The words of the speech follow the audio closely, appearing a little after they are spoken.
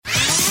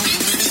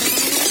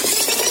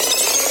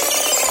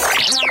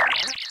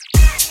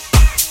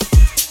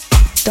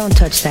Don't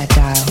touch that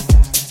dial.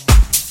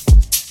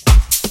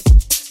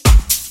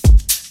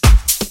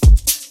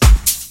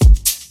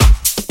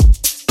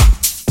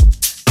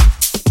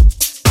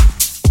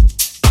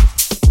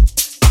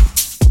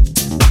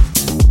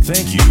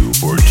 Thank you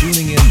for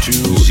tuning into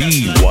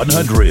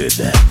Z100,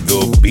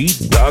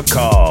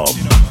 thebeat.com.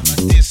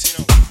 Like this,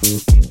 and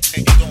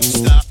it don't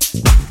stop.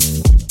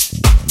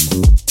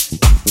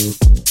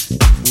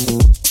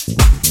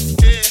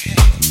 Yeah.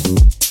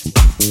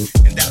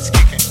 And that's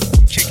kicking.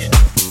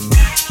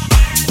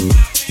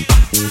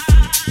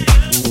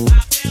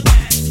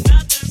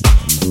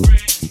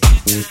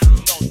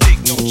 Don't take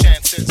no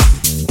chances.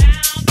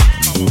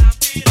 Come on,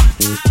 yeah.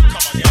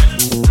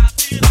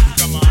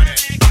 Come on in.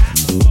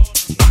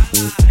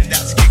 And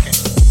that's kicking.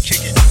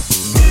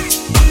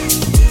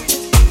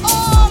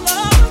 All of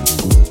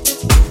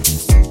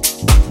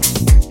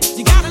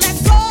you gotta let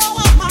go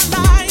of my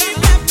life,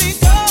 let me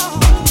go.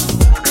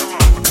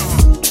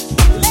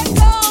 Let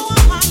go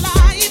of my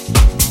life.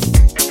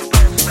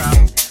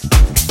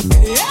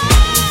 Yeah.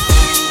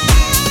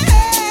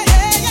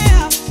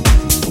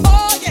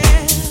 Oh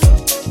yeah.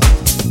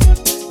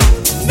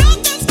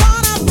 Nothing's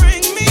gonna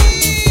bring me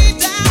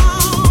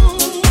down.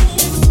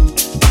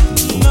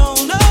 No.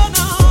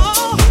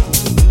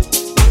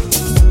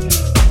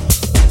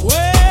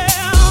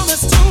 Well,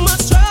 there's too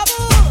much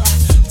trouble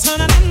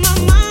turning in my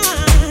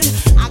mind.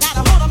 I got a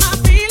hold of my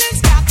feelings,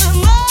 got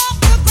them off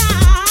the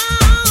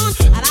ground.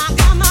 And I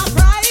got my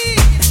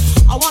pride,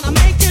 I wanna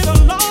make it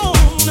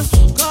alone.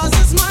 'Cause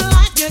it's my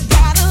life, you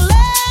gotta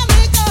let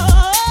me go.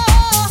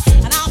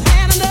 And I've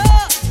had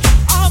enough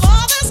of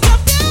all this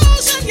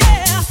confusion,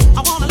 yeah. I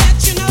wanna let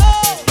you know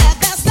that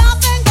there's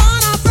nothing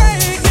gonna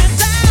break me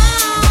down.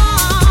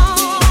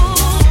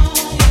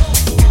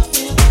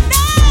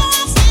 Now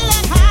I'm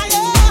feeling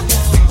higher.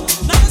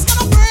 Nothing's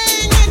gonna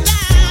bring me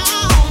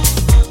down.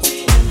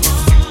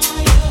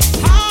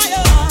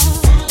 Higher.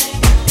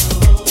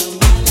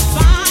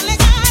 Finally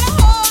got a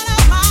hold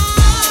of my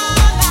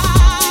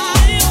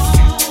life.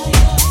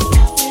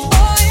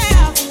 Oh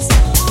yeah.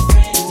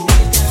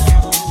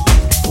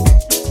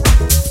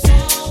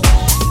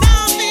 Now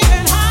I'm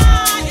feeling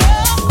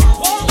higher.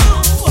 Oh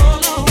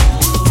no.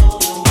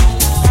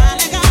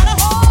 Finally got a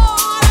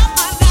hold of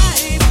my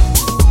life.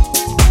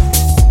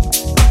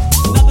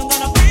 Nothing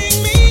gonna bring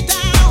me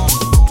down.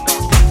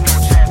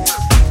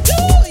 Do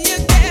you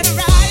get it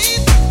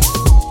right?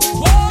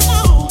 Oh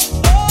no.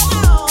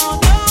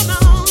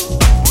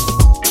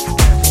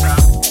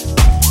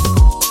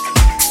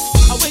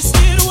 I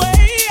wasted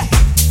away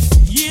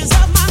years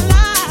of my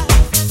life.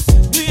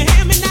 Do you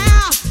hear me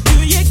now? Do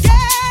you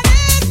get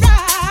it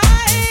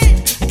right?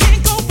 I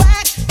can't go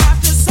back.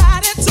 I've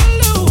decided to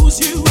lose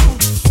you.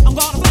 I'm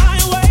gonna fly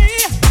away.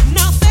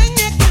 Nothing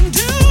you can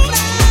do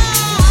now.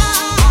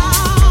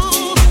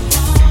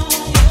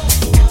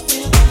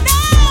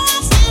 Now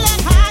I'm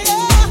feeling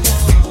higher.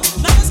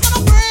 Nothing's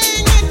gonna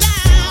bring me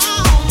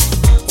down.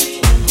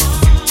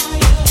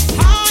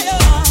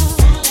 Higher.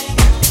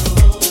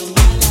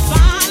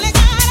 Finally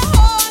got a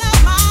hold of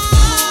my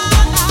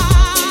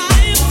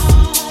life.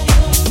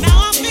 Now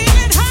I'm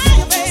feeling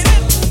higher, baby.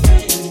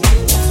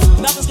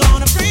 Nothing's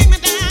gonna bring me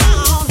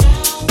down.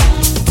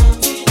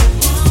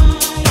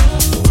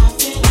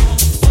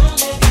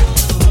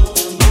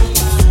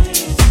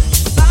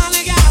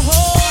 Finally got a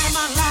hold of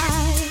my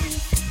life.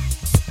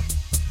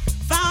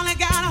 Finally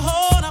got a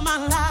hold of my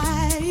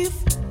life.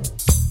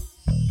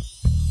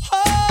 Oh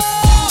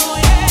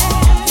yeah.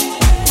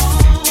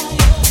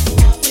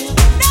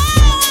 Now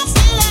I'm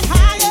feeling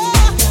higher.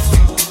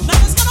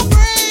 Nothing's gonna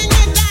bring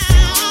me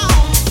down.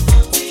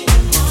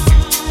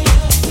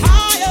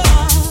 Higher.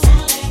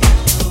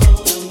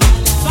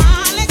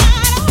 Finally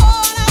got a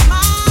hold of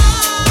my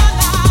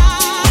life.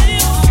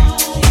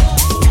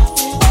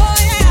 Oh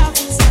yeah.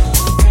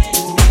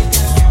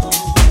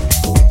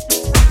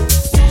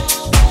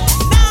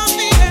 Now I'm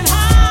feeling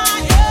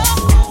higher.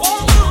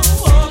 Oh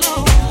no.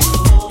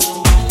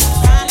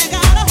 Finally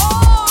got a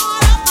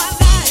hold of my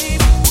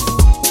life.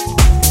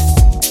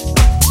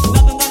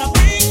 Nothing gonna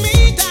bring me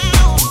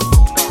down.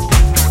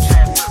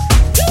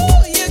 Do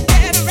you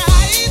get it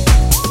right?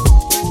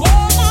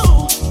 Oh no.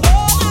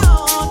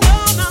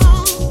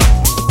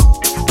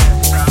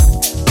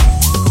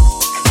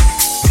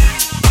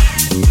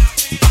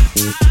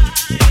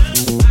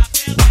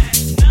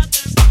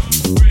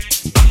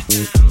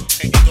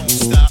 And it don't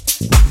stop.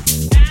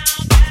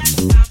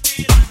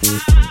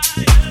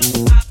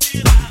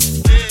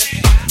 Yeah.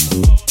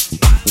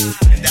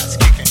 And that's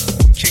kicking.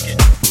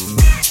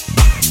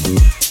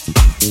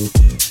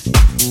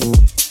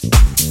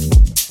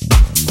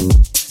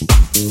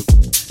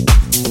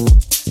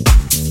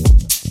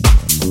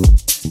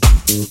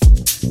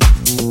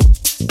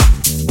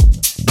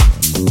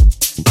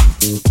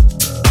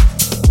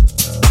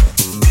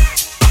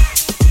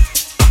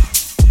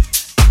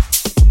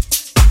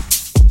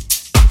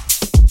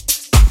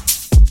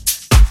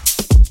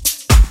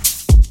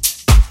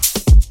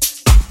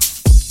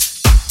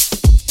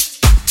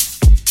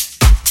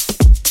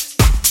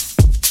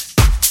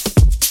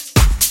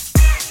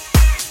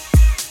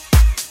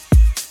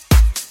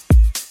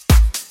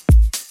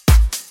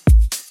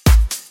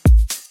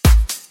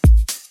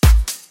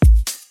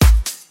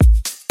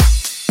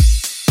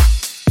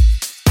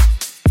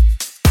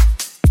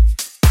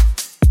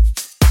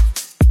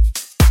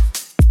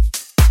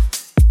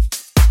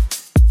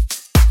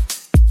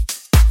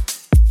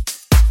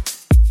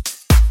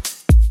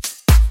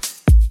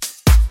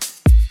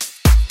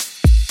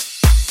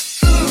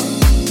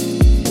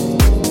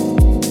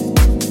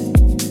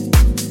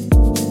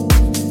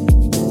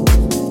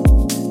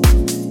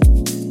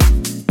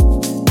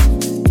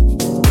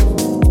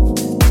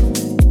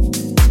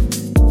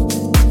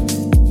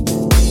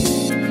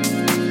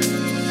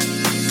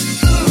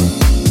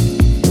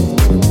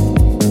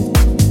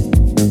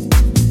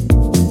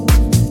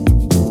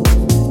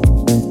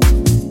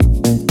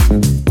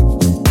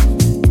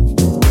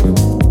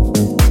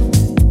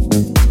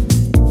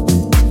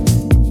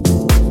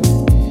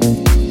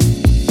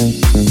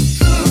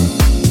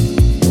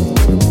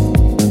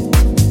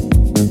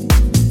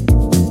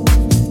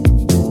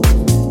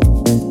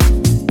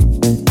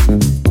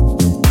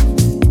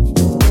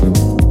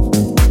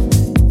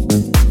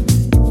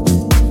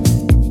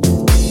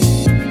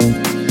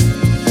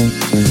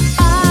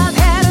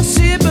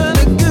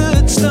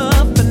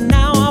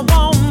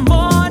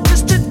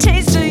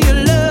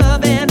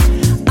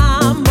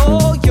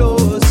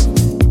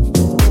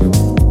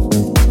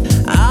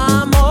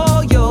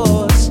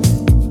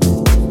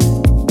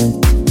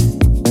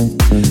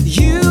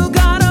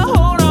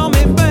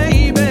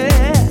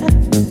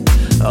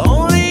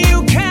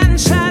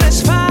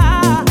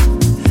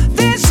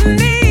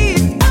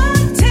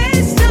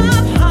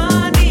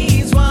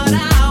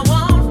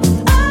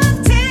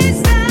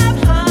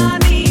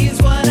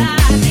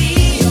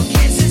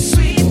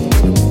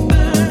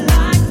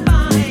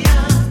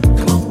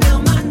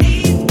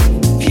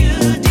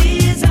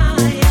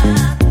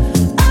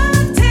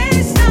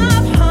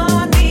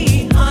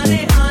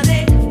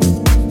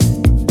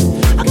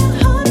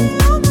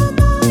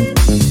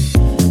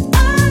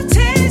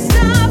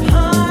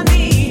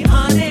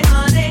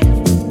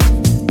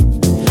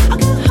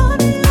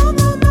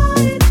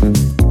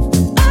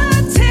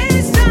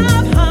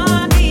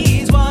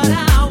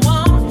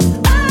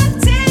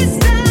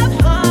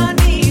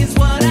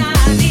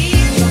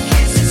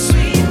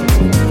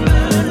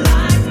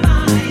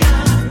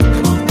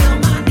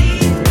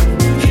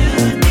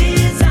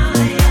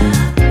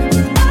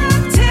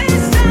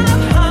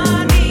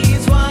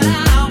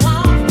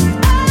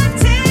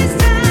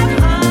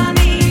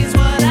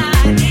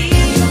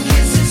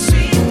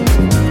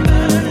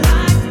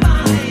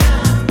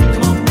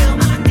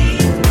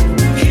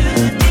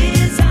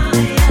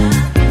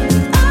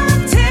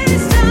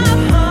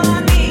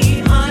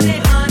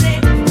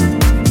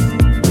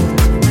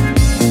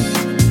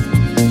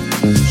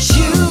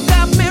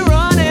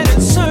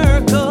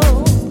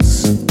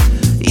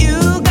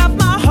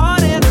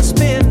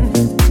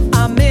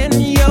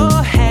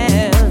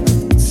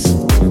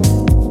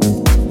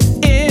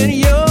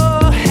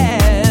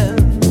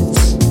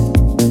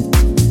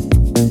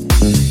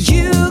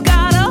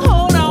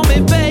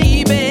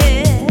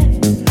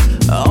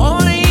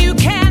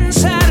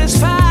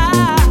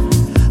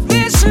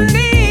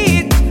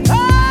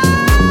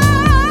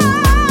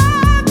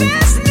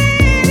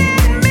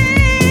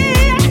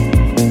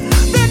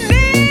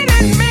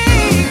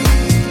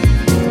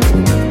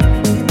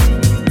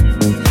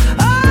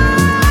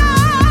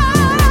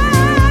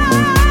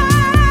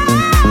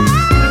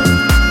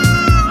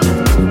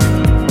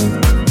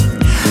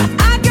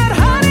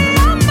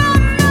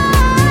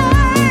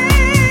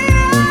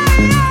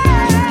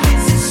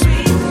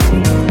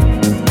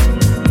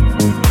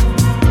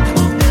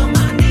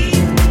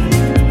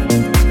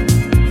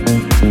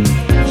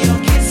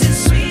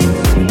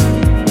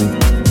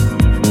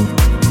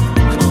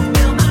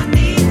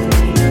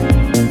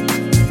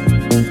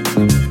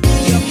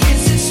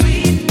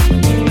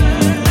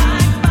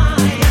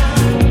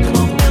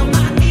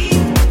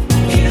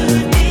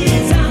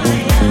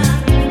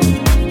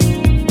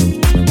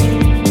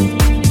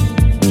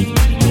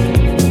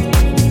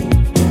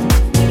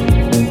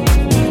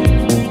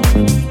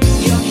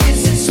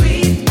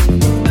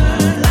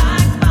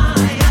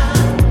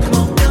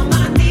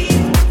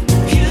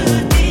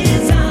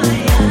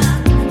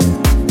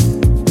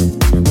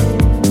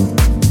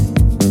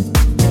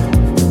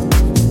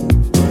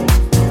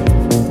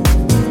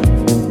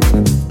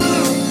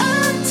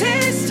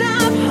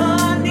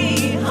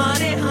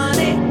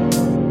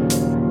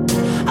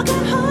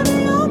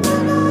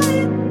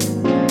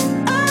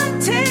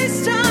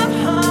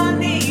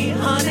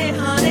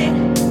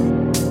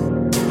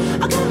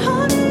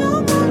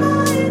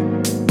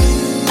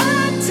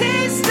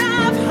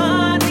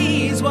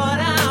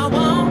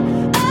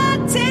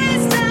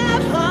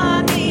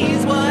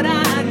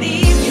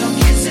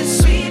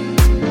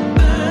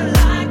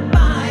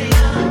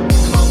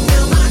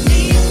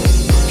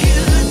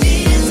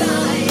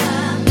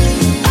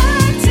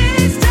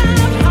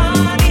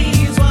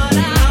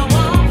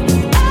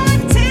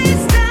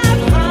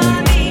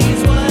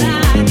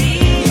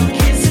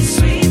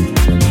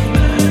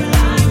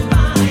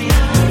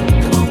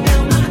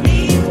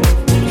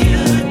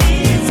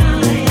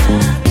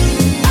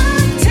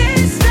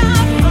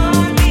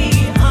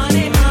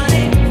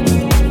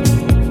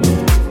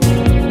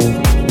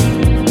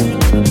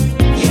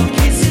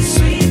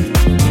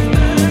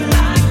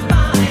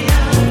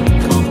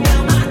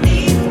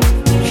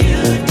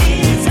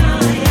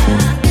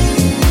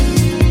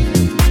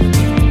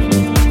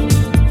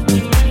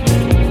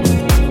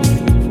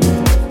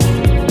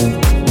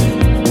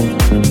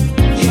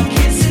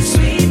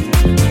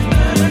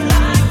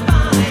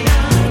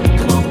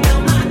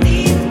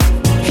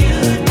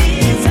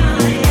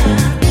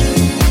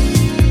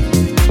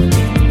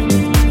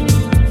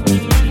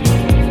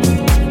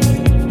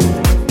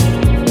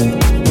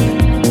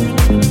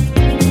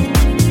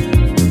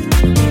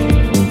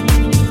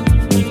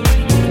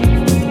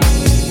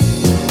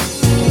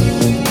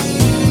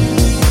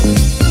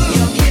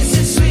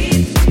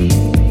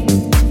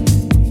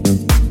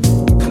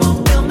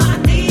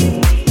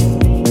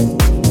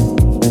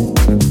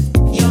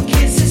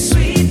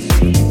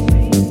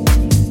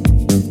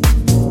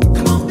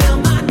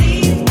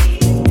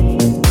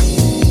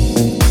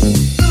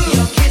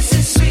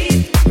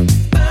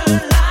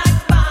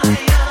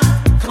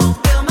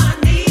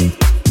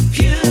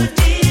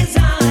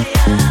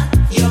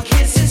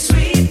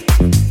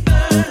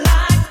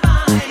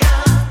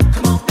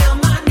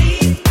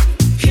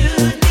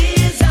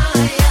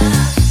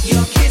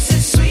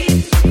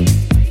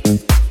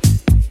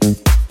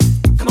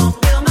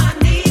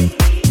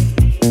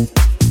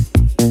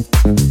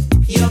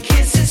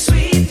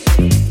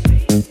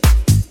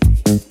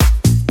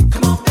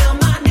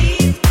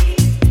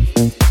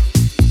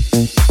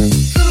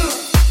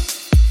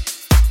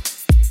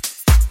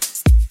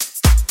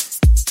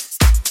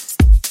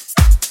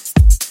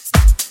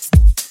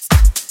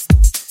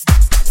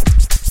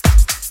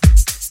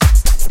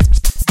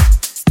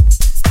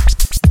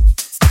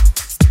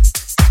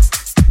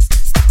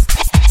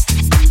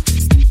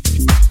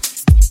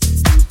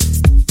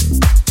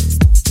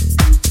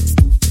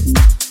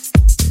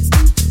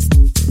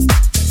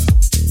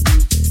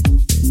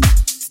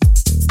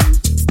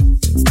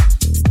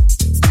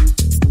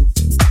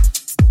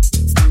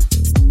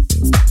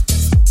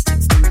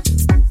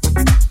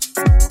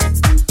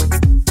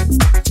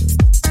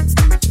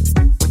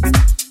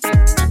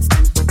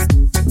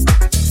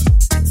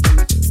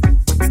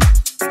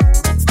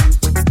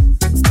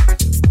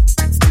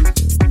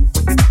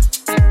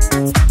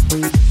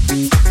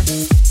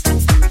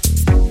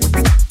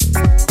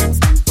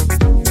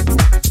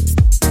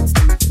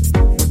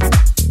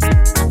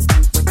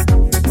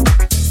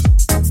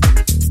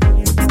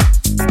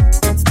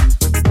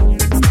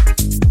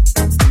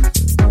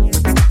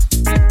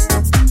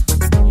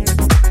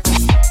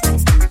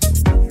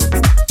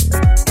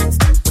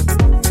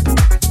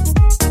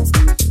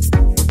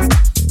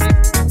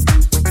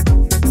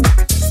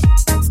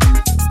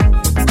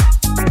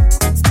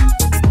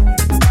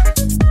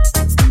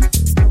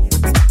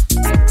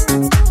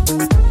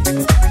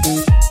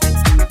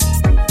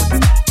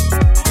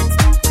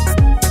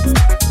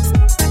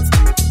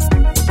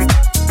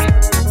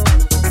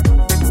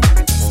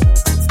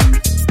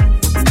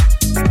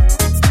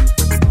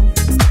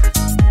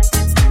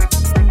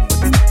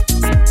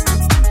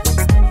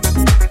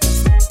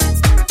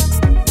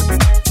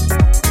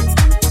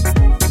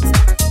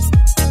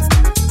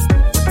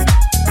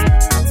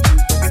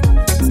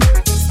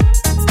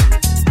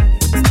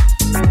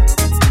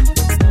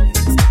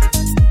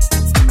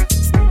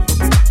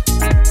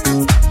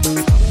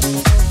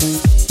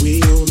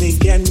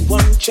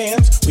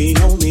 chance. We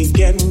only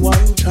get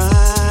one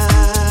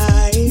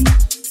try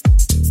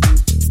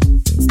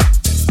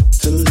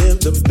to live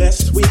the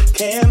best we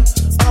can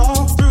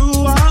all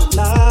through our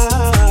lives.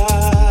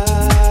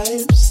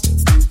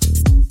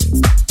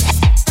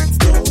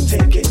 Don't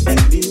take it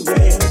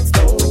anywhere,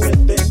 go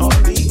with it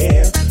on the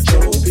air.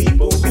 Show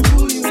people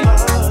who you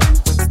are,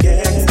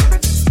 yeah.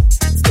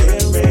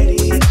 Get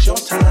ready, it's your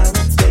time.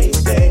 Stay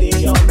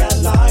steady on that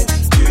line.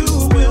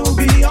 You will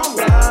be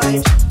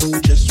alright.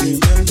 Just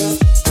remember,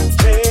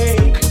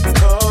 take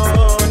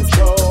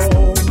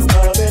control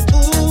of it.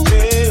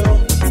 Feel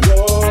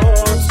your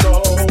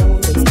soul.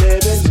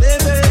 Live it,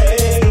 live it.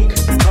 Take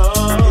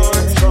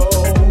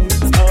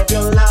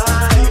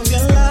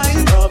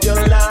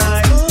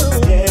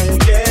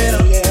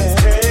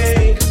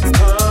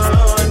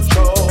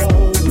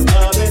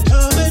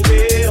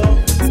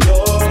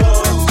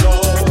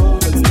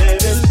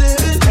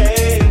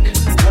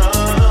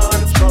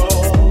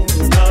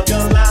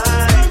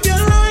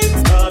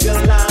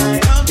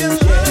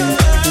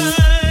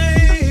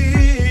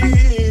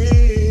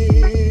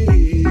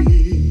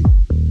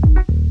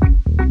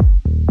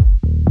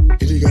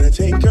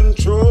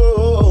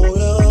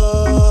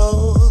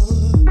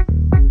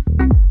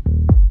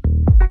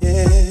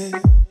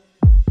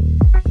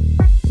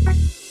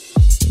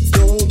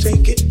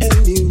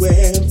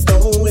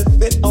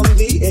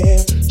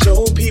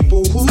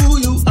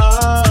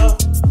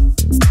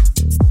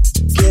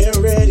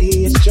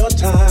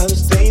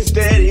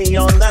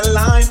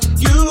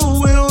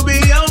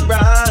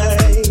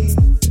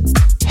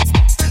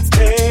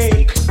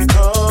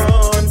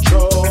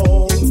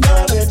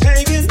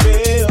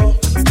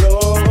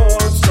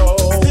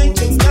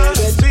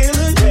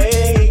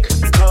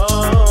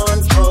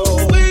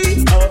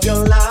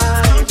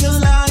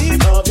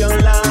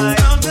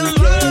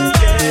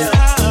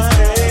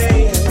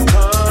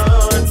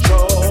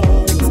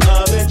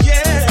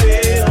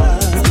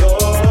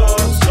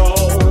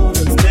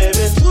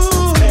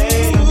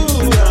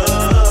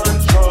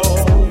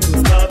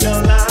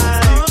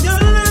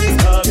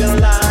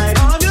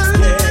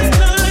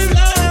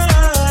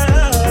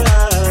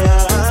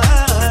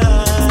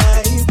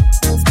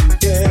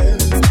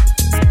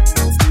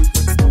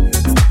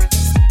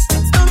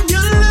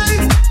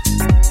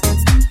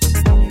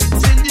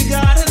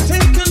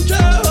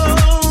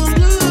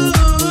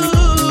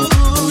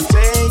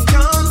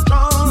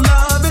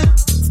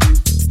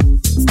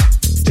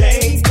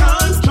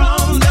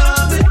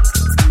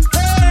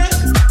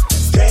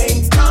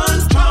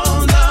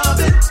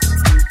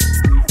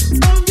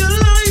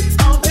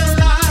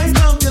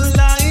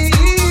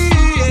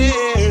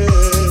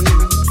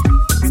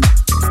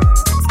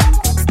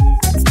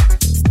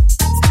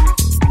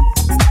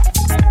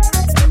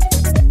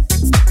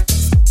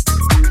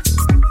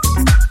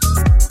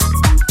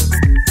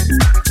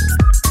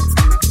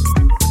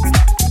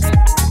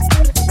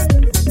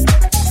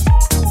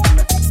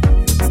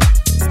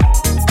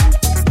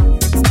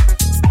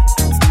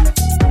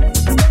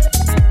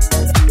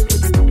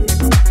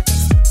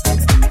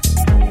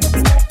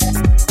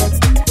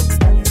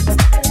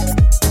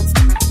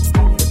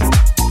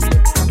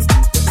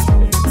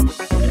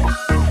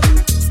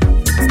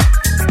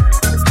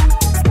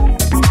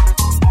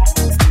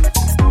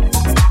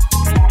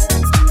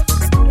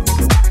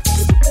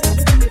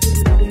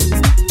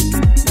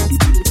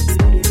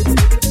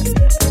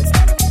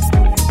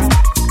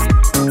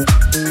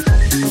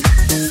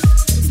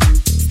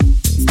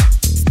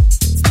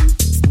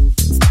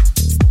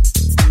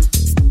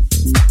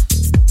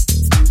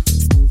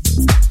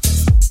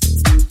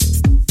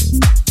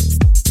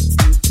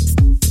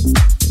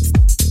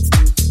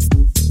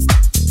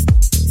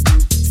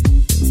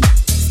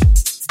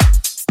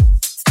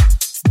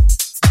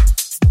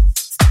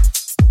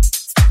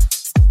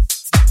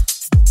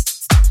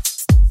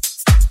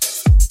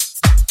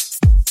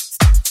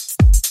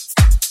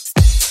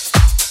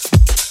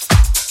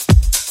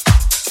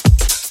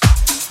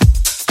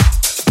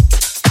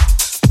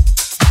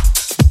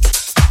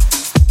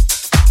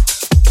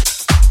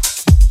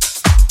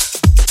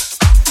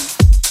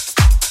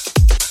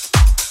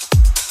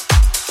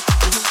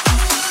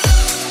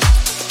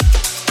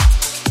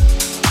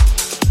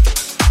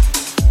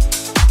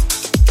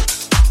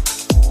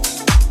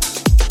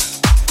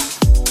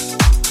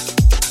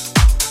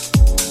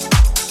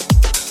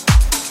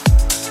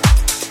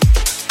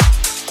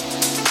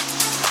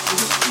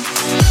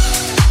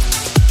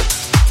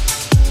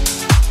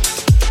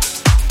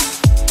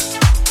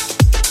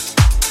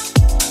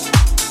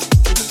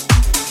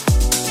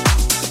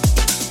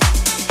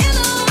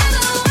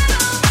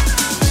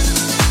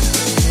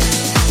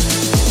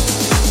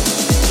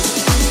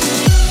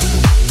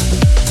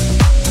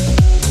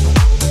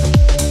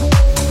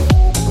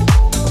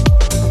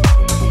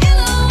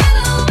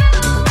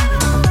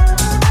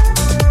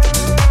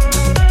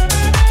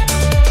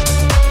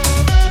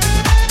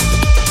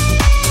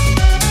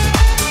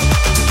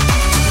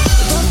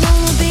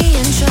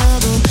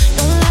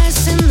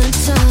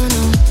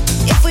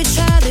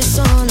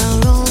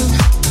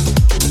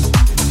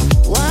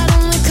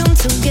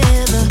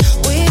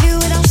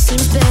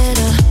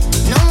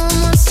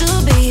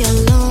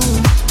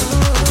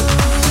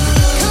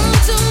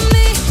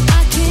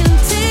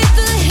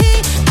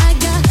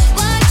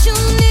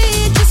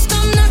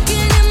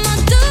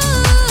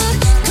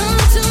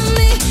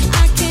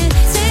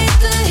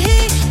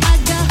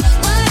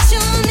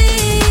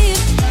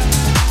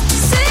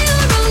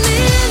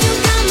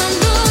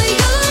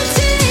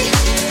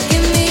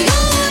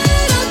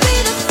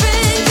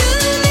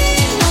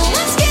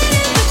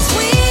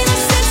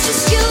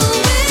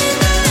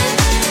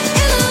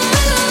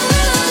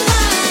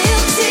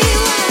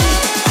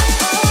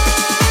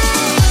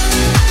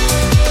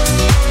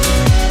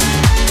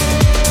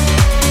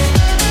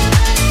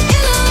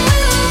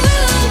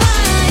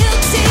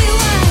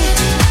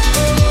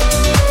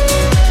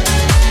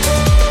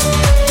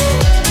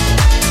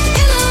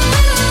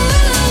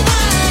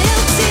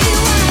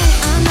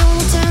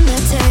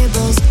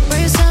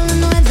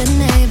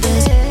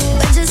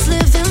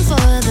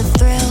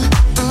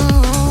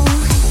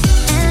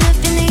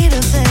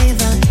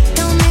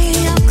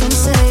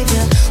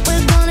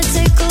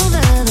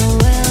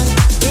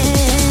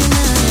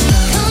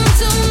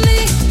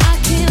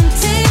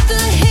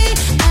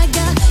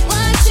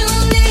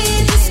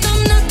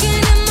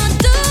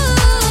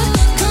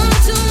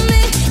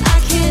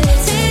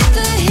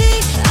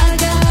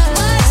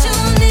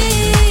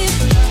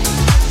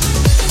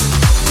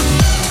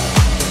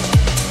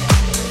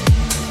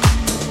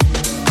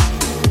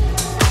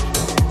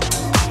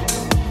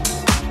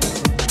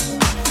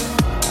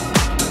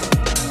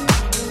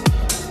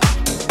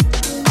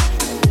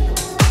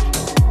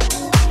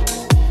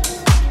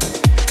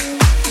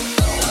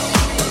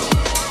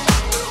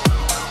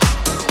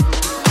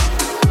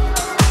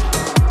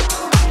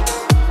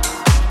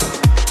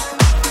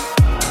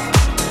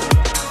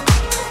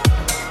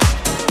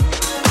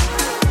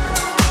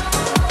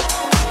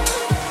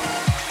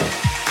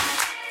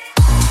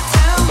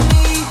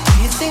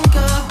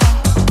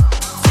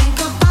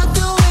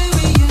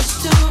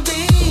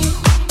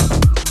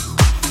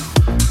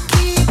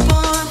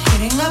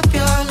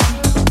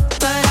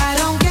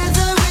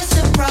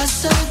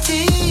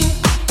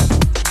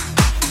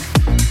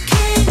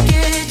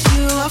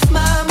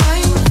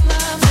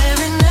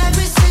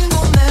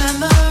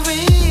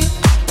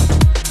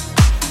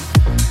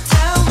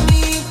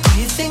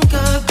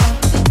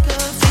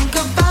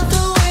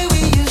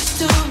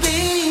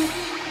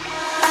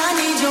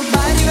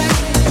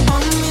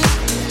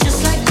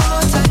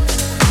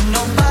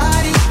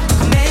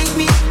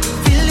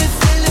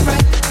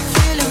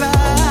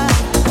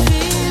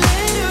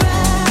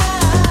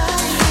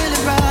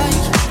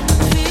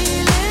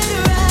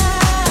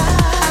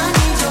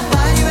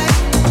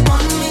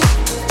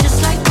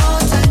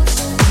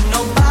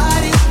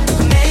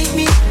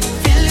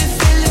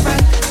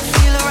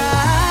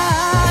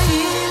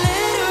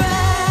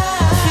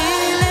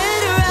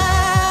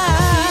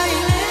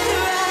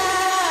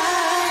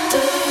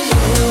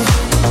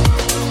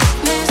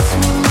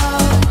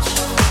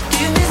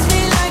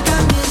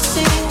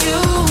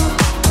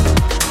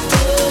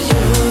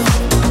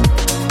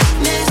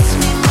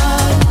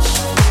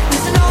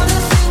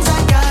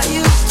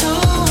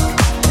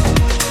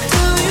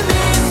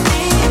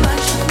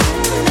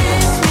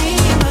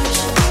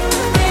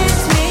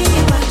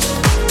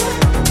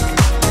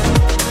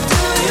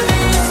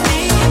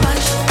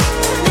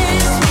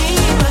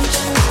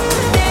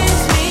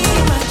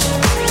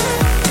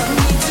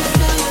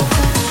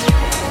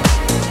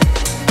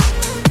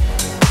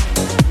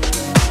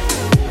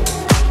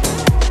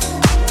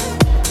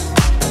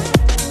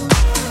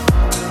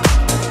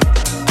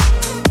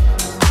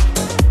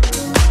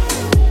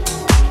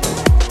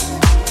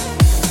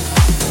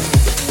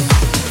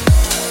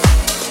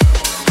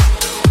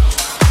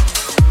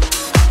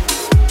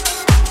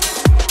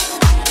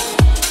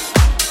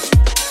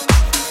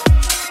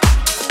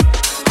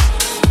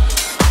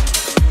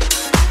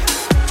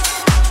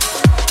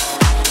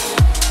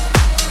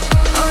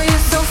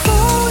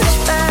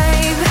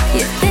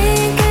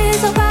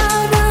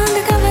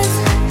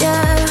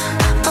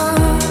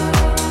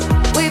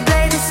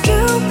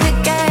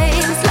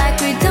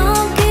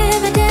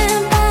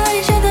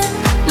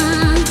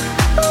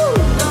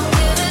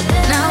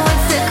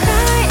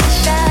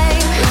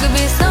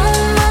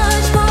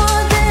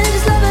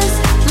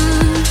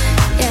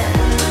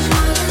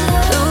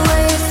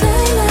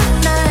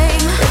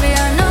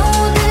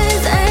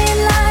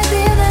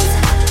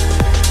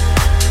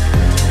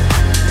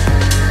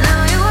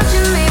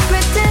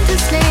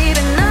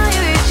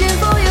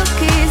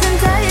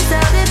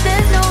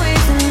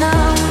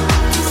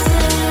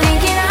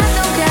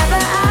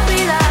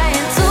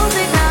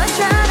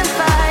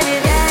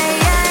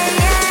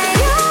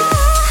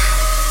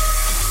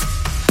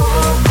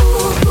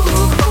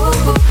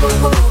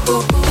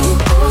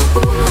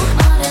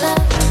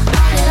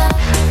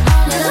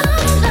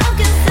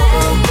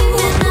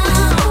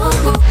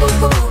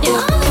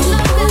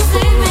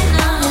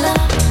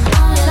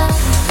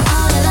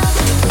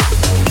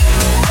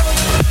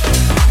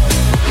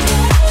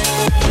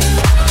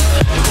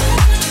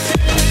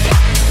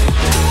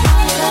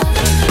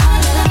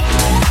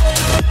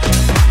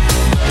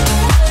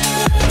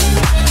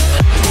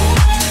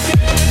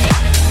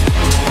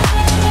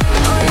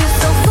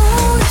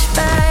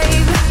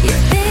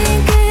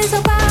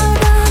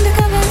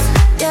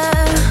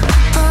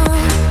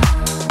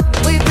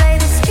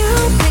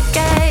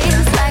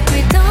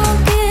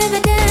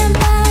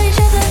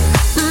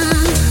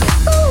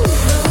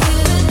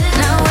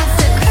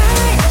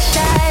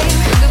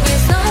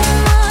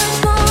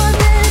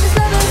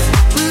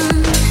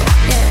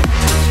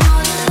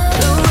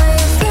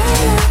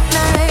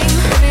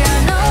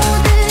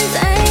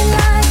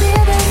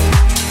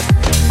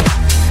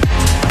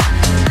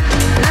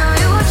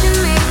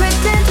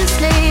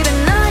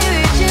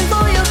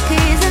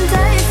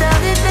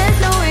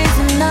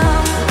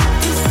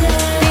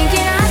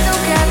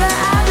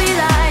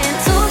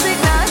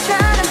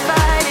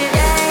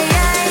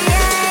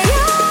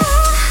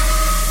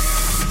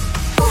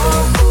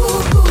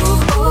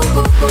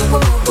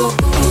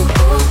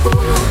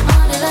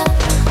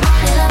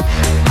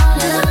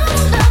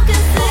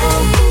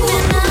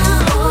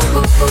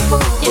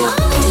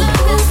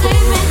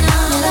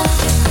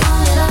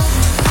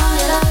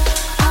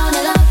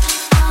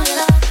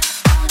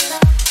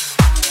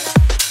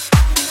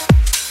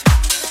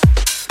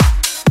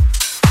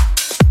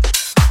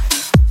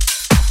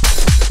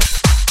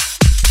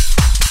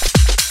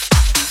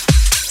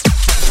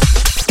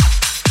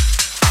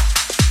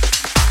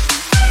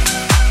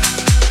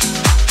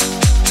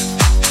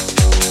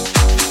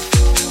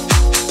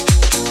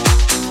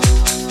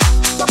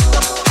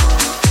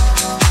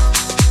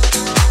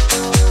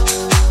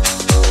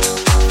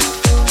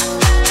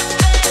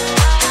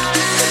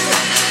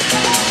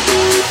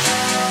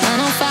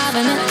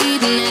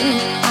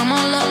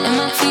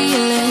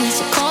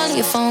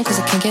phone cause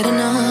I can't get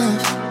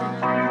enough.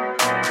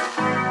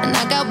 And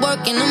I got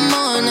work in the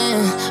morning,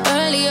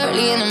 early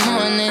in the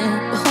morning.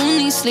 But who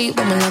needs sleep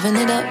when we're loving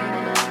it up?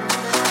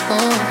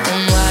 Oh,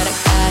 and what I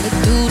gotta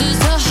do this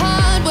the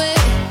hard way.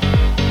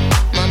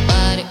 My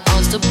body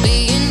wants to be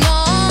in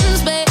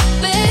arms,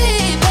 baby.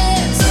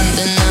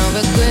 Something I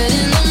regret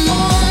in the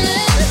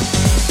morning,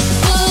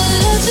 but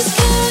I just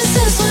can't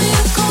resist when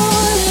you're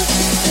calling.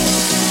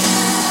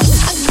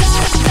 I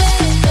got a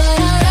bed, but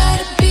I'd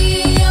rather be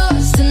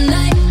yours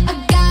tonight. I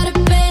got a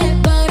bed,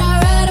 but I'd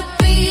rather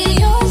be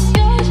yours.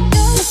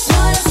 That's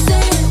what I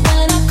said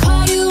when I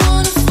call you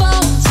on the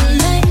phone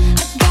tonight.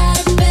 I got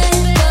a bed,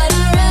 but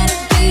I'd rather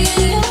be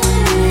yours.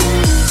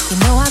 You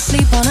know I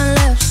sleep on the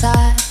left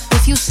side.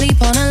 If you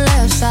sleep on the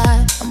left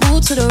side, I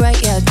move to the right,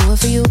 yeah, I do it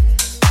for you.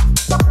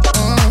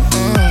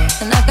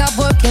 And I got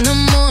work in the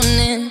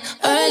morning,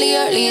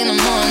 early in the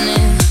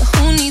morning. But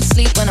who needs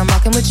sleep when I'm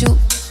rocking with you?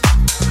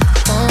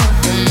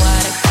 And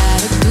what I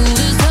gotta do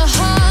is the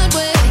hard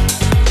way.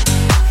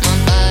 My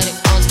body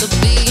wants to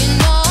be in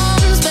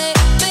arms,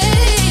 baby.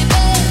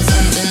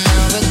 Something I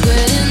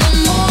regret in the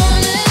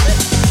morning,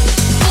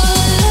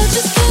 but I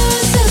just can't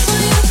resist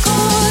when you're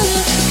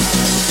calling.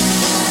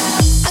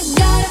 I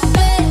got a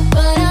bed,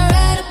 but I'd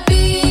rather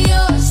be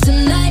yours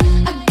tonight.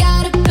 I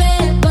got a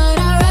bed, but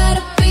I'd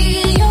rather be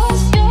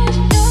yours.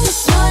 That's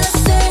what I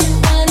said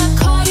when I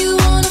call you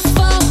on the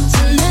phone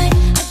tonight.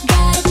 I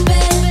got a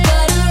bed,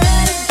 but I'd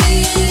rather be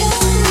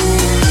yours.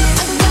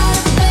 I got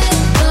a bed,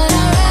 but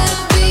I'd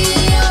rather be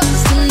yours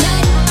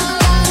tonight. I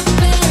got a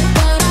bed,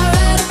 but I'd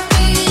rather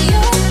be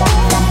yours.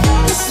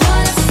 That's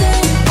what I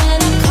said when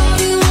I call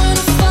you on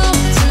the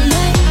phone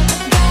tonight.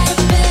 I got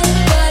a bed,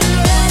 but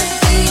I'd rather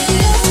be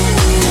yours.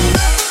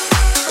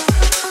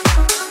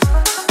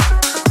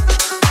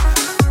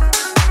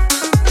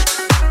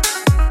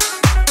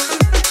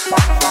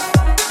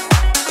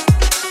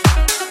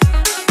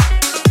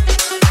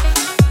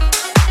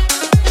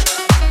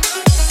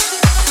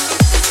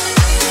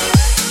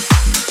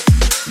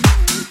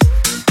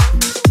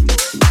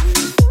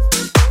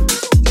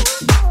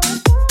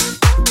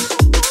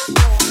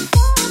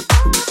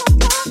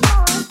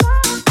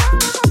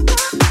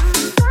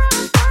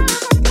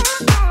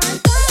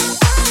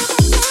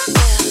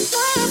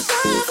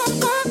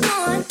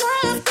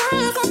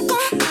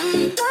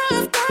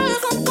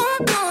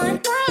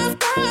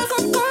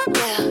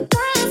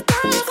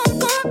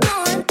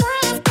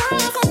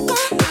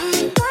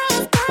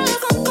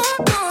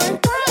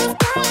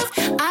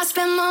 I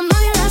spent more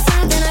money last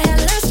night than I had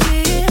last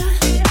year.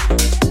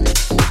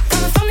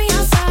 Coming from the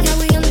outside, how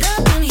we ended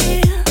up in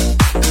here.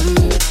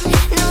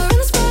 Now we're in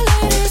the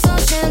spotlight, it's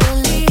all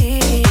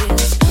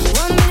chandeliers.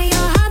 1 minute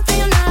you're hot, then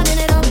you're not, and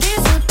it all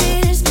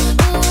disappears.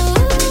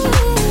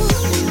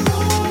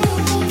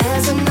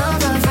 There's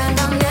another friend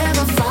I'll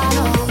never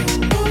follow.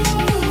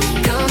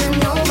 Coming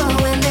over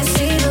when they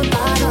see the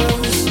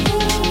bottles.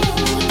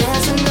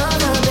 There's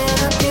another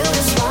bitter pill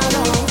to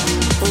swallow.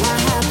 What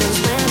happens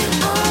when it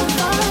all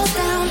falls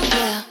down?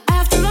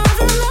 After all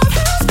the love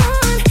has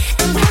gone,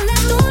 and we're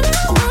left on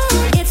our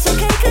own. It's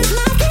okay 'cause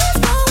life keeps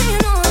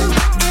going on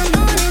and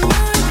on and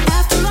on.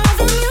 After all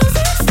the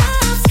music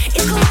stops,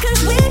 it's cool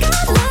 'cause we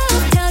got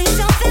love. Tell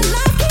yourself that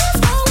life keeps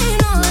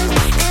going on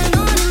and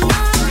on and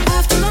on.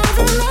 After all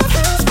the love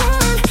has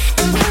gone,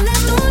 and we're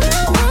left on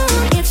our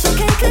own. It's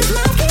okay 'cause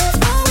life keeps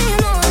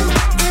going on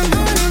and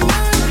on and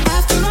on.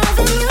 After all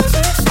the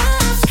music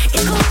stops,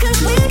 it's cool 'cause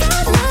we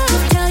got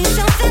love. Tell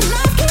yourself that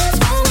life keeps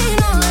going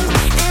on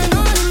and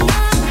on and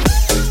on.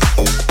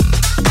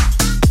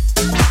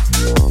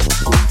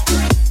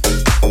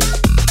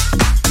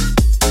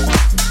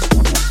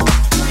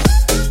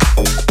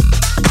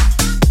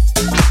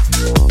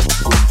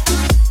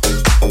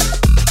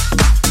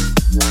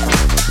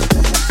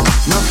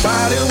 My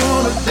body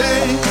wanna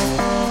dance.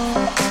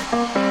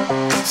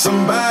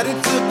 Somebody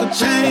took a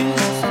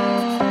chance.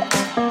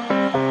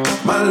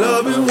 My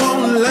love it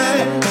won't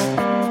last.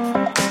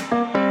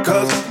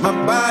 'Cause my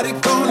body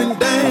gonna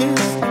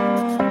dance.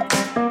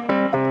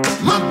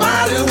 My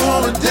body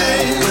wanna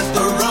dance with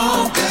the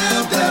wrong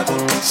damn devil.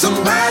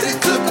 Somebody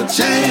took a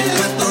chance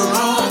with the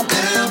wrong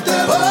damn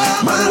devil.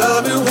 My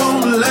love it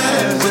won't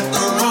last with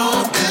the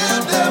wrong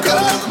damn devil.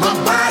 'Cause my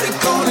body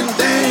gonna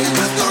dance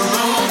with the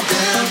wrong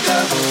damn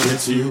devil.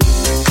 It's you.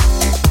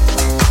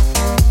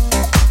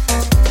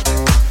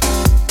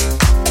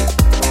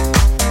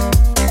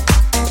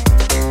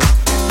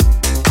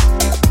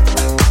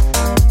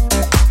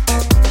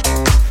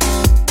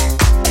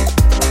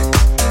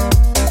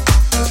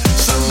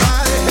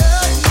 Somebody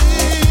help me.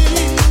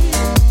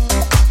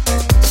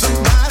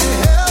 Somebody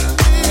help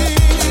me.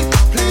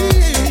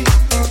 Please.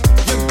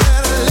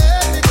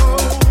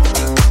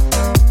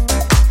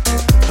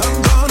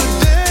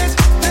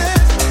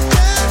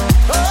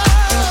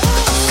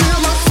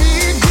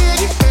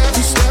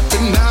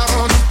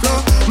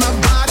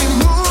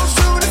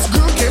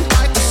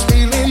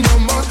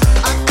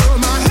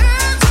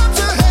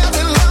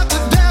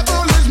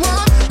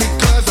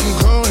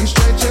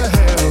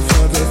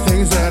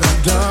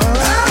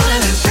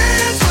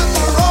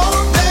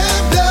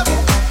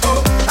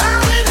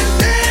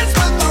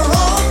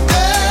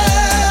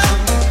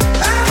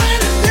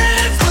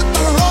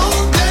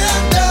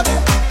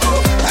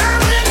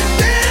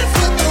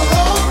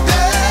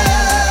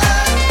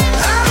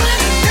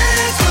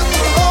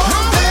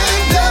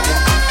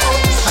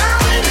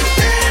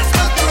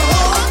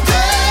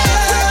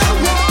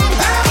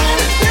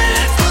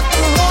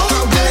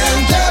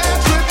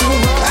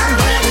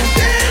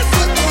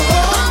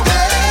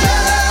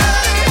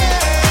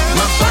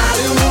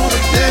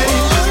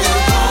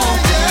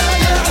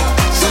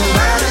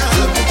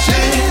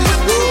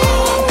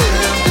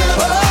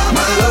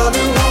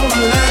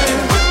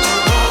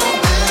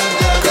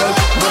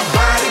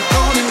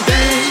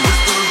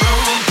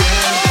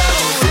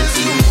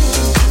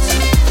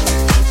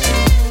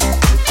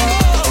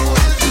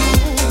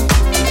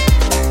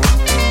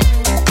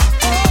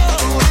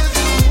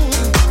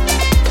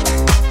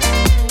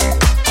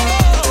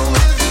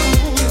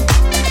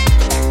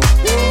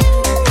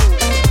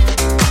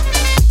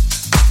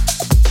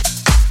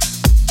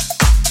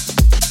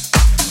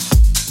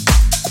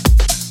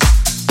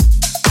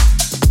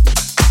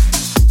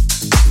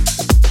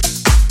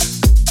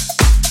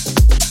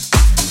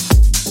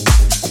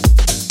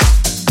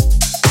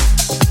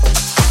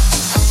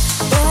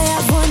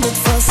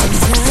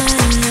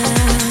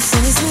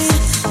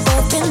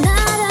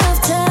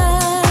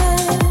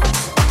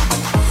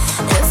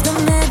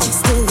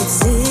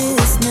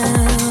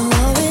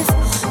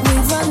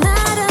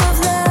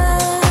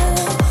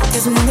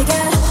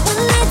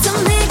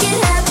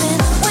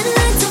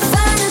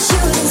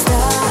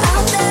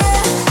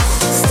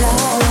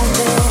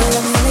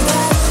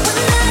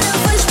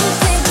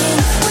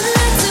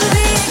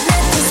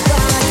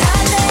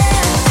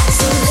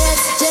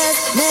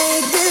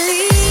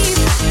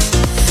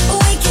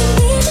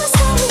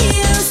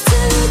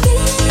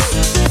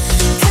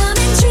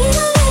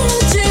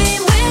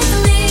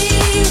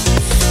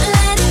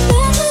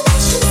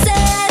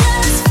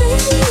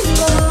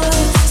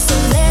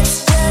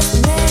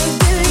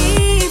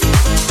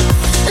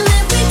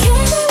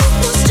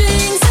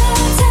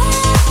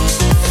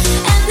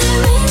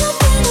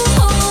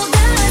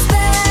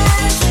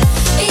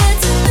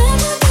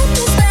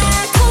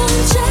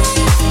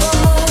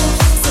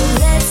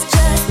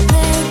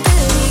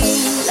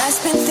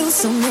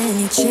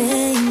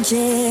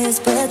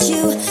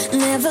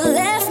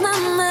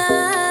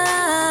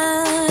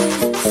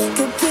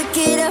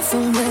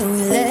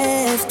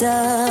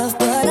 love,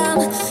 but I'm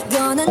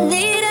gonna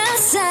need a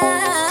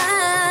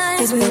sign.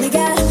 'Cause we only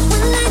got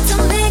one night to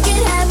make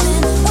it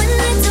happen, one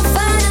night to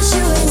find a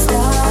shooting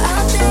star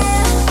out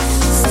there,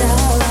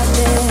 star out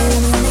there. We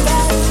only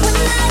got one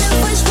night of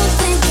wishful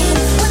thinking,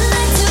 one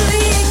night to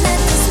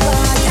reignite the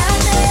spark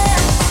out there.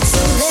 So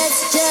let's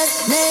just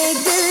make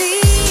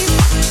believe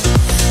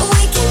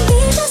we can be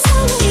just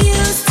how we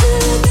used to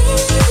be.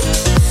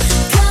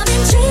 Come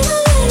and dream a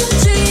little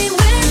dream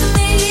with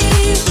me.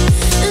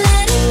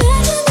 Let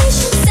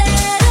imagination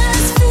set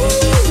us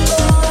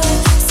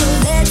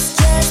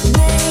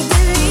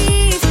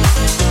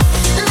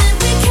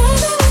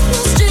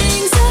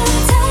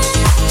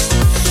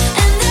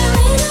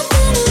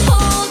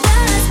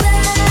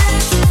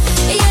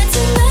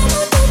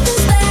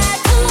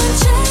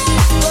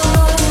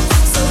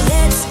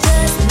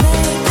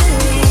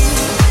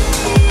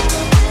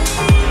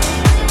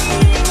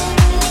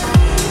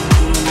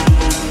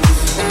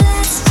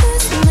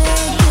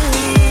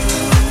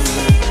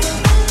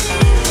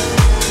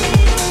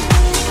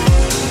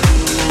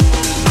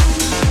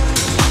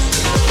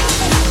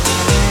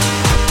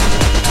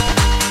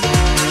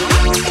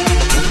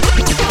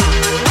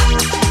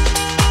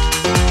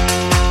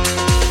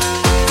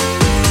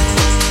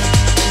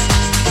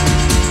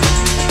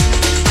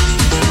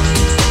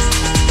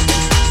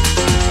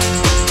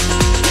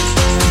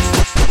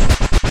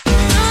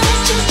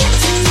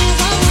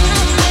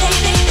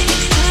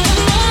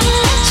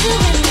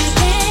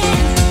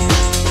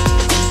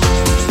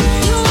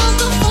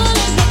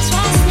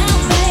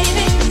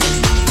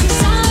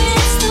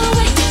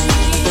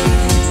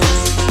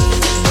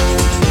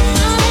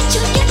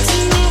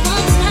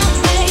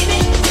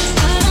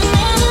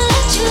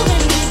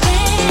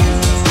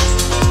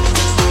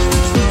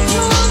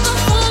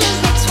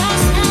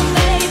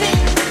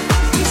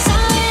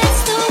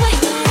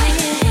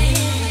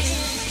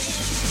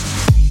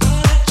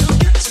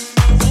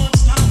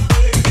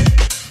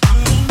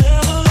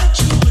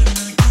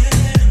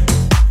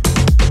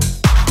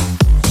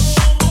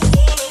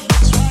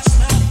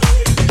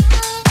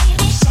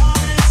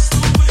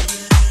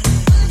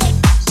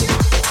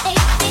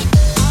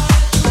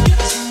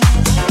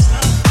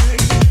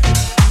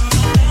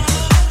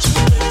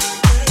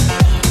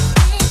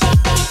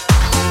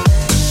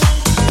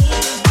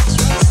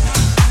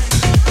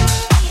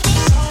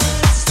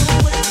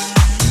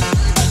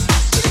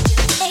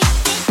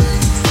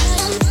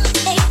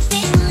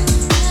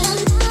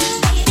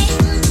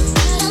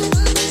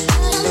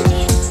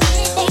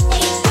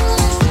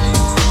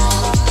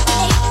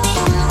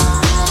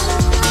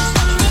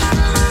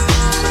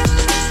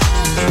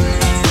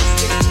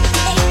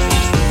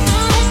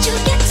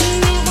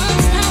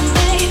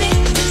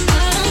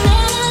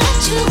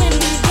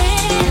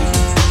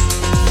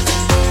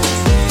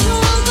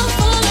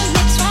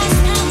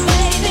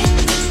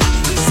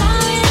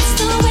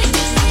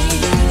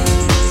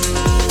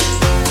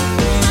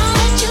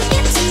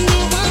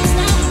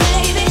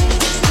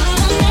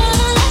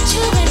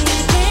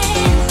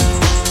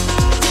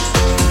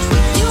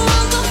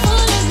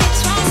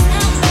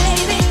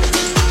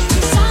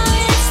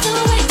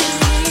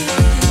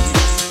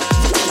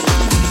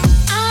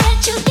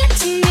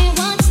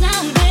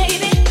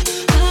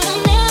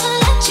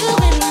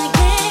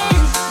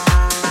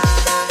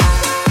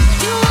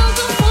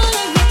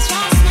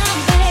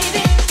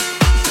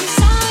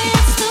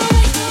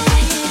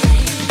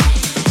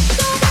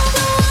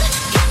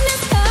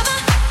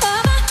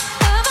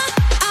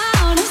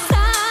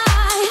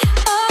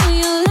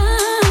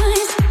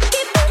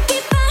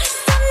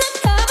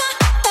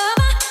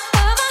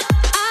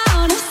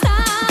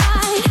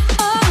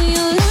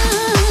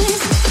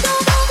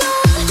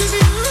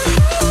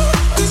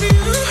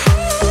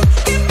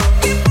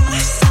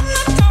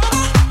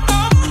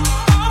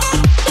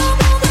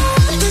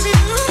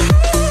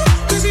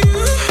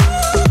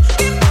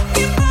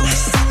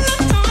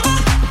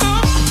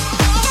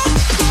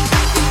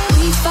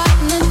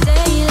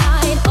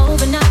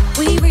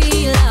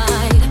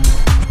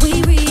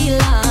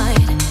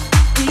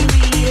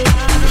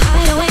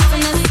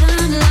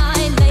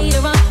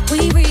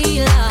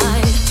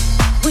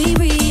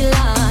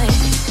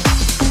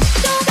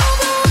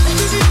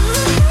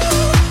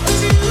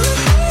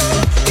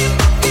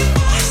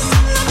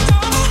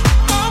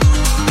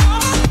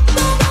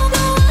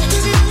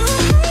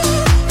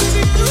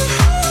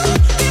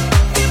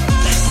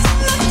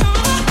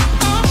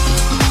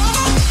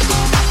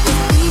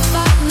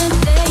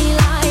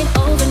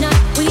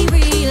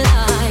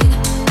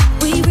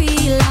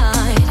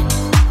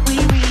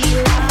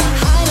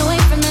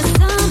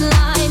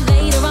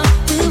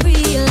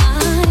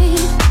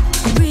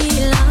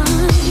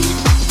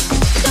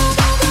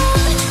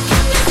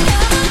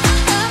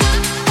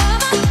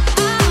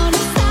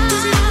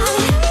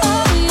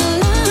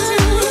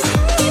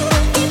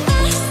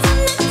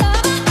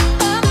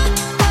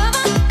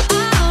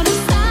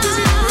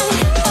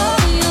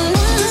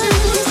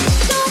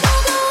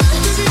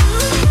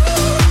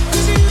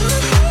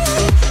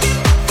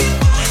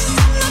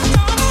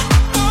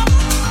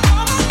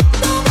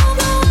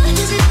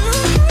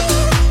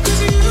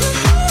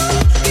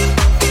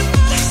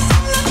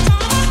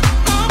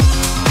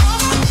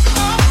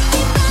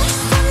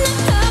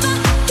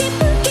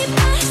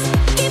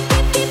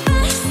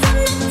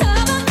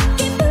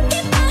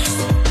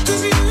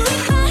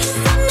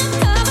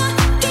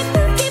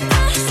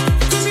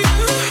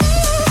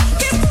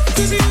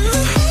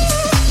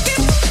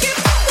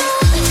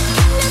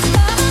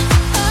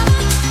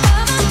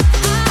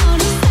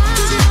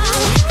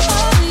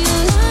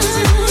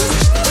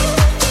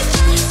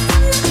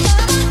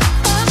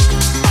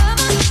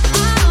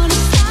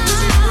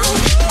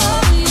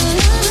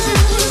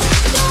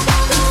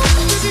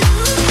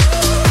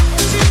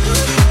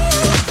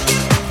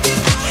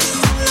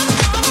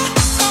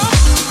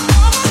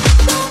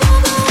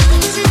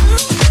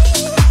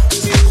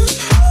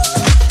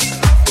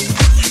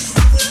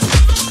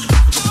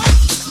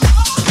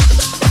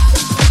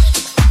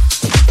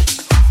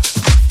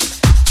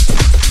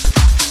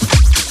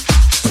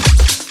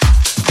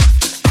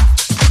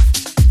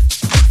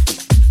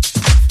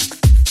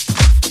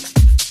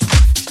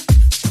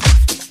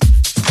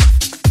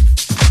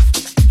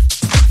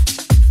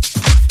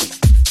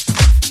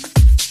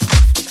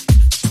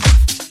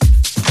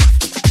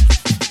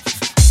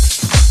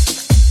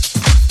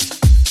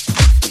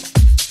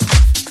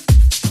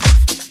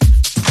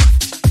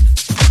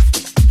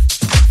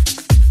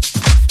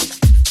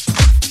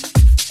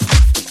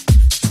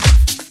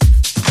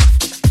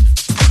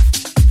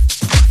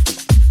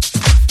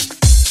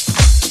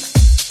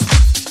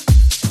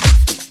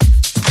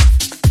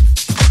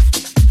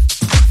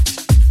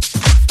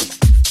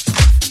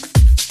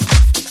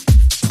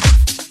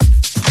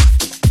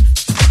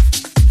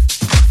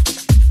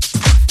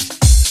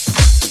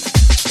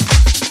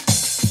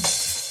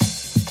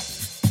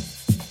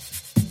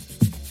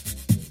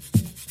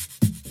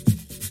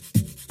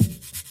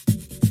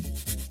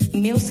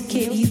Meus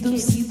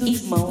queridos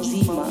irmãos e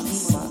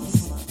irmãs,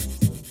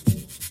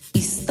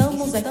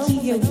 estamos aqui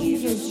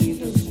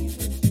reunidos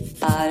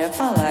para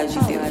falar de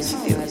Deus.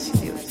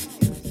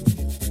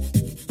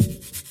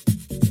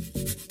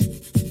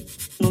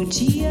 No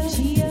dia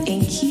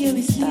em que eu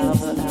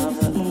estava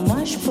no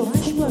mais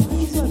profundo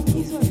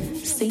abismo,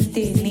 sem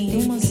ter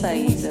nenhuma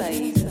saída,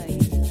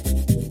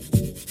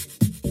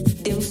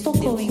 Deus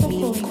tocou em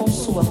mim com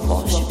sua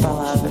forte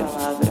palavra.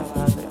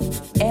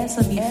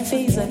 Essa me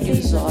fez abrir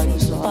os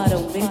olhos para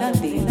o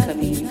verdadeiro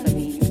caminho.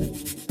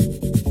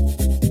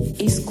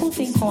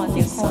 Escutem com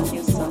atenção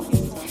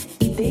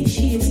e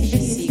deixe esse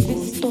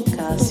versículo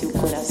tocar seu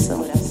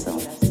coração.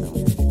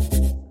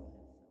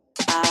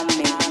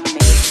 Amém.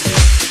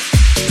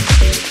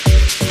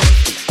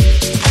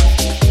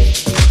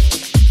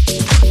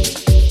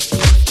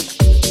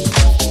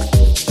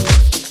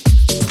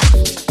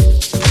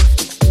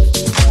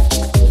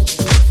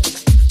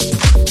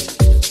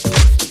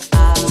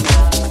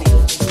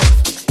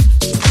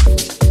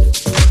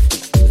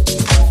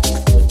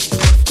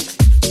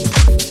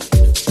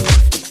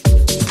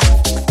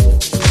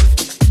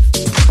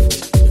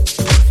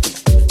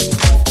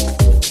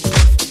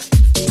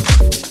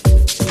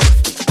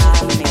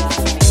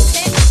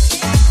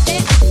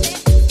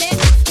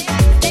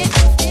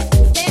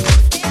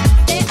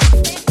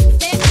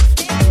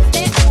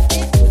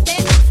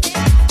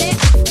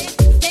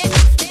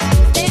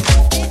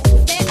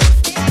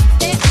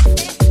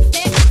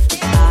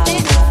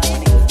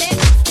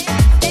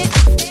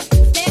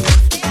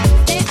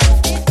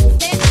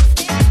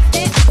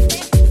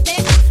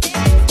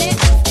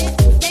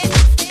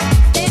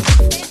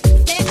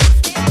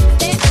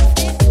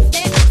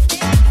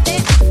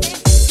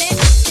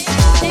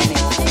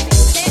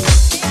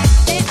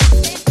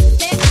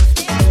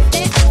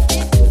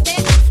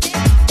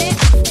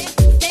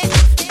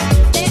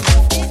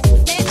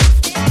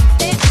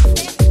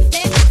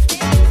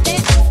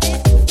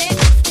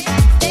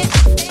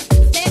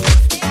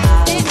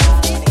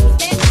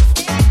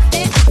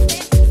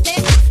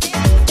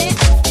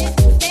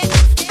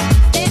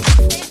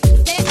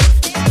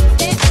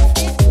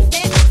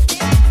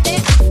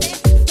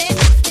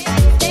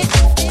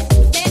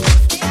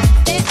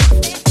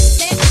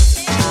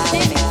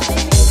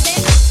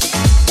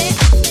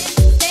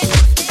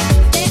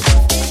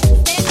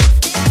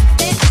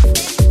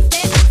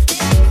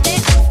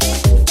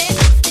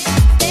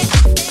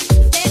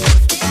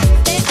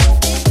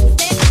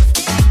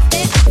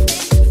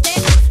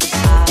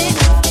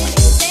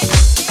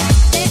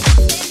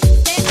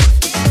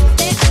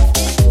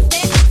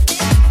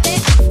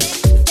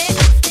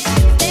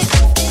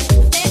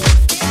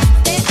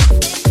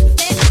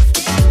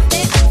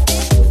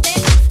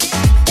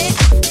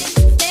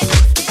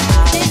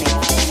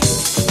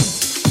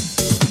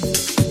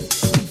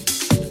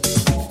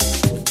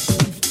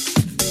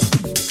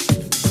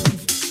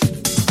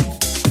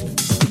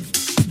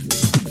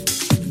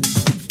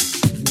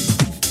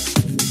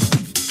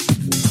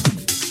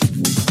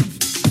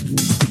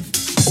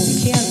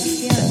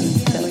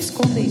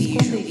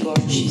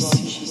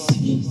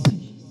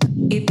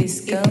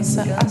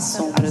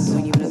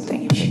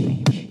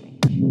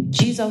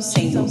 Ao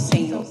Senhor,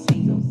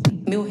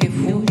 meu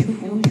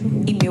refúgio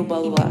e meu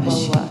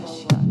baluarte,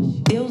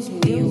 Deus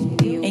meu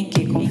em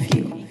que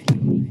confio,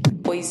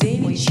 pois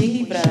Ele te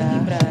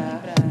livrará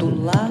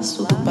do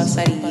laço do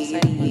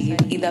passarinho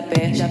e da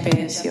peste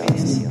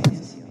perniciosa.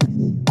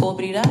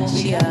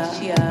 Cobrirá-te-á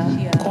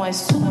com as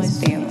suas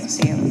penas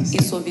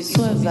e sob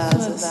suas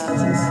asas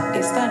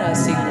estará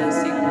seguro.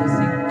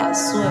 A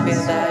sua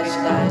verdade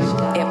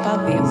é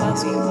pavio.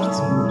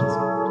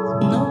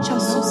 Não te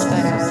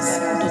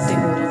assustarás do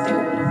temor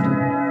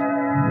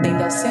nem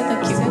da seta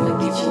que voa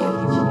de dia,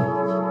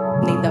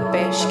 nem da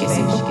peste que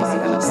se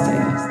propaga nas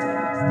trevas,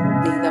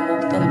 nem da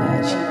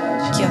mortandade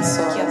que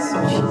assola a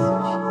noite.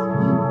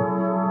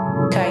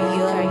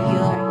 Cairão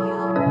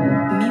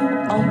 1000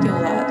 ao teu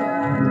lado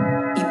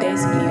e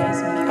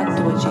 10.000 à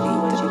tua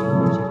direita.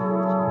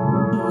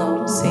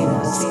 Não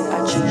serás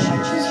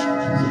atingido.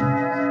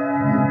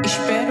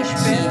 Espero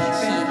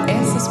que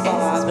essas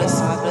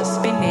palavras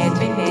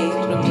penetrem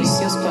dentro dos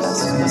seus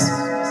corações,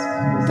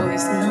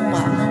 pois não há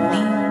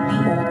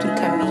nenhum outro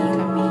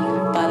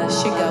caminho para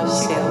chegar aos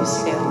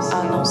céus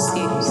a não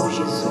ser por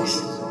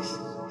Jesus.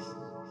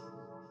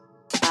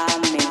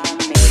 Amém.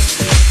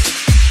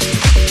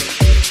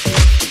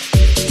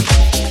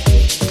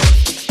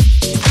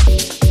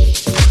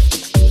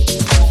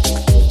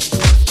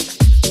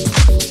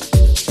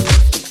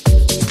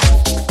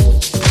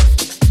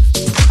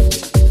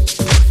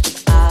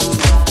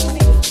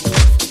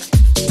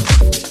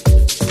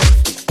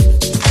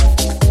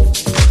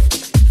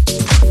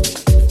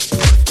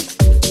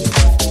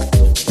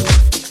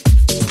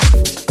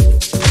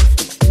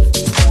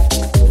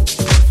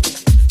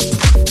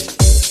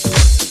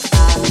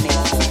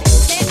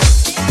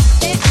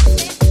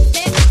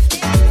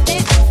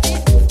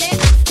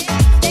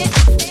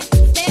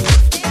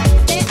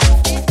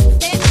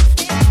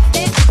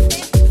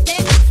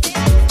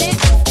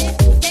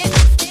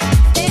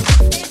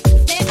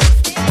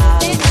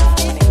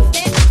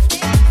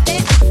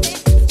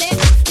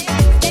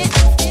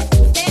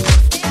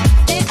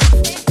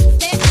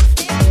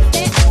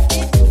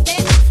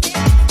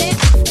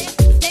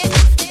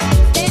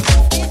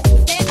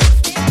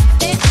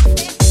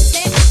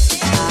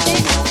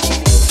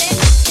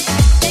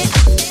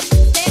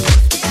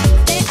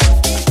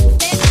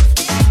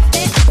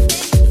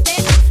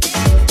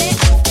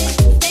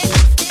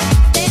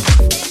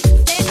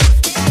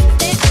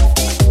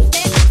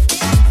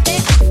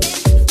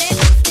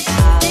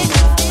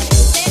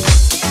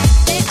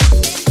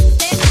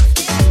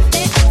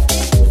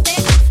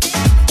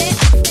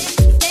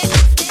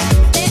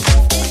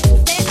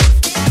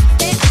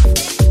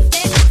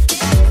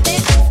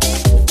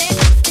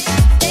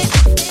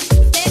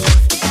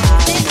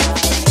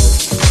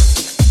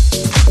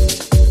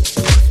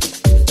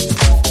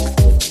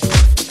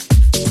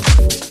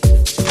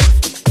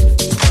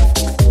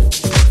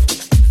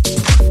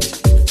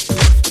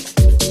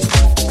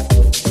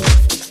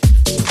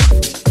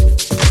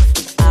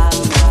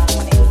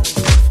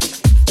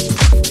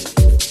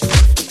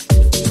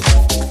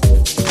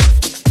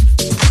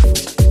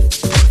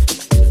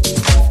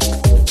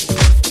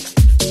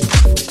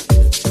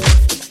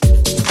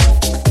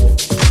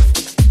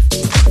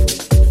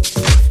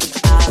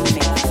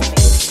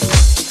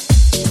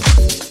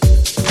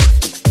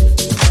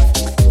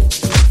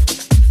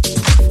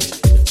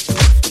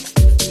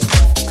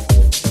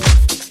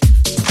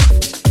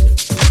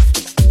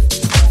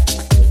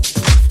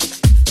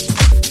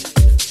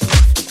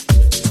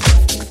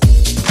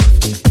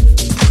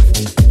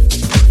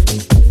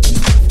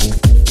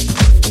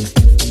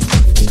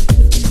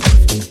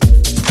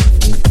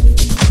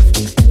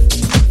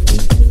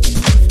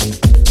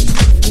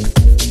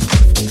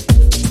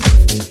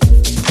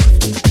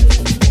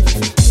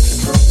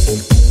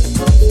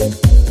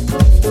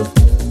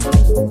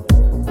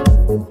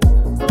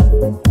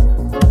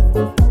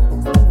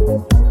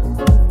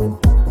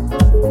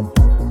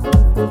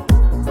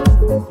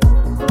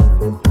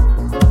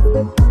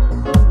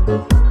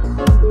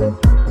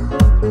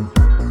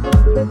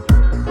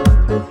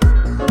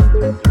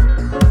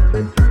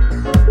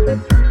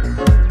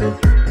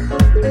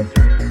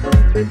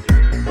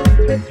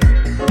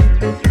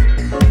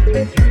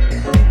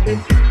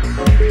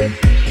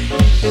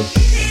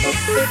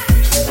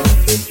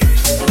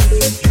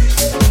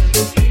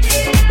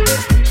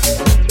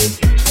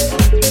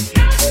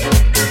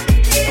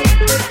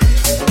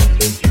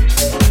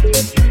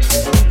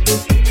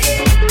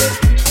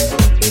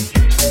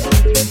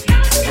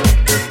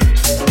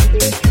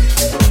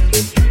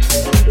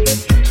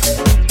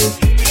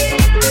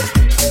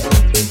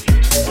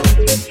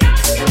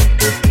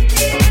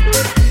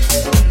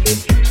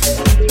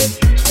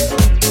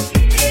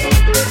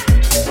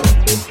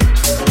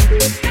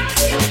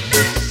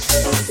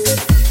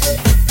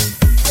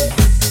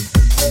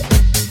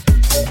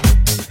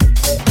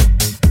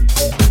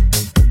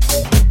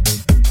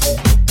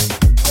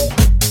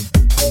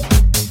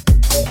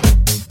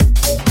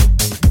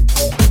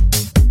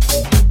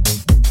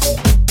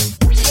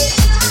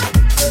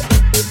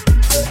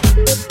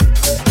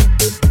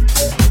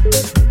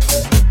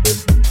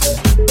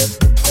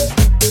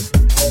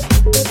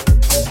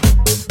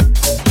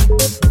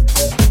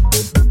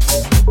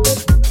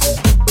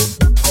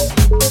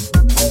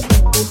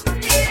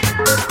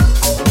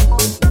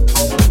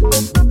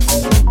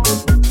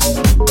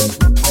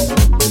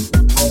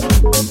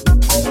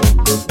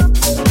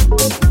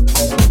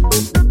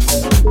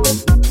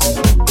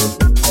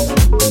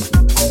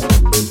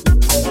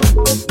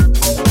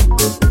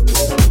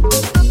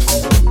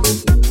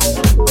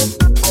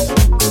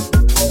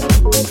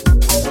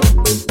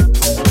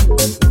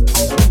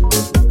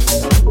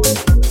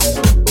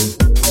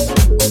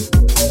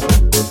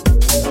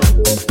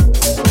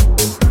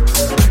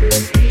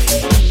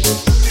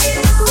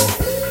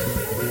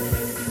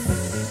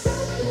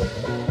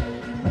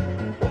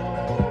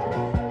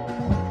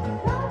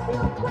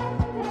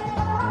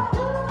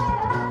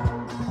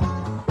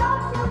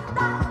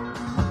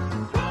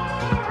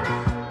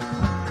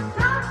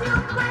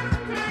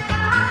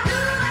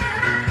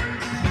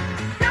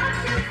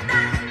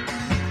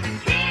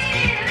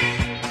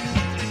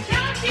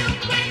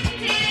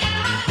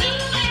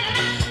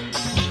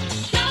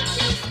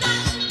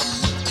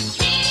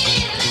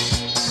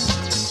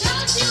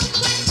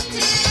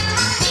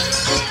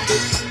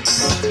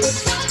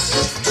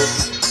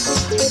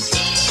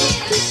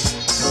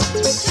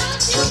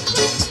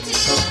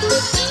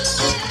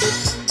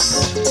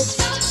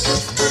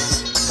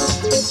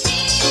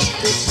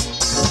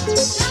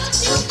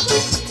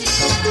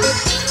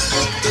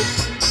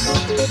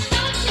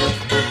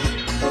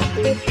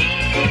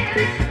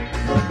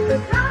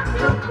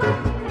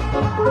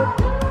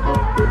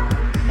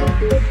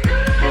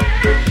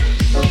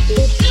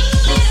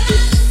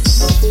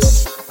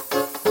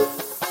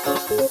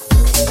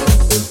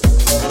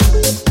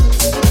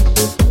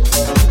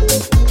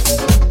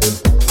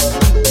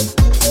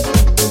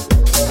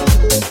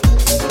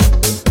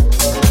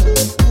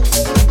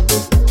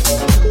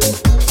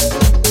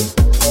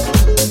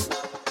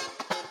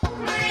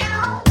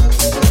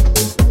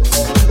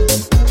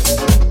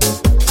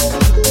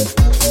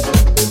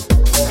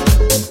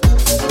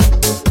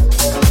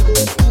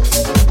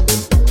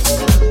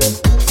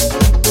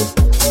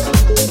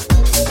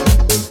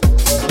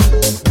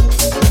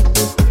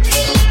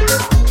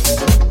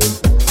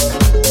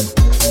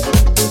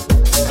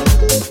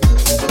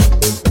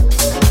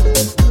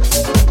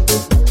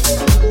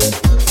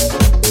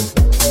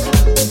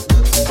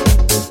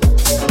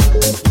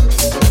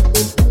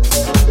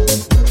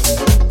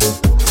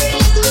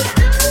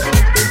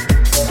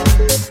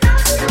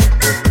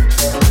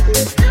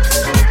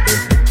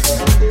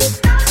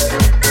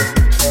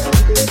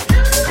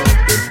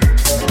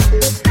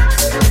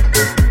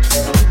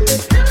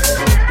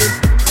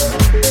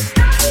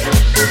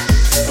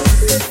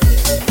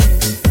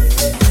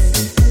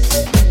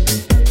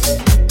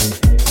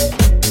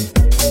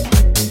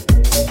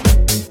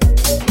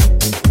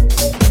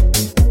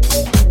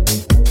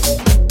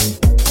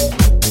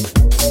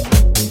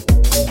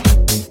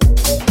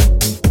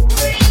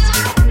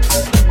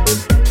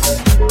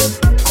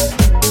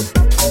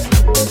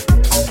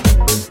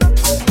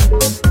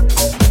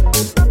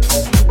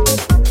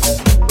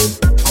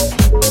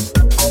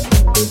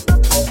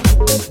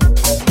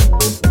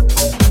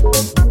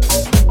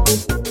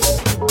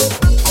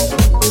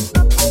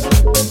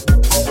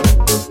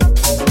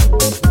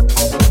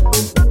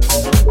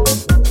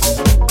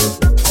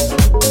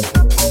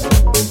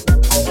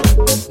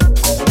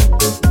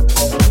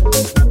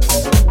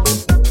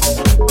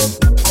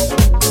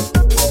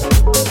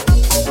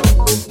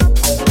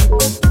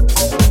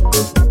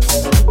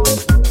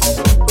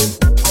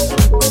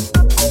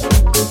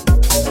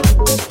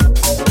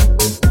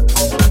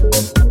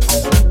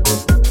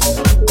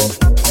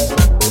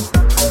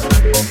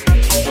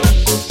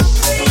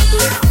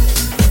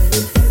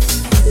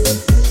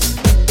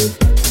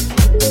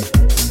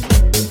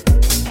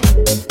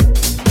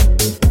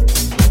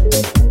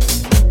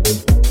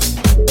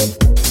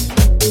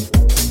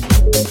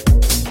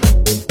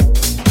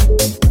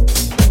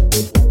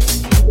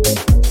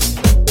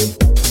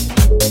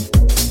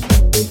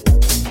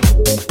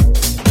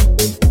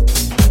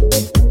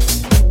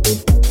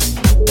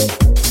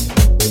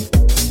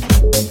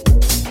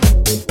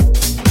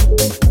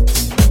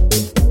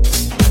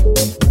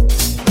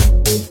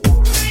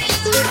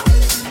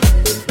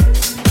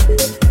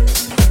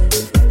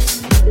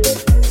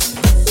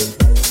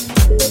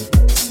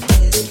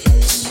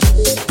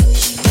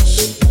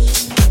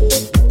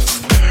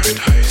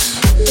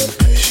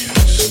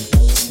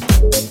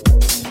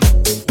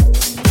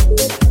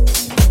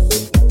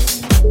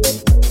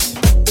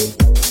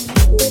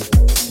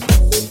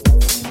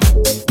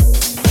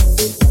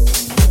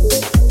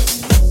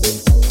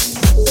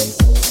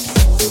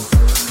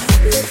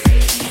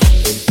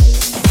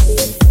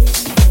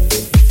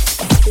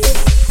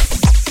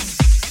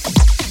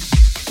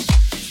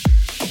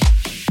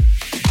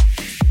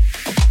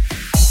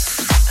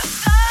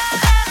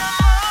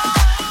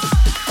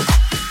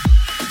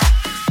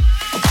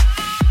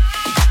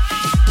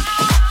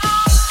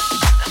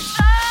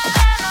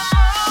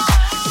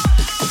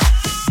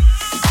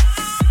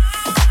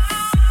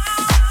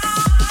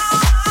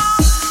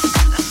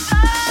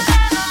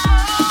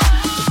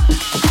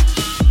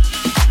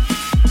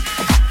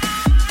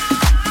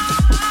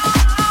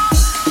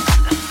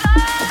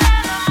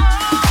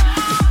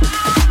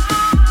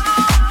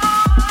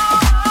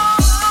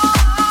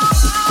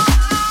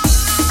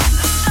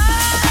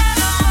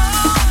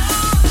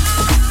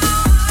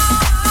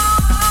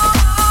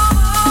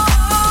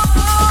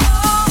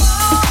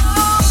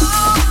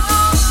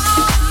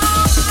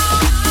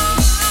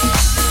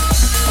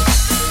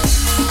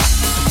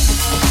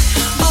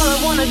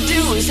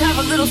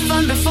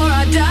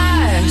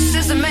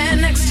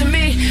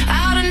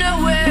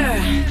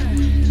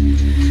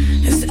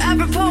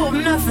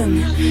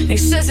 He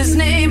says his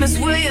name is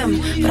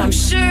William, but I'm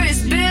sure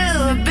he's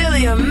Bill or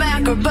Billy or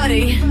Mac or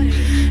Buddy.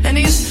 And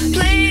he's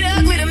played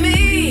ugly to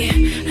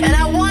me, and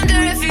I wonder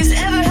if he's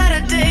ever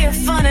had a day of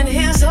fun in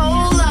his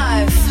whole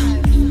life.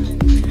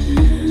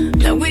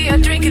 Now we are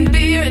drinking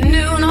beer at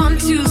noon on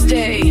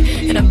Tuesday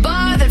in a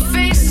bar that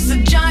faces a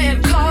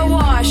giant car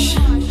wash.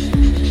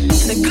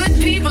 And the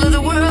good people of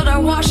the world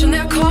are washing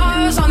their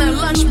cars on their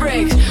lunch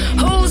breaks,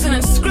 hosing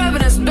and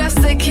scrubbing as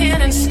best they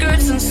can in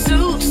skirts and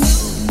suits.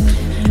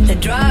 They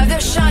drive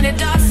their shiny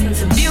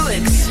Datsuns and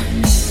Buicks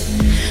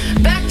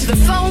back to the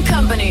phone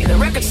company, the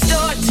record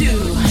store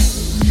too.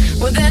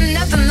 Well, they're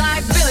nothing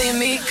like Billy and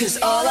me, 'cause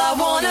all I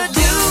wanna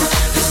do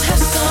is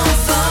have some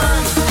fun.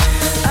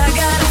 I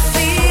got a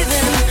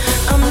feeling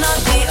I'm not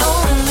the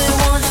only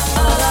one.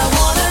 All I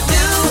wanna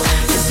do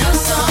is have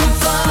some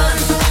fun.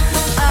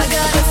 I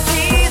got a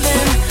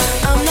feeling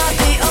I'm not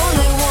the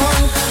only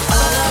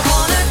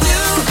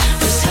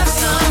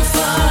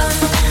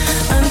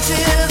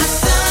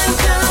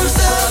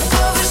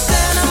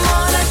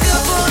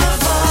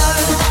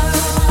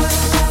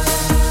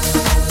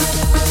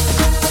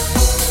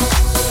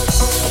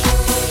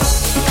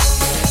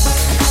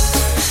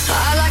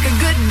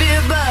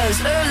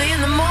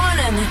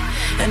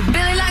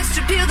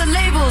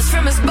jewels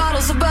from his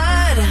bottles of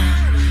bud.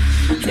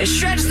 And he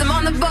shreds them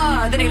on the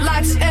bar. Then he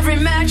lights every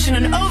match in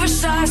an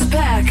oversized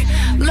pack,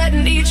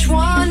 letting each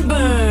one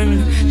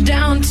burn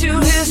down to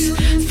his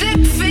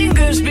thick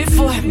fingers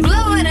before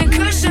blowing and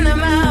cushing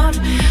them out.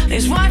 And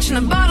he's watching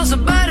the bottles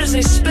of bud as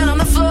they spin on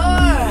the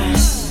floor.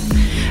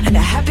 And a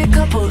happy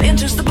couple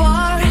enters the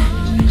bar,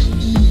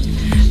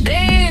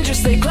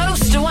 dangerously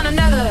close to one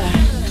another.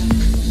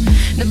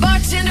 The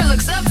bartender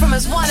looks up from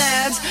his one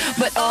ads,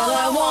 but all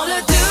I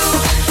wanna do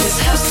is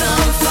have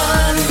some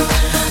fun.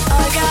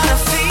 I got a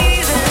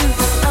feeling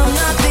I'm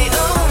not the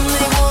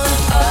only one.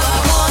 All I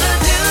wanna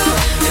do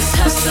is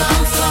have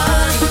some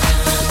fun.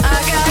 I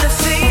got a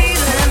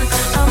feeling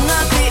I'm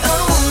not the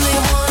only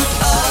one.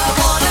 All I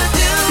wanna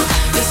do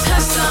is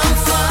have some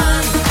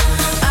fun.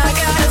 I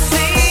got a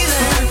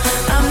feeling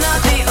I'm not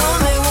the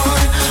only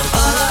one.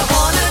 All I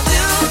wanna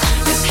do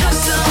is have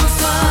some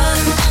fun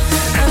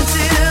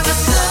until the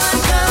sun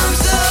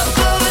comes up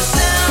over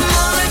Santa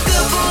Monica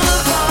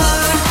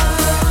Boulevard.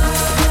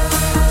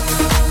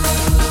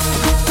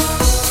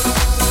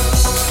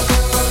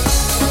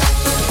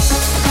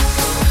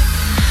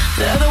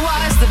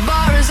 Otherwise the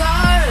bar is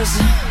ours,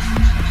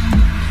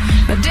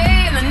 the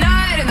day and the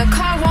night and the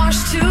car wash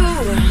too,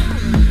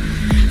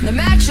 the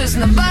matches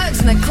and the buds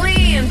and the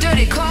clean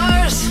dirty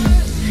cars,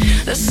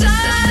 the sun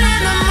and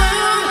the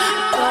moon.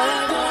 All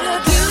I wanna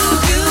do,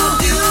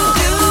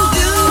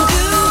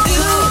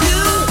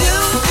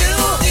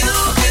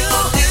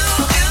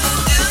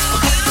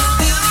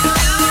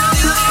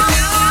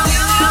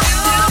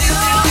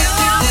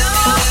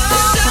 the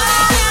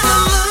sun and the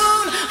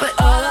moon. But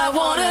all I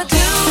wanna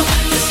do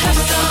is have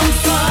some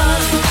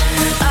fun.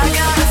 I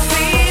got a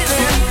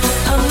feeling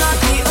I'm not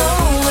the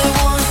only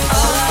one.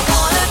 All I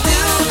wanna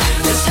do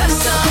is have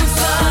some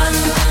fun.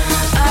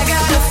 I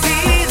got a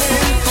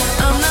feeling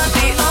I'm not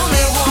the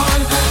only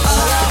one.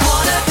 All I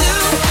wanna do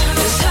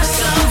is have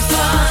some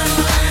fun.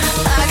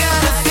 I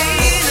got a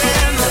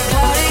feeling the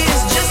party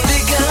has just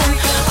begun.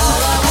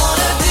 All I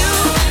wanna do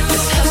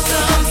is have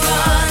some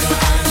fun.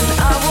 And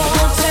I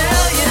won't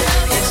tell you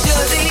that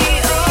you're the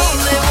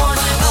only one.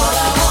 All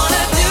I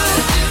wanna do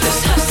is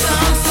have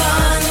some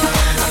fun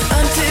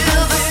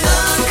until the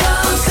sun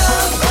comes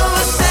up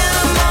over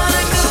Santa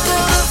Monica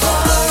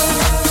Boulevard.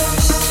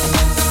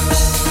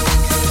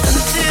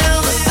 Until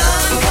the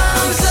sun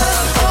comes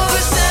up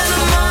over Santa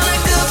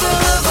Monica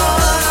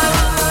Boulevard.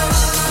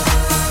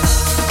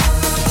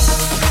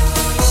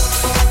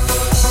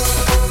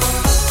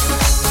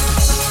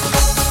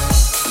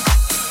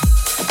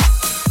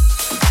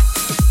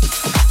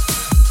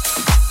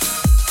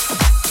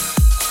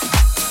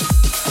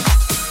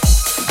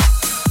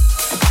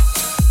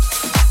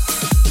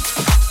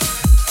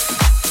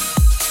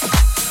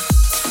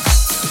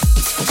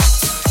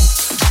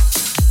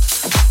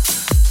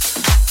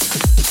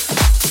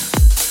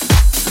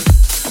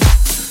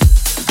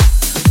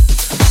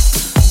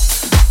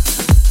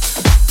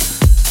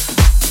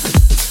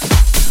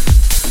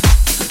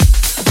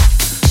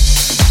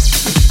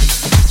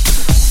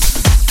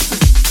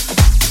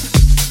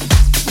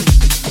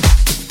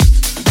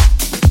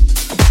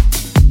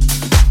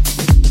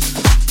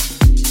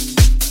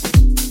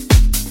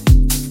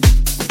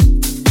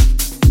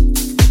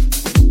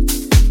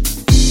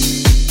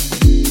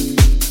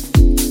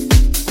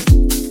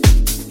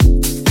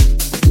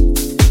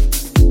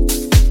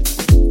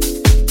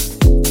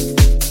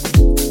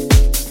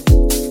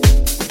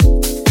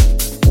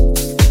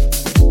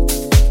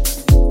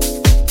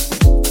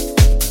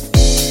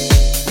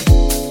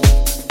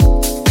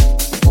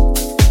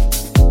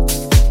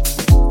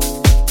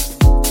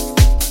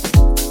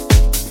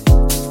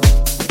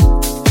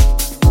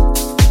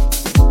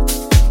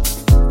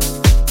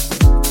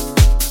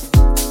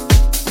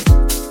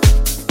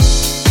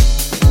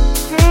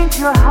 Change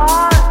your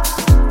heart.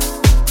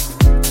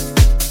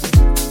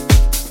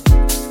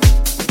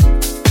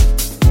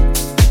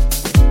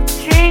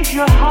 Change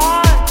your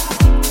heart.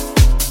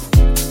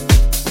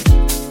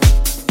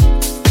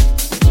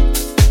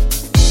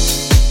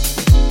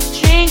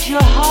 Change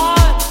your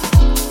heart.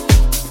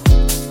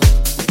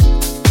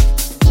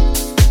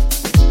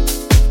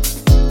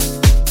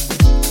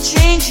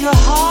 Change your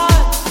heart.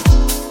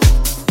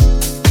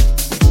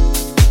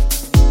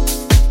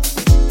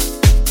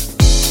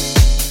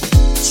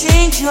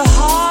 Change your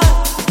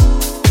heart.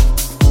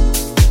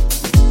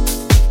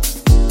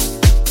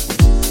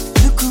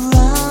 Look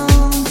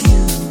around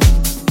you.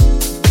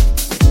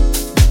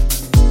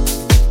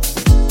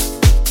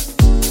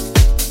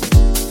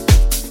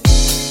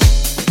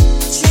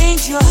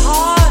 Change your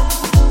heart.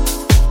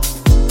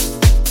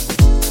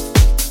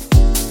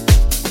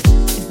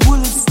 It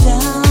will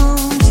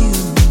astound you.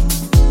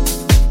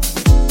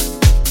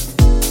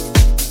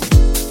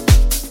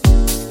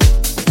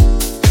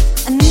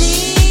 I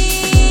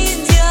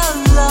need your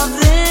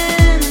loving.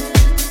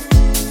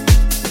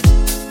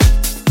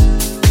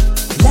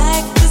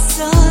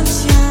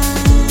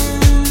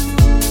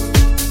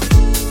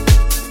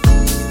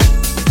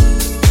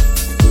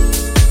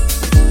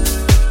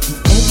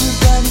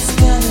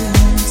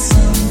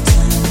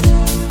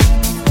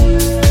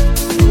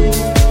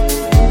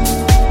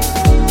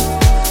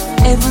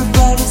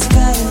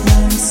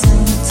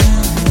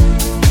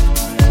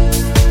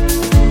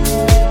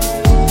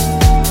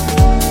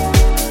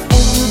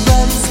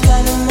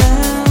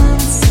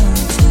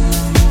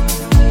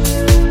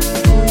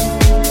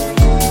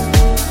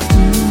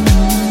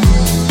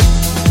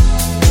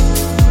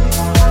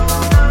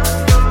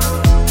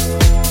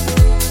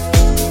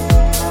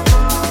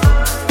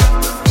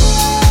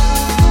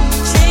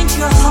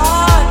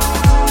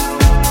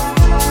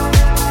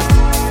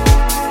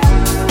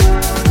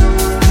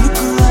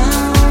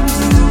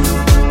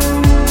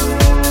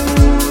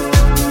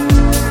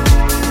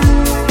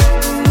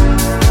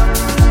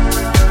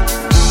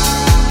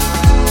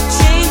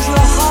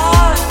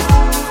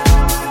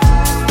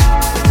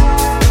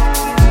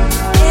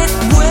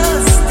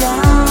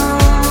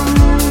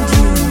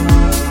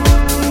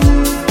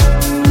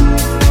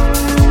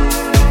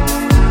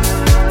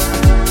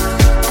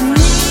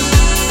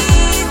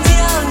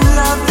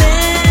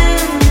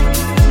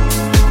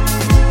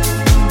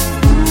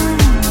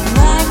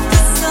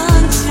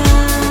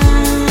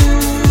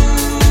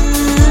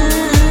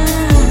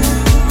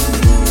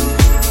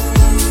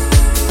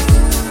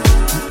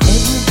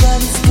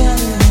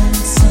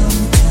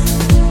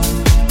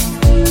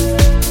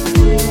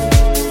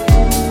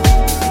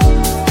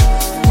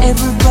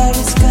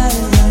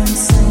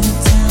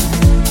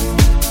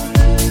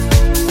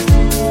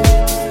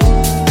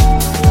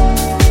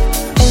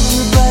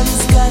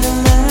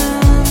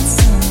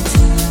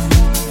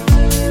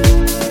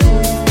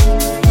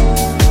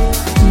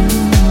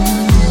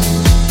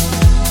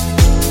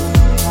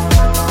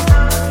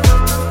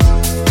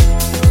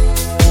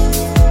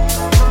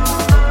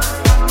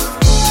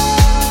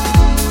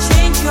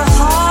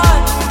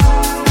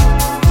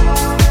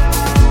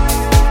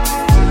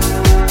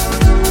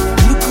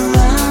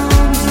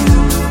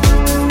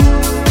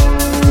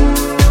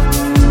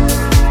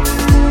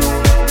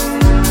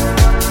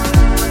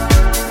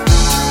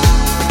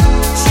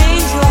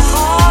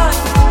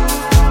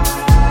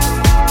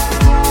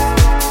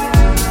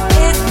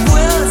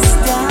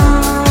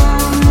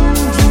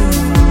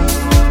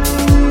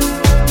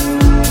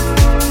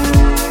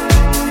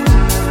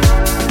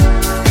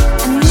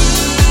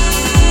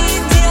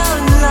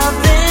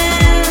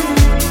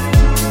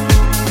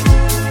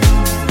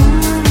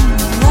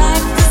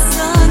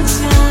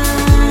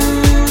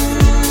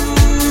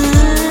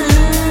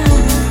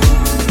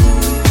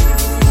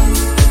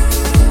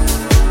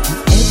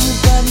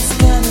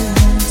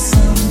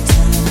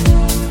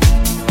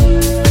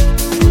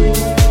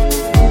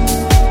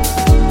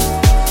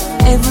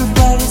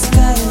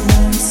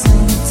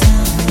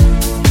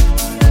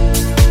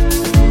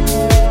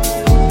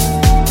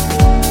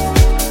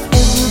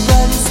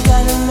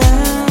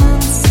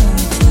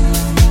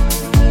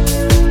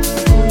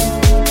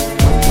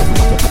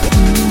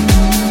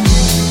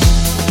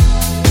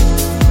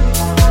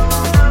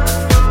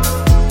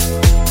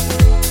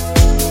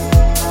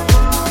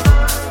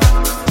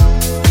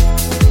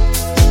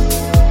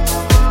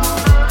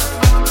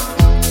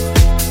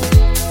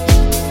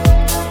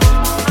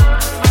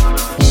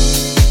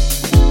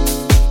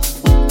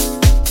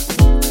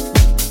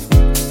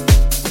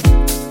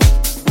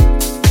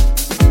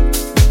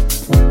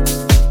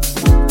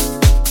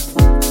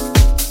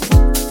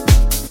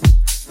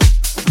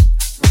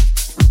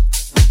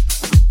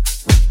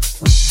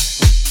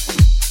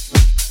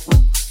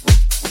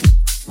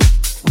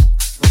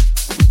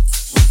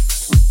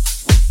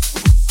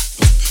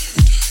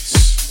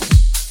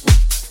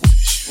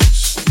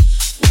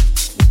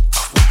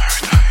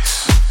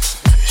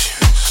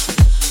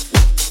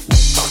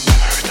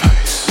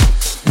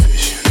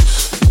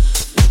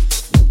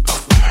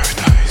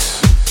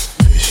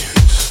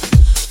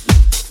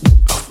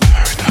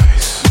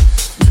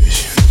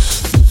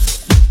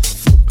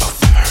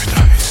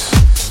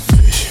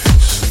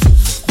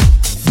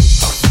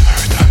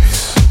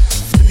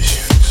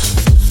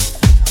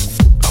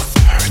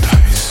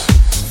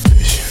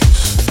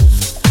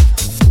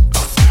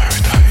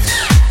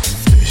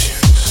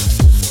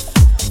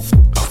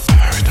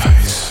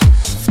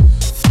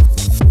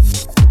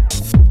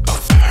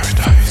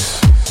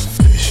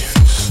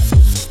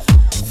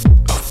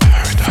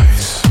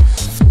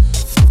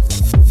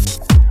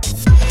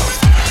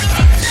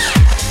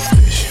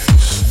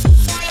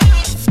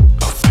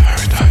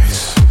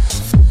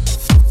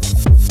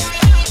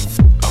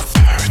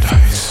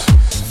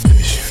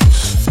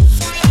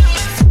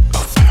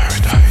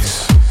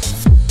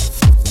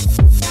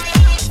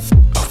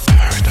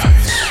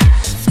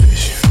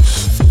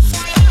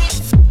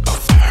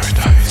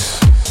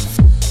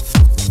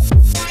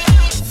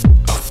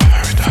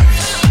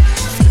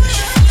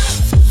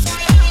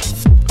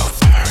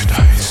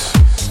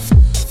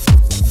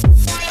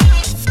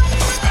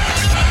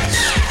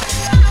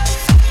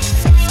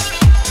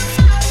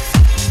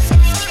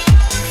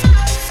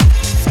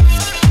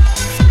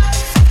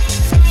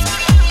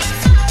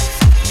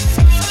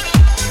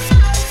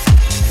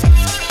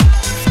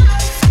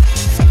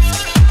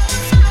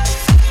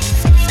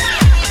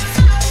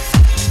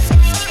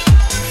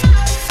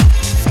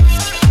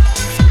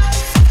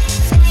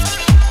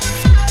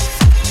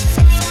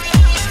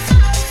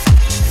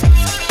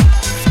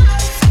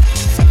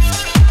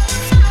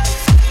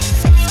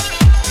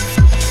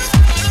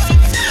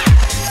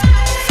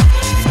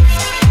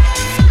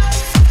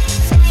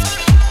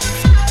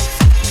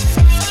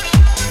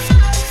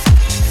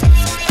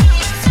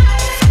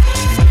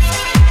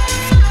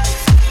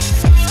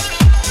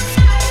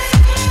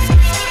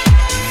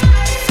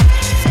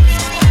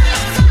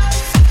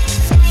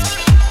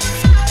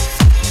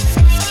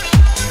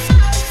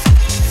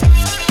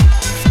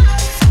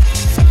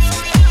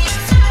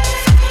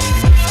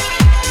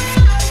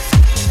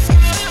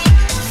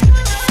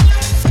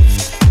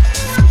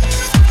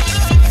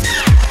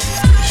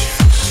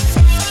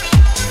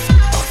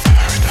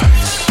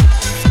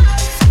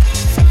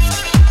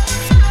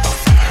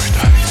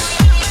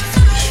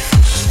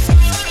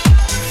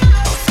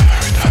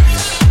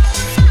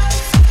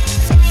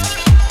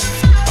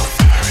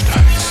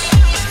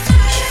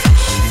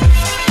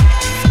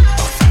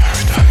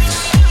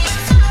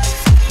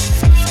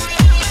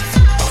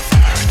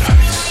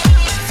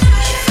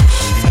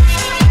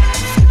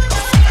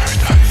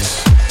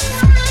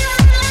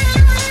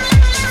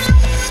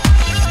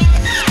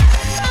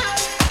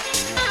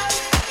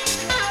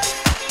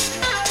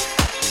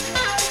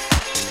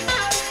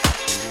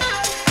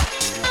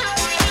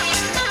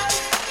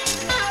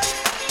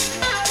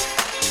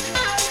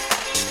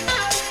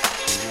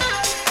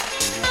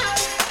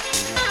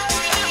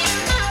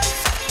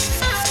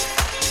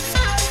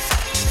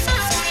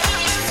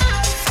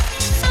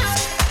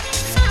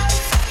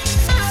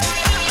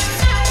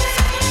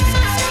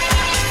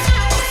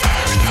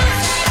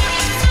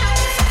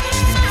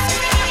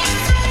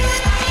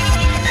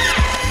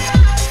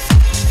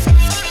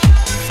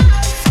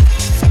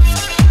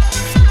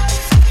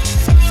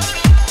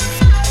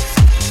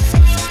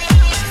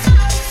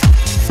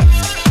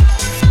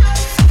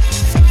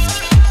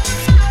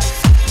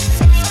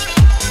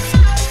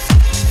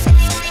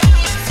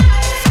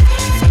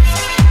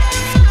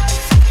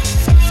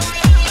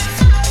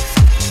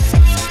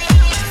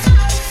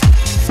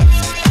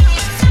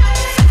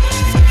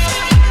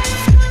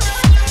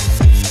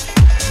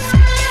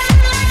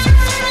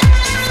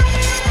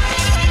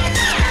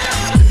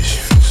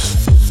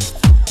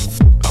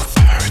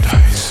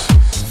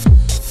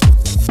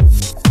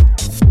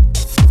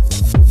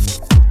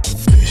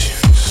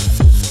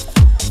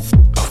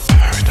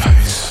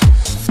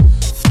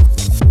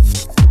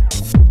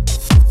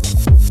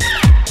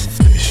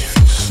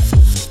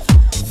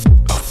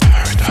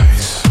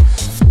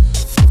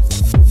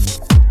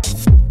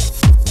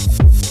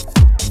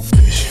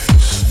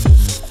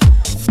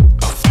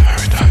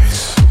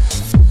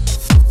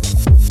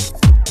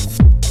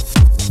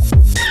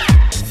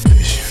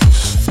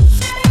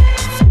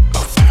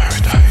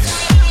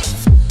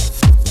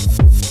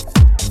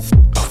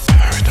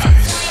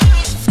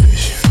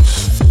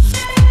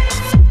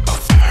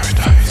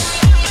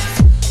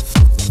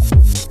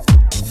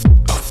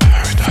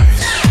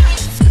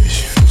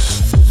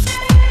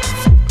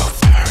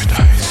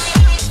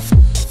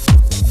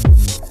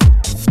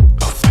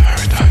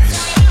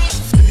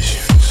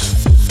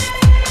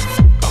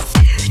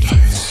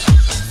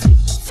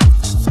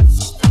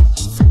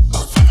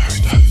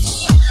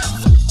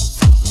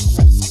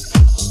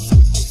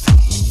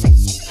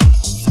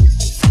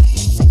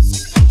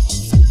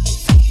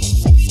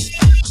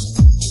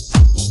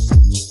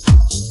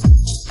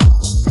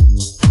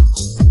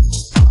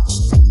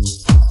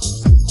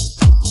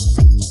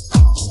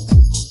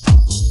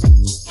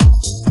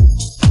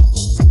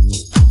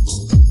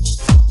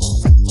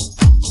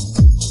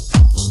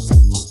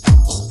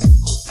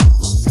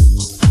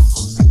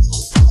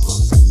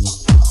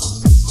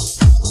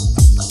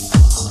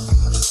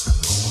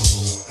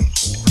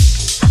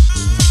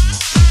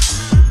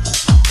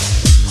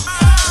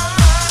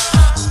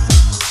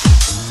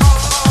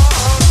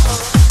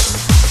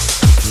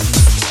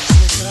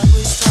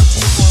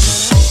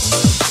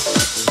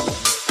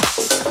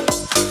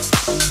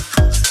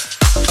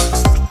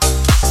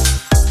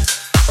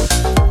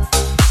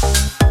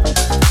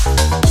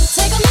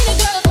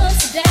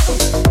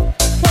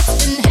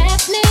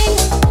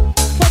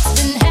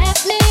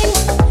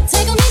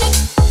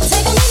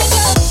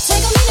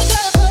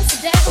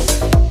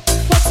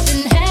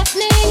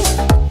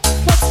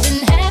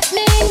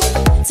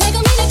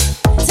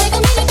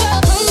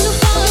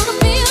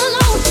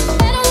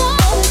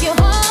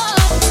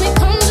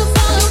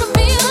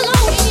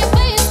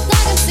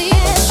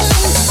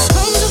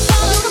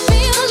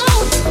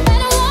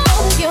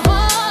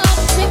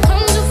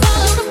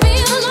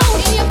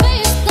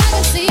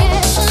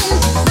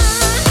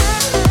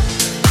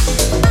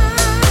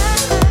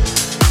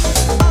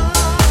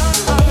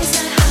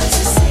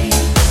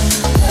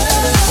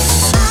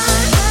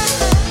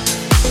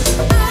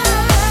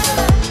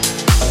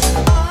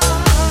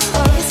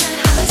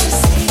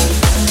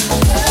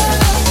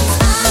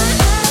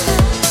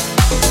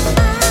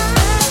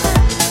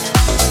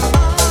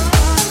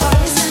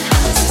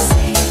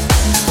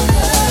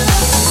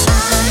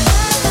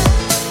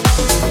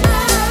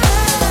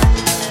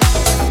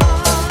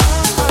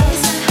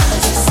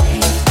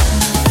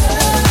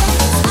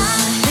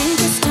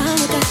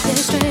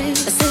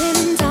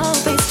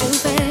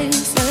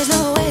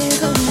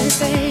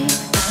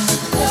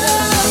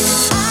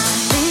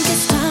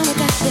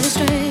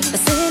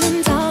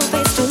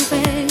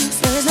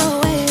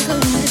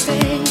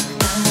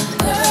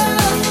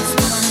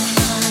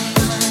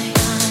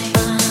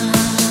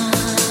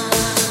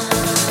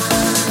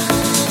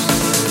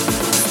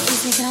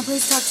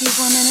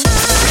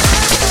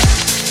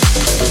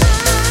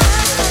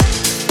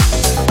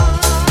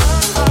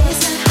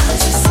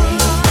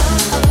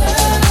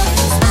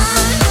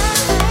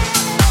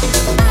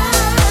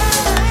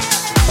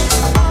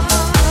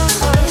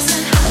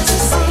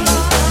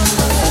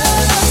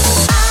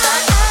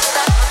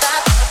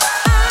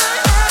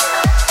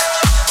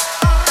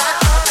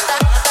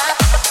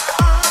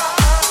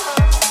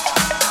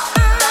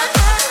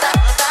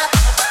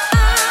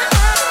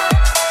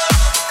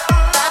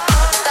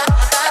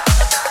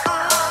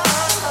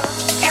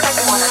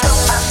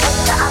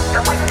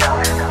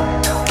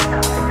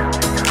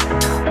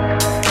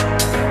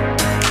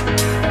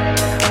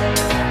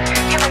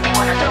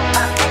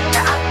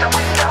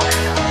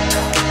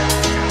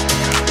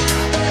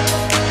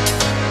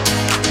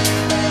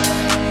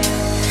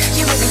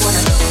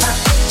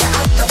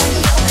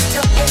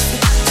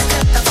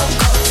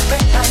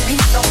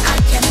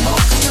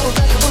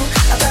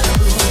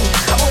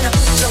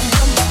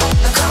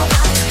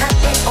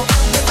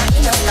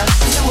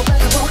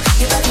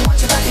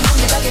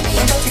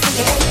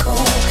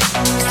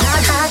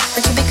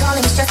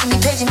 texting me,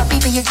 paging my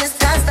people, you just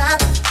can't stop.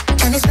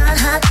 And it's not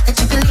hot that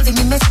you be leaving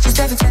me messages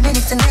every 10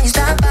 minutes and then you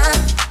stop by.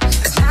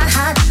 It's not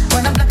hot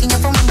when I'm blocking your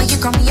phone number, you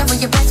call me over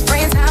your best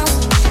friend's house.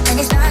 And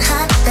it's not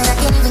hot that I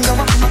can't even go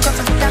up with my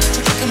girlfriend without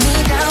you kicking me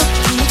down.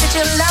 You need to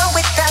chill out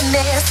with that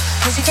mess,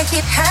 cause you can't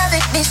keep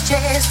having me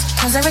stressed.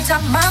 Cause every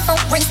time my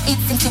phone rings, it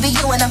seems to be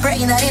you, and I'm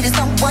praying that it is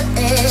someone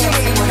else. You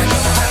really wanna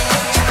know if I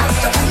put you out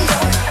the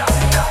window.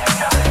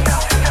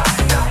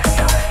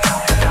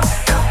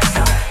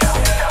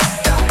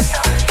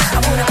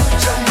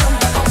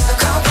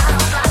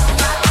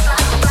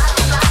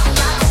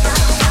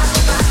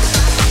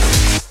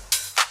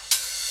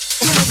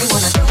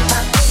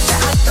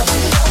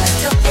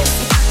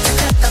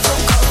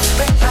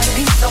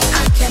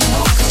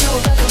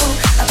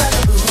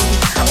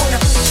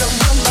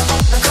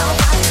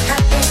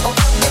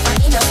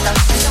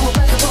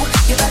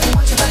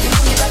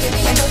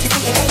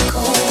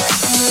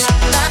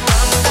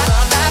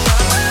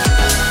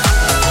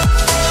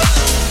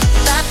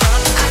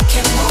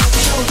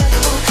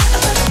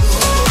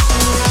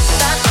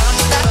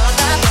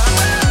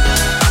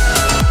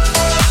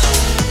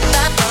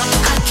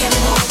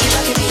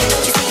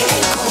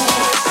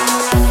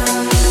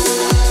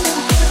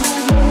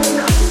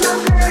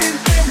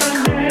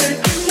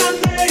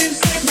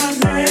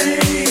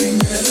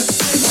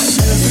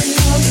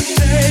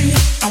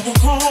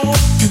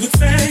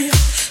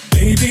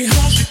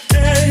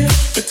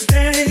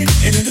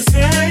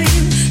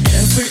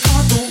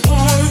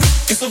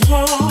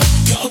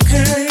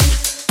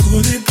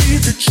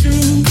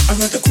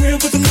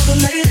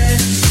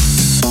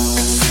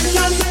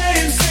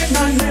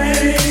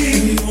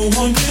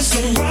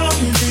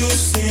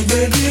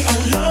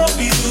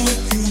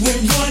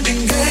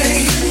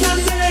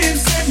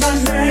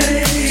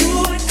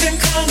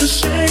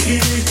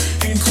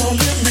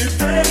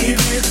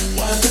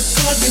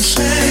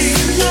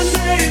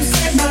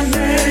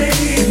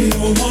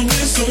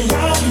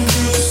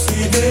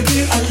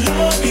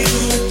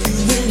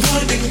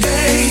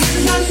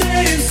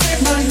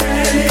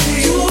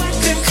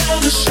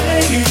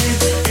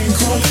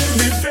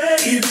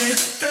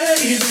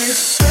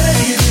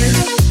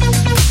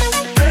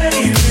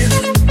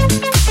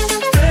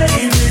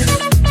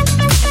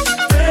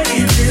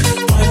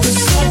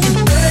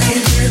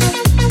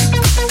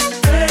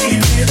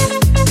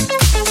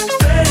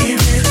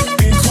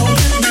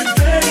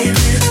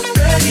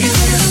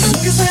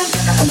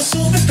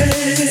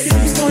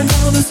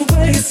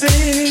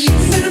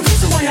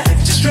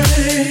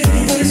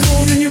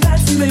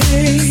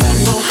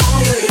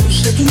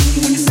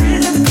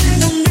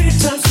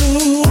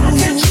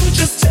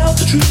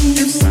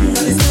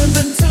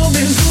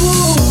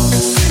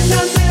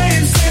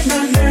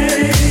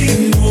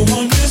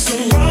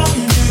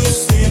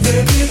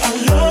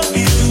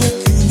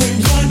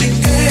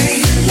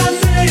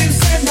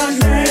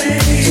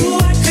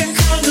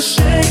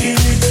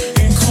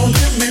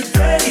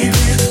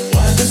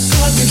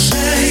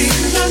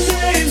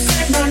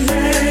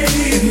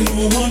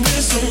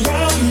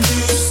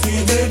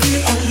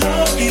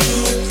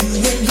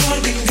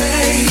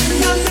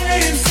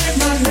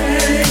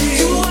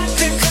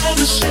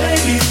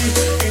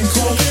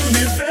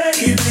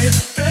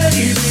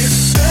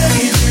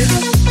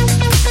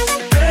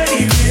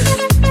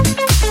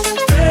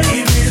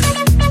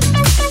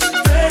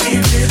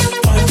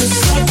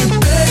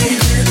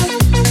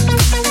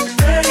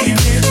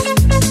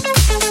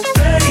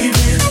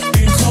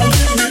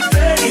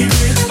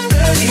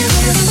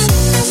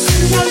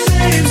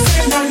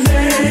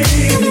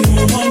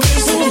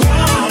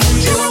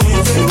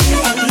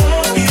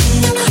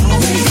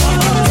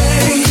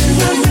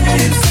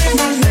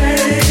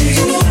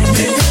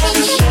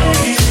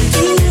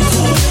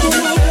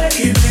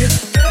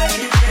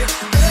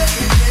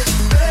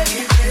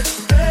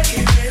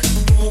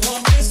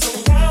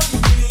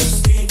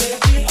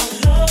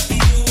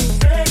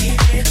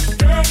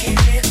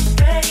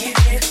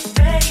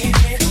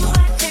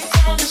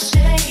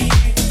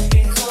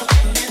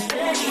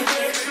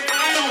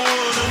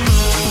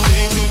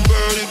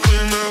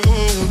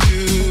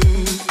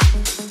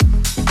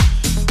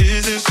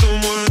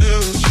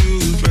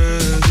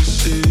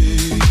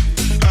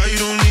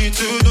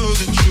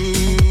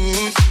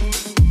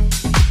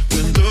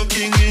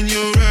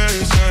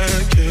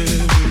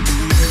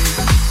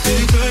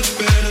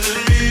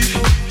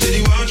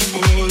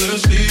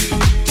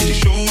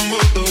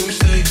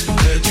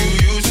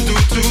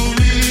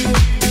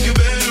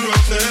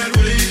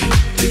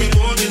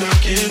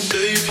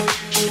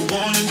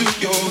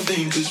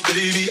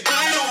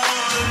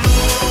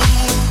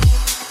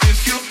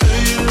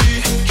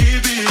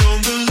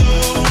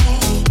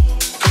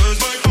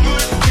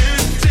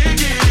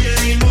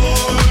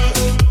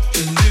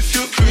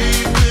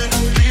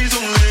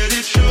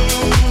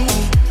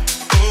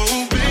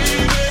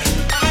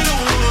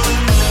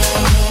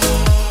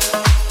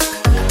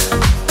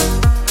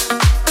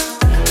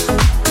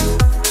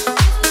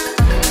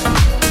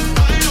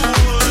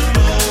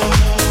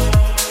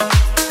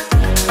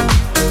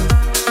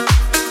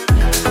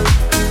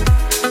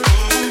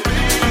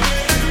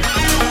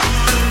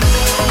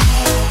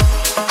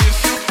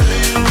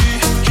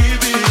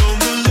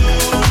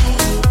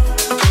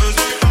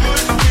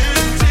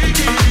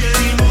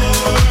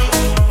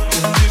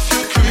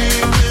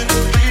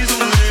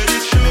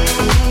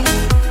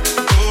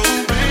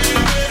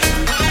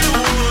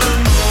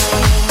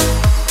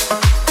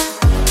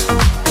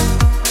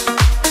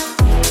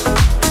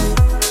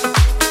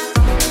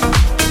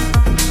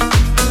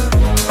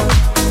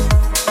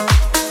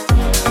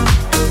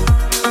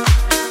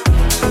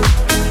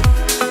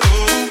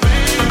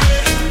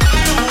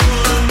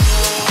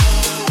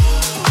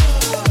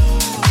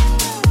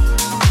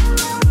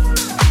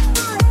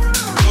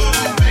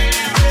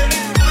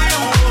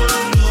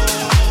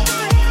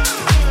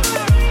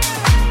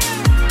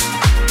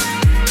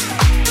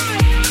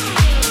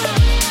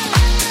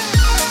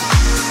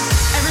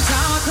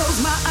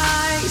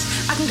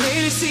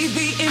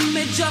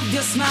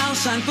 Your smile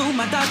shine through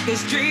my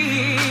darkest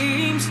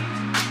dreams.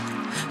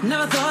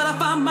 Never thought I'd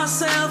find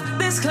myself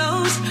this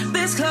close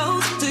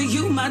to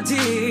you, my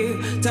dear.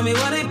 Tell me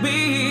what it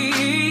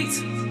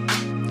means.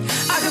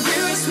 I can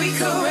feel your sweet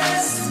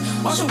caress,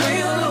 wash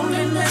away the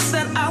loneliness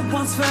that I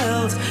once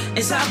felt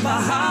inside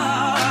my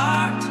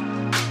heart.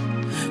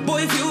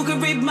 Boy, if you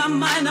could read my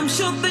mind, I'm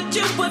sure that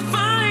you would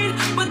find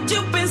what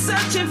you've been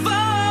searching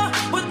for,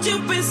 what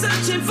you've been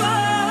searching for.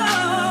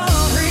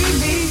 Free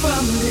me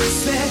from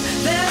despair,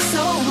 there's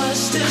so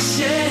much to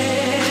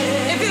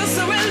share. If you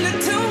surrender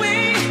to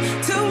me,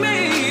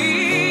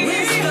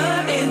 whisper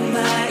in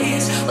my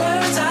ears,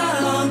 words I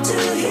long to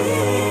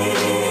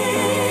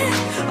hear.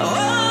 Oh, I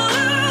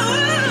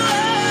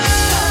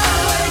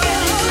wanna get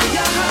into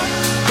your heart.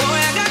 Boy,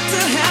 I got to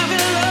have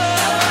your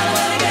love. I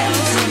wanna get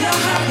into your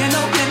heart. You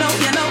know,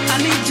 I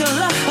need your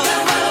love. I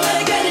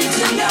wanna get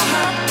into your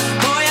heart.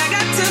 Boy, I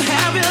got to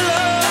have your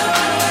love. I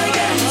wanna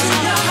get into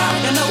your heart.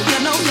 You know, I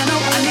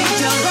need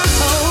your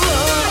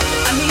love.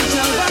 I need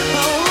your love. I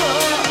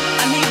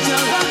need your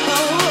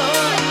love.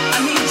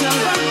 I need your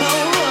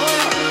love. I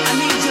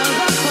need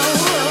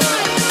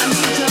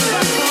your love.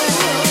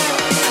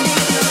 I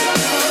need your love.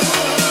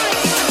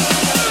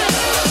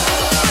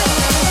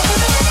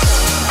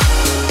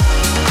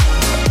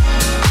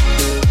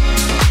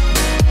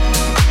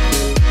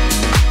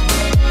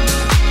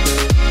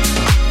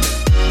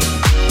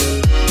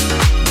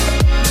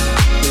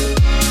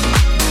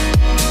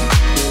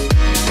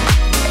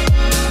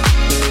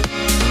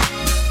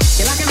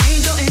 You're like an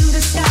angel in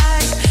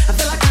disguise. I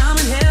feel like I'm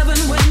in heaven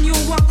when you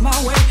walk my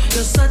way.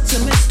 You're such a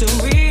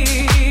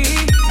mystery.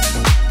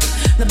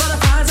 The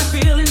butterflies I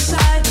feel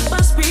inside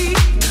must be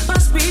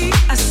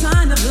a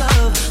sign of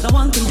love. No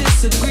one can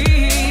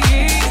disagree.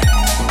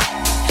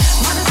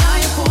 My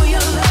desire for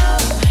your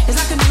love is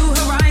like a new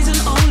horizon.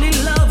 Only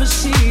lovers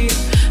see,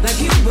 like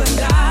you and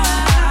I.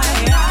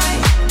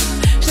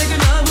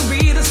 Sacred love will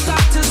be the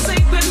start to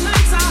sacred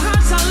nights. Our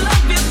hearts, I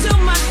love you till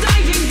my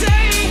dying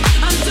day.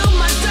 Until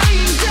my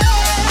dying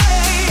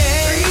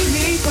day. Free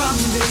me from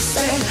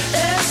despair.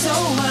 There's so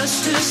much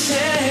to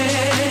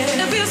share.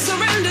 If you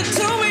surrender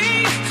to me,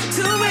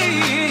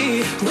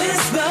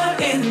 whisper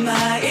in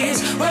my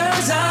ears,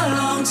 words I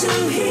long to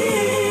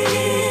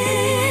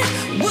hear.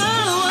 Whoa. I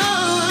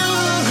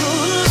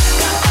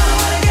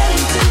wanna get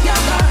into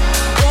your heart.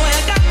 Boy, I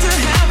got to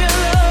have your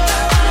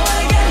love. I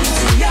wanna get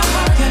into your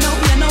heart. You know,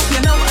 I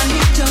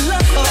need your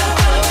love. I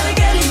wanna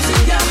get into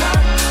your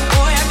heart.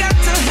 Boy, I got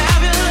to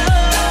have your love. I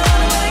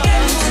wanna get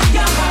into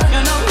your heart.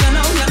 You know, I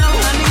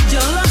need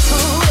your love.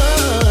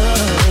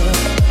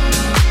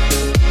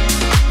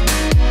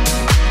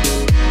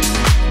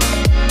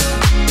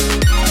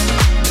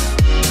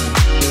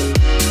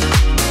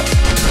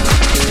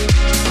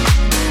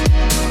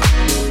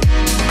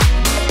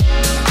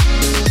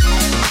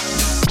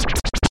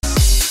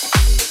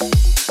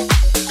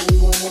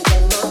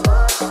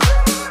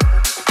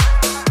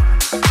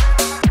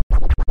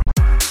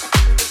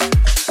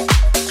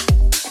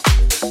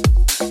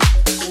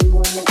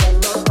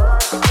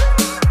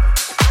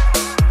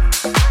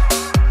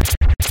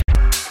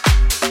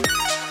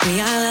 We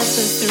are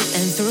lessons through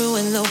and through,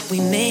 and though we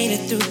made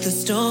it through the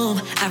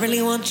storm, I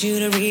really want you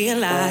to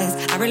realize,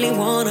 I really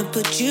want to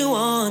put you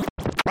on.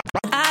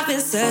 I've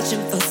been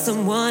searching for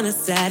someone to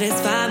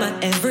satisfy my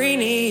every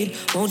need.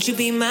 Won't you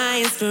be my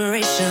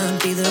inspiration?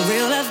 Be the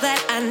real love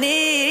that I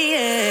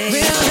need.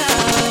 Real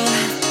love.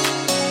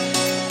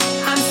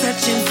 I'm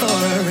searching for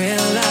a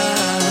real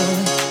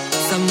love.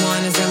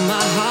 Someone who's in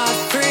my heart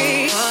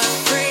free. Heart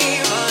free,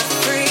 heart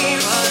free,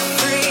 heart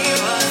free,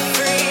 heart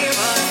free,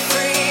 heart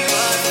free,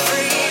 heart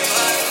free,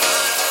 heart free.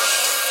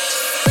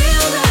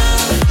 Real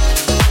love.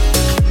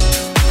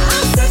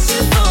 I'm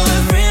searching for a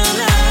real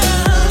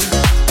love.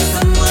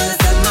 Someone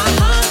who's in my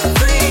heart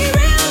free.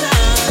 Real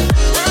love.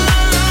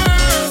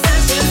 I'm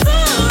searching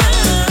for a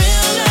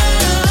real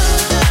love.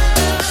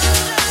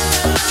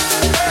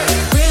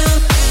 Real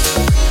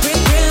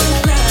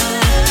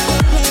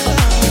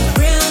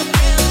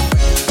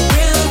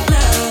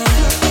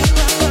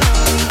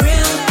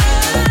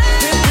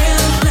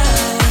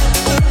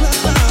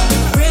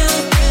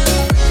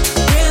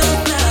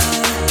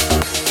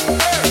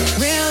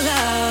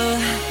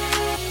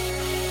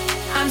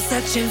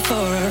searching for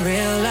a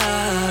real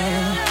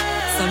love.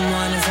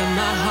 Someone is in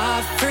my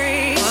heart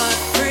free. Heart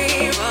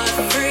free, heart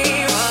free,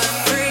 heart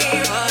free,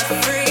 heart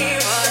free,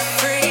 heart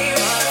free,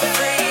 heart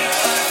free.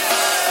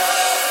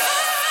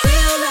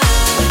 Real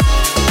love.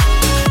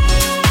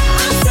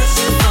 I'm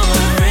searching for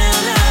a real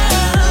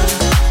love.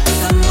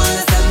 Someone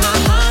is in my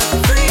heart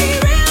free.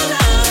 Real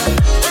love.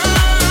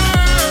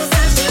 I'm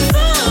searching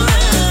for a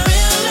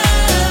real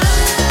love.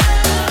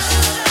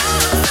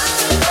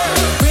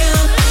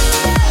 Real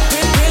love.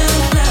 Real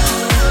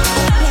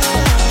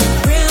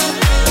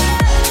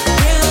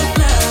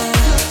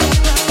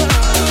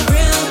love.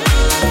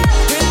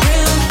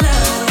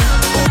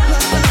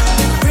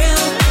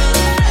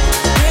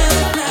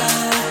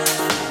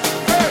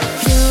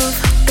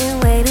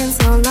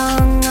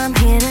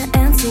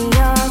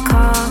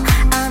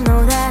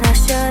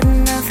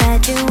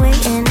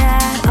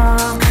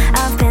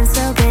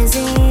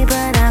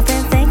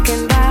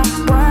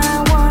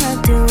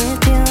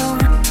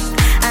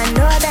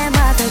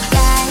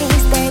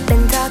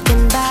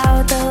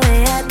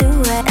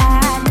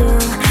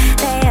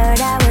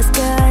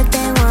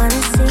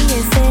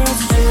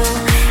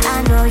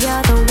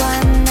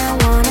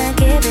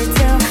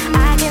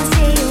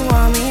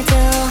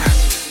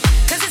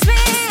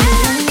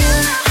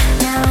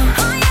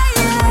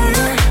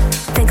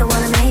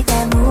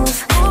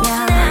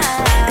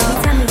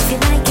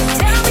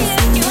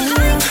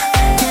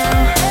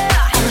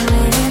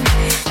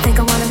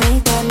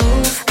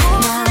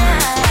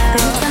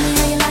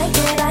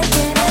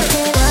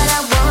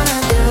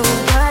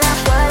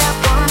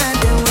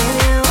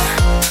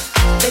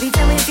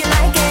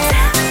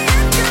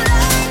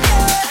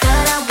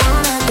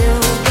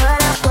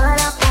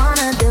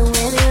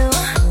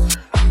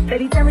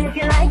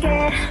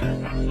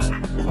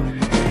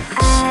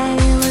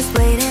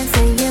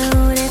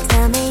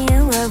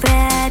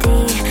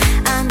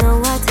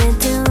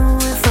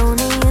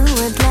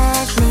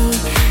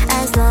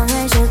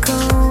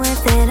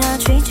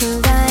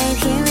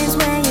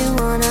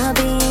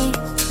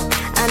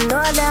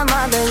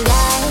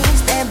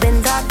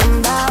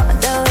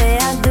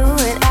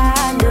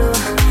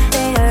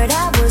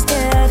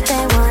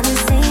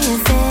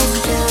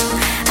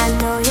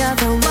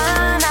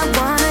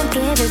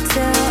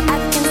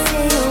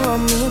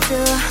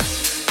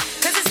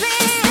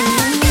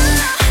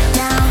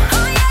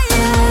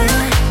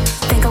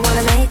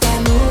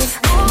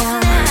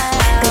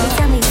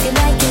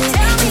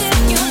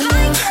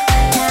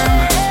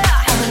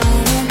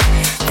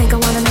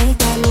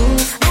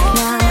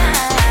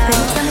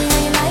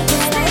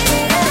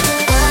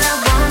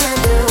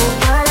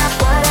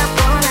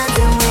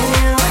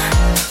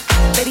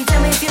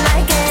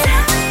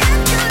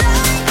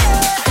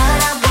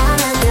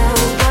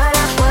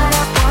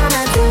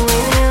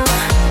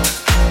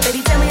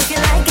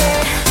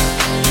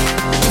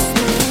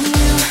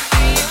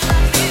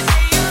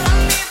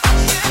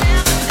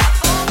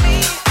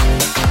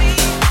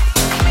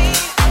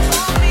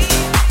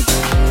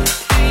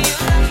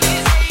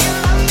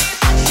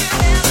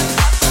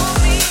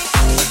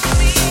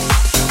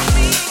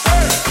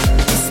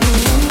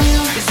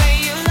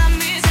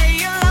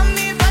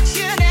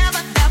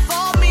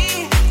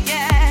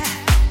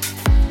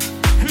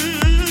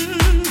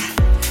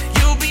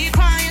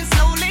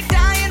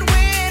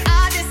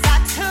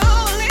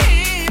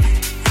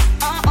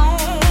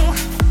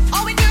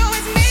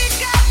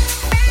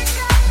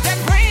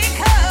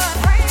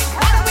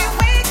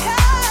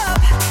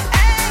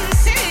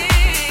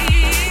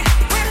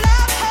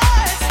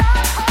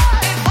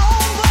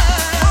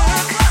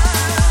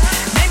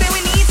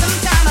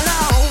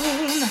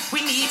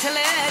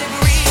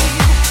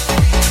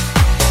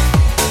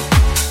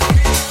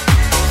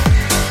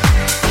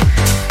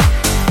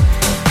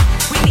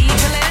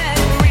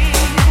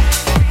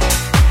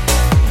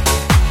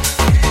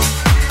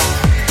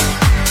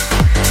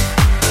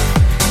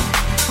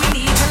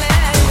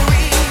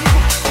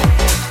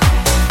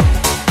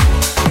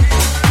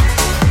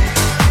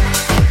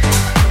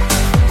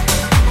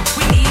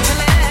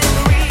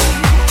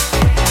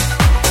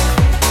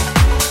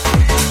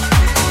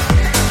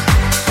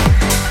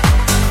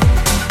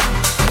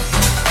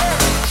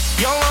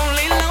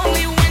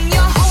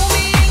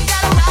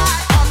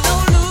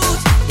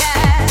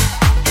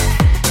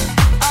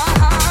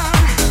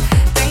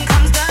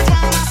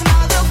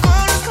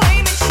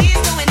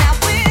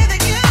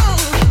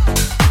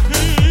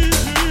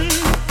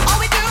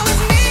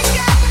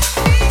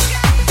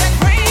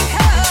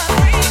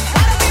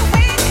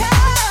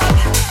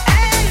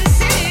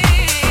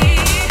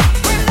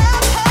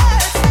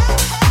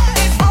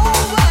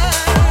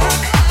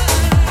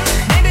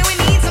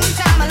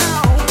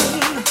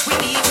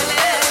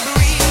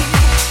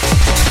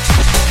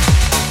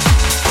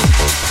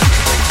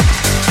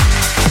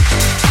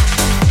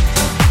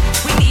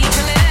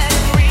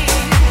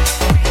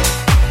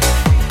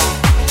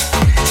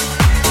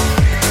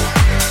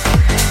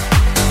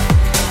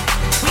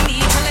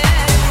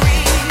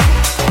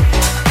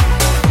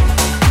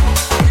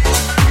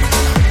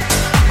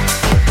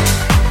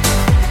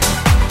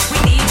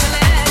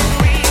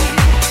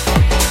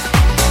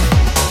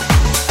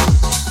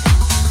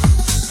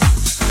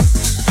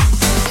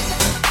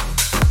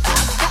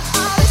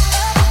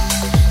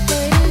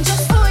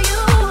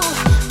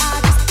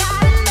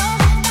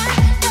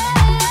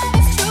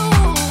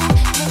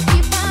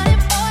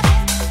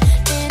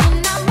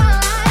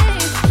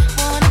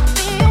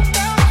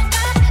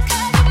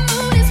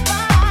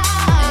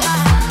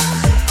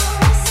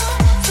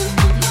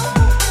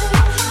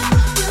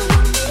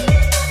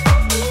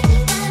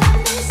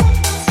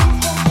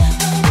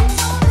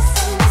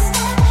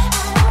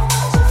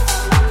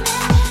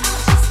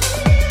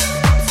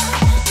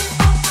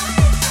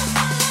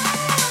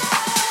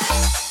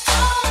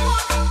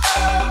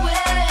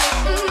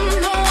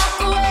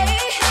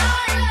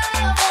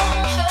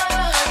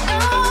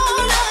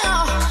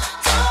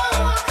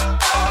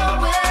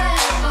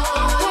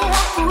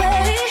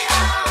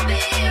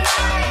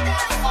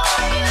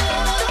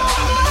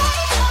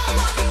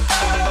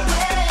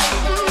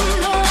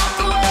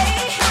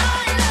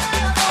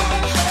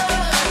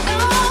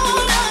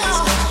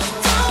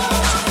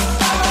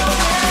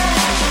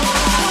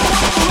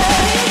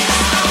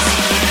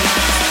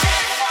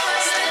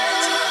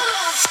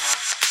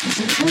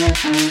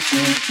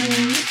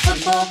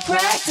 Football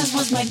practice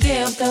was my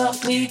day of the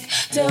week,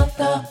 till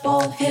the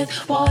ball hit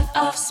what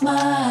I've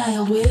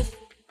smiled with.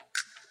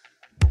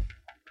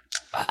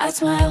 I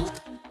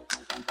smiled.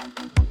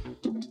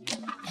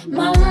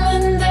 Mom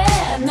and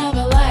Dad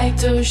never liked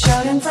to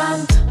shout in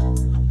front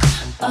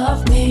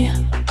of me.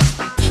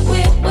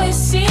 We were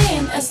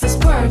seen as this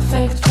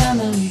perfect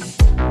family.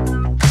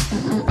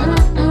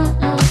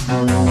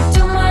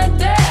 Till my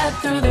dad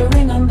threw the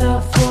ring on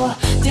the floor,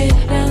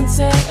 didn't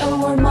say a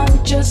word, Mom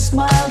just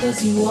smiled as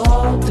he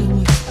walked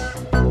away.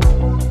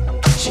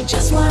 She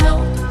just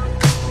smiled.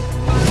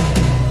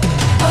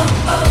 Oh,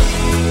 oh,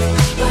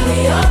 but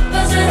the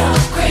opposite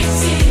of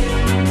crazy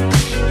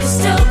is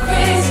still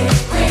crazy,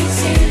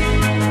 crazy.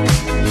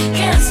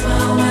 Can't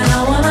smile when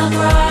I wanna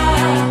cry.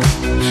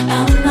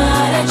 I'm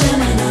not a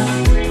Gemini,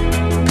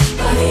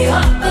 but the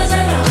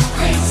opposite of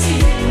crazy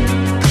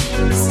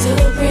is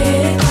still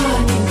pretty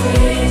fucking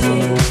crazy.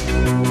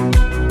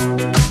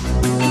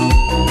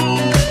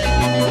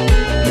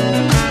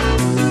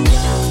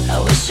 I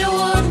wish it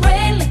would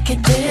rain like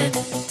it did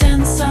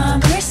 10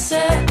 summers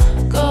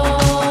ago,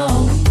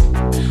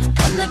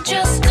 when I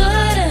just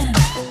couldn't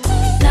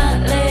not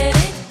let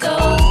it go.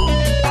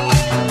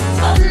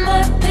 Found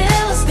my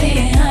pills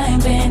behind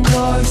bin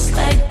doors,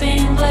 like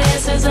bin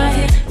blazers I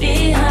hid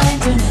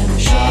behind to never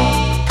show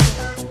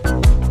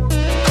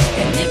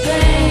any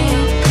pain.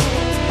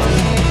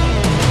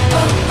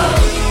 Oh,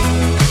 oh,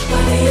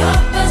 but the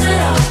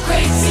opposite of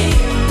crazy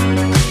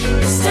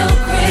is still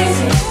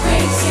crazy,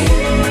 crazy.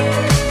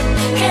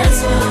 Can't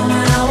smile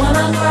when I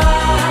wanna cry.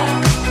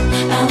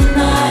 I'm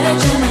not a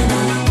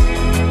Gemini,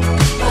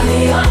 but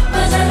the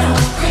opposite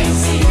of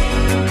crazy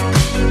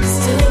is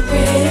still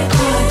pretty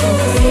fucking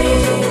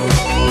crazy.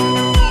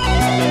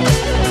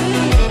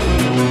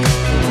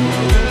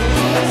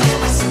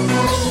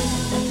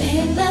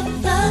 Feel the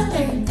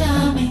thunder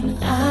coming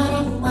out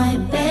of my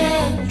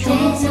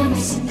bedroom.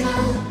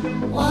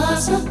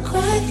 Was a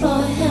cry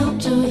for help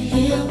to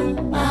heal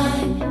my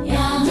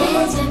young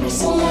wounds,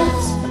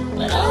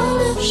 but all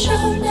I've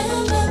shown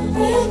and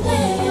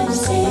everything you've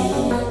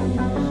seen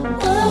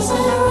was a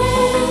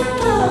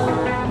rainbow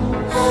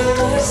of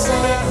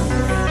mercy.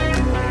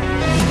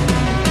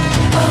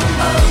 Oh,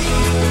 oh,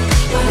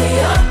 but the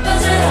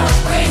opposite of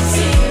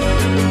crazy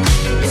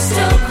is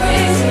still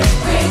crazy,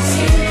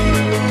 crazy.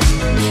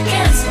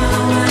 Can't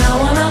smile when I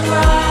wanna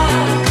cry.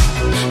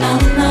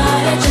 I'm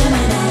not a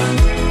Gemini,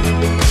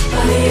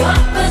 but the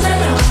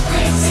opposite of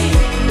crazy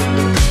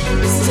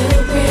is still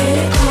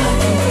pretty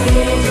fucking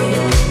crazy.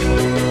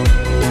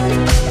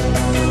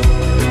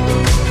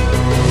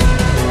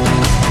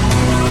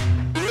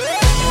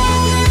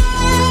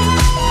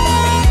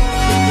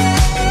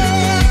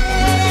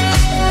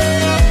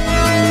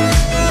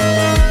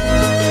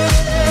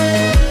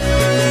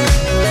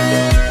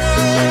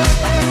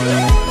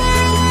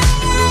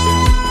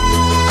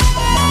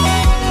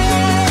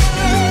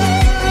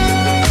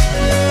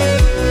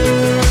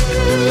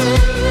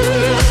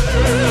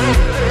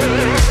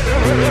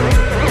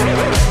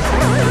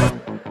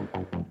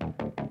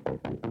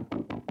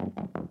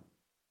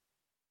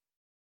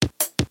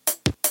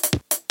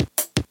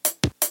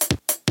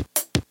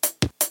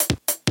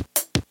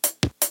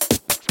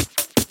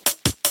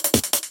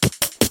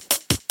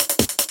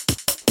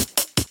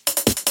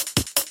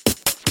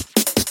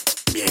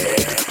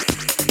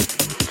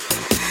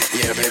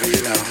 Yeah, baby,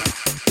 you know.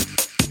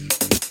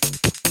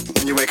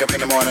 When you wake up in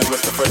the morning,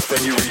 what's the first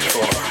thing you reach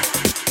for?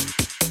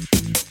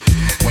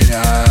 When your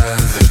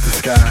eyes hit the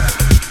sky.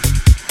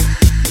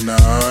 No,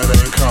 it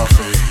ain't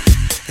coffee.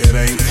 It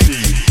ain't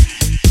tea.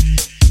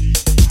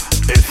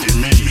 It's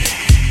me.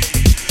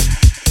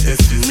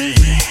 It's me.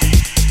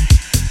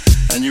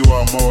 And you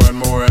want more and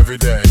more every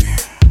day.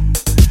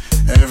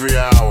 Every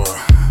hour.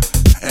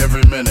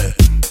 Every minute.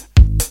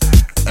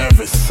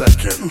 Every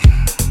second.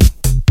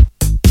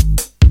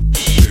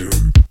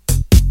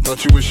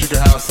 Don't you wish you could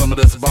have some of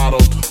this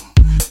bottled?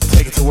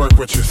 Take it to work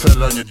with you, set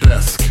it on your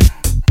desk.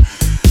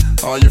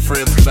 All your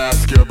friends could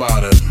ask you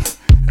about it.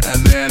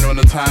 And then when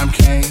the time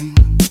came,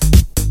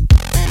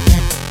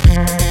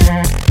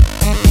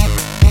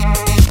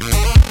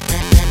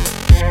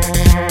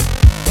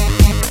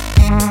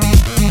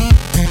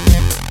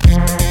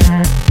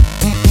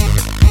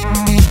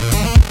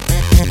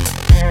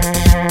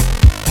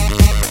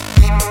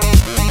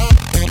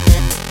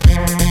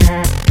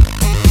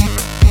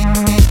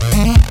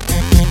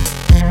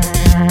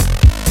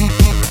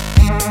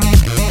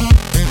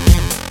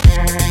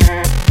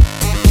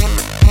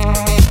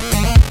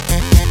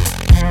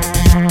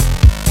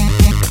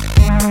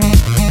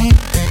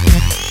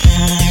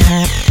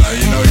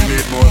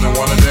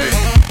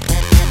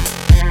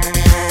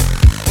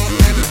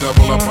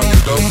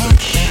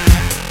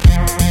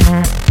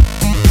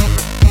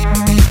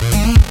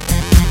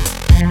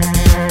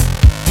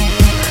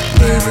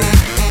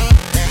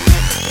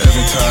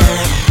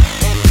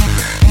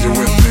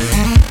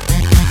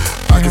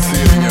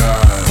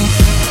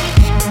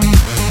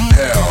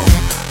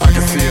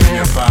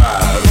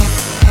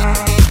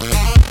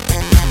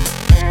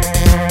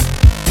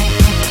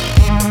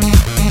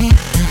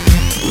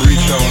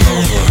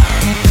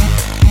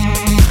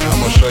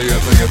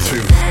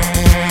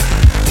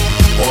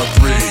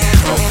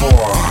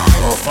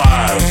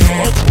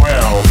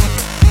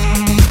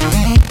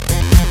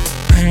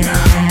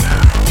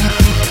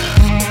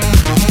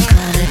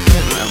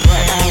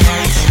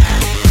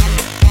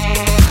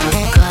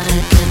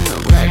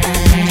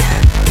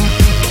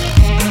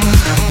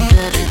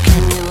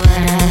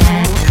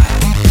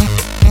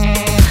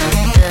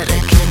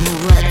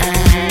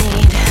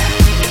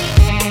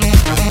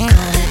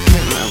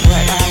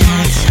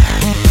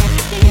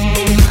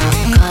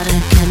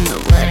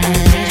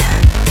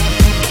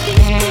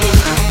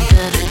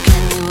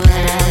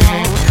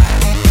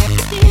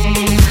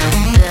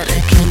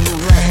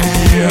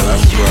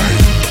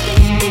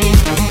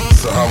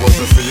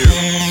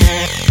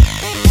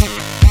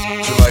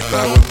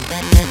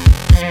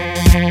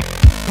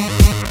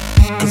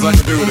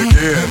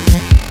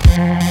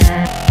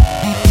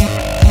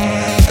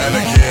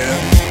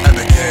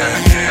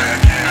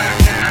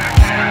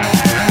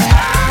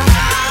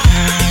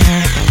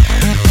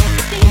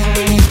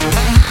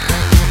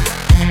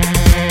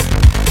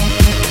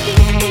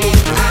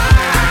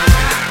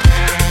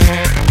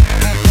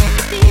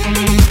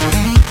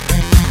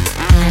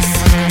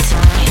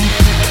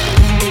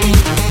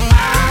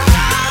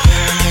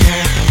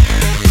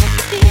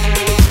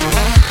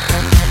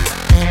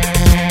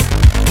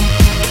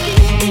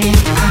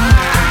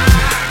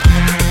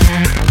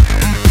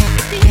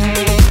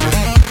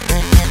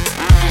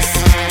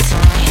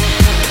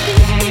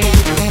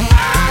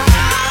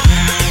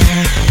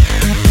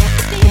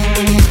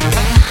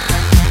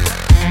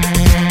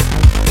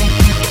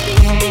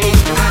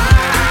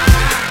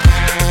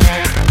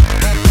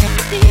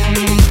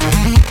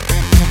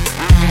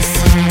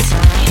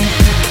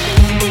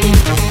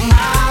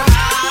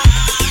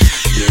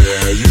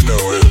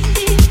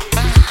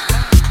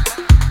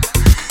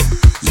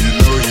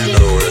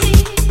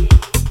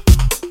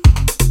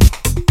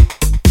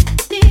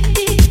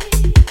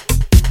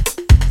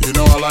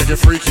 get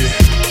freaky.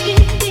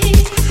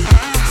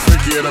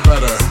 Freakier the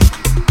better.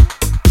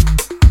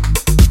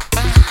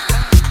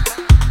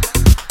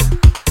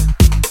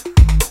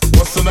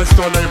 What's the next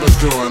door neighbors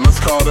doing? Let's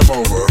call them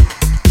over.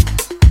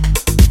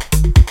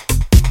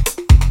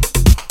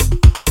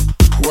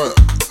 What?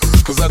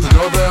 Was that the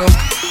doorbell?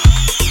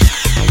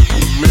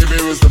 Maybe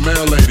it was the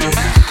mail lady.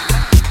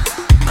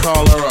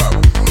 Call her up.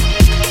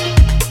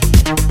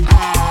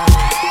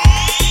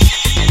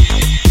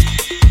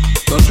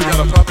 Don't you got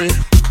a puppy?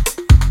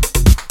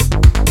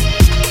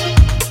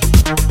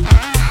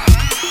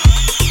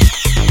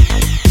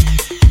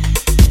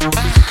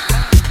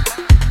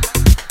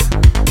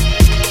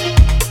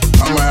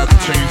 I might have to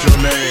change your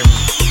name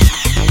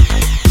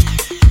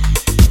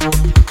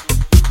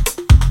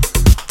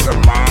to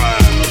mine.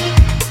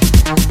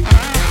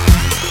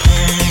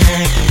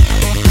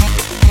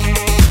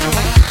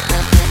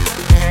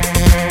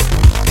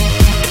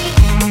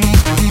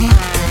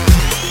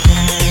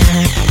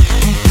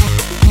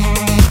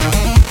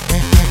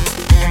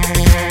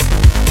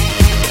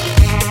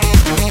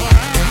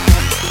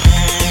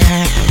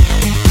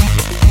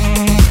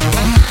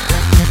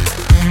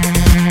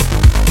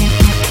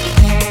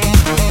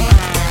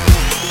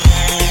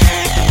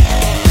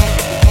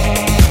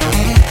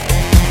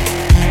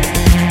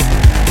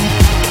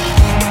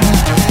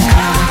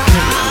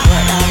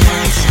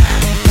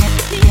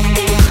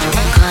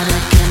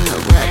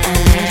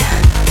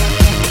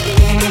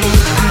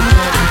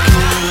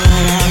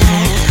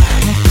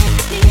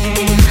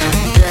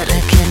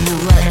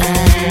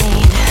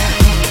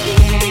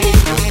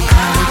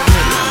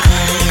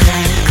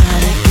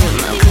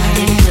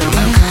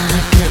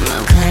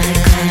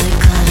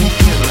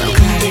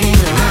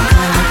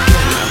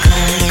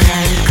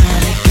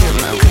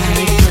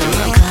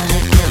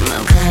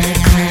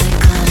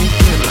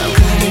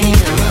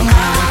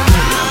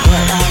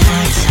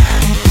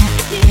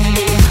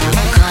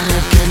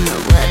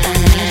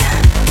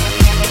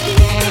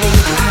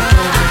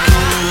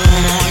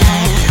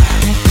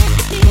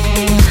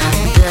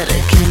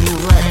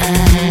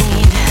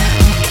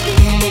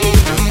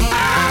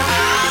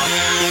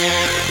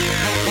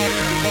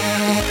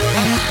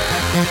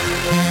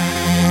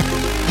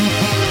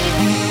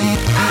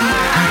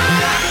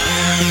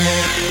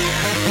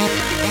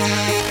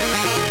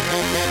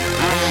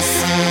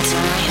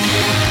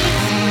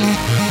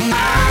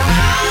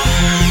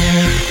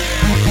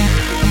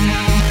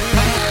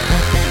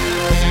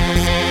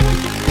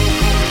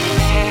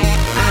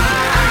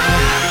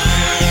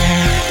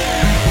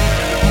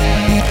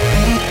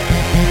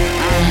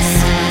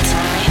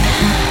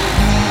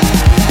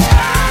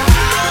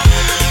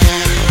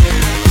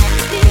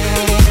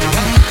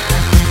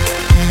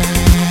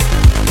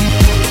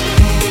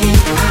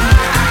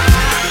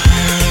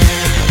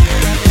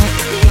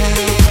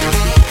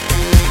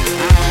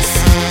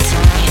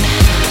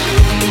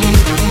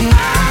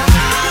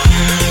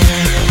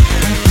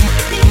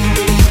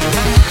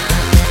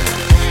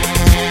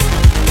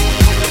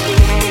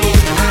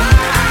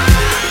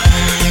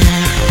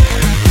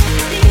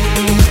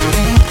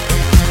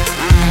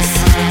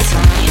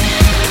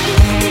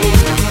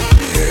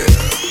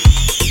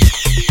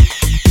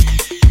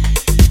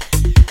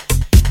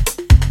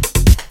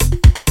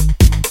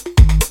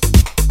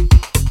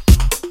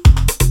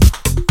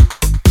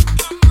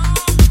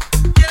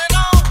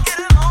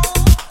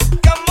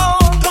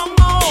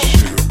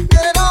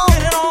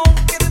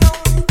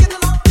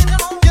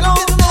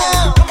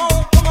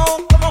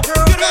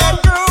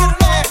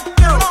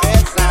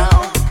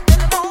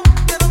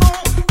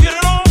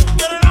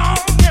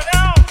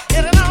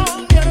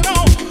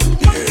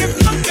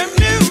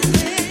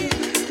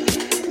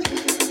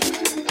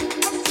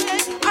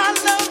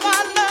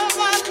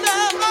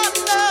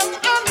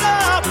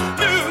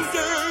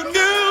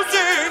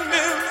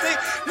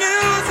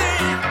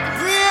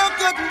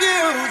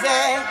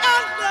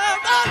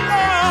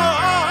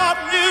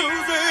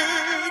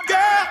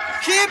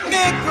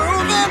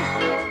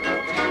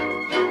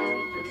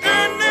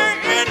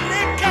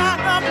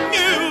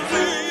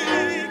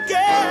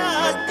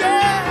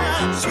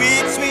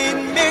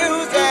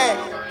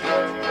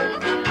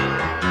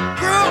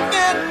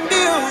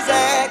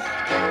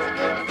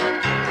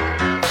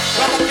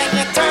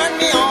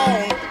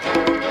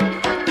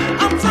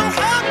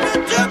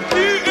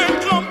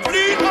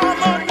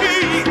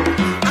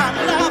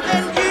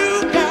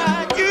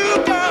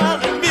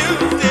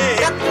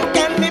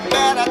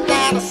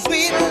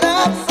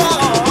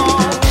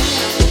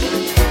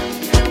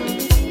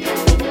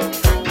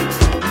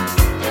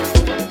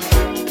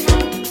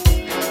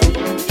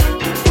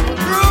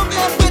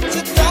 With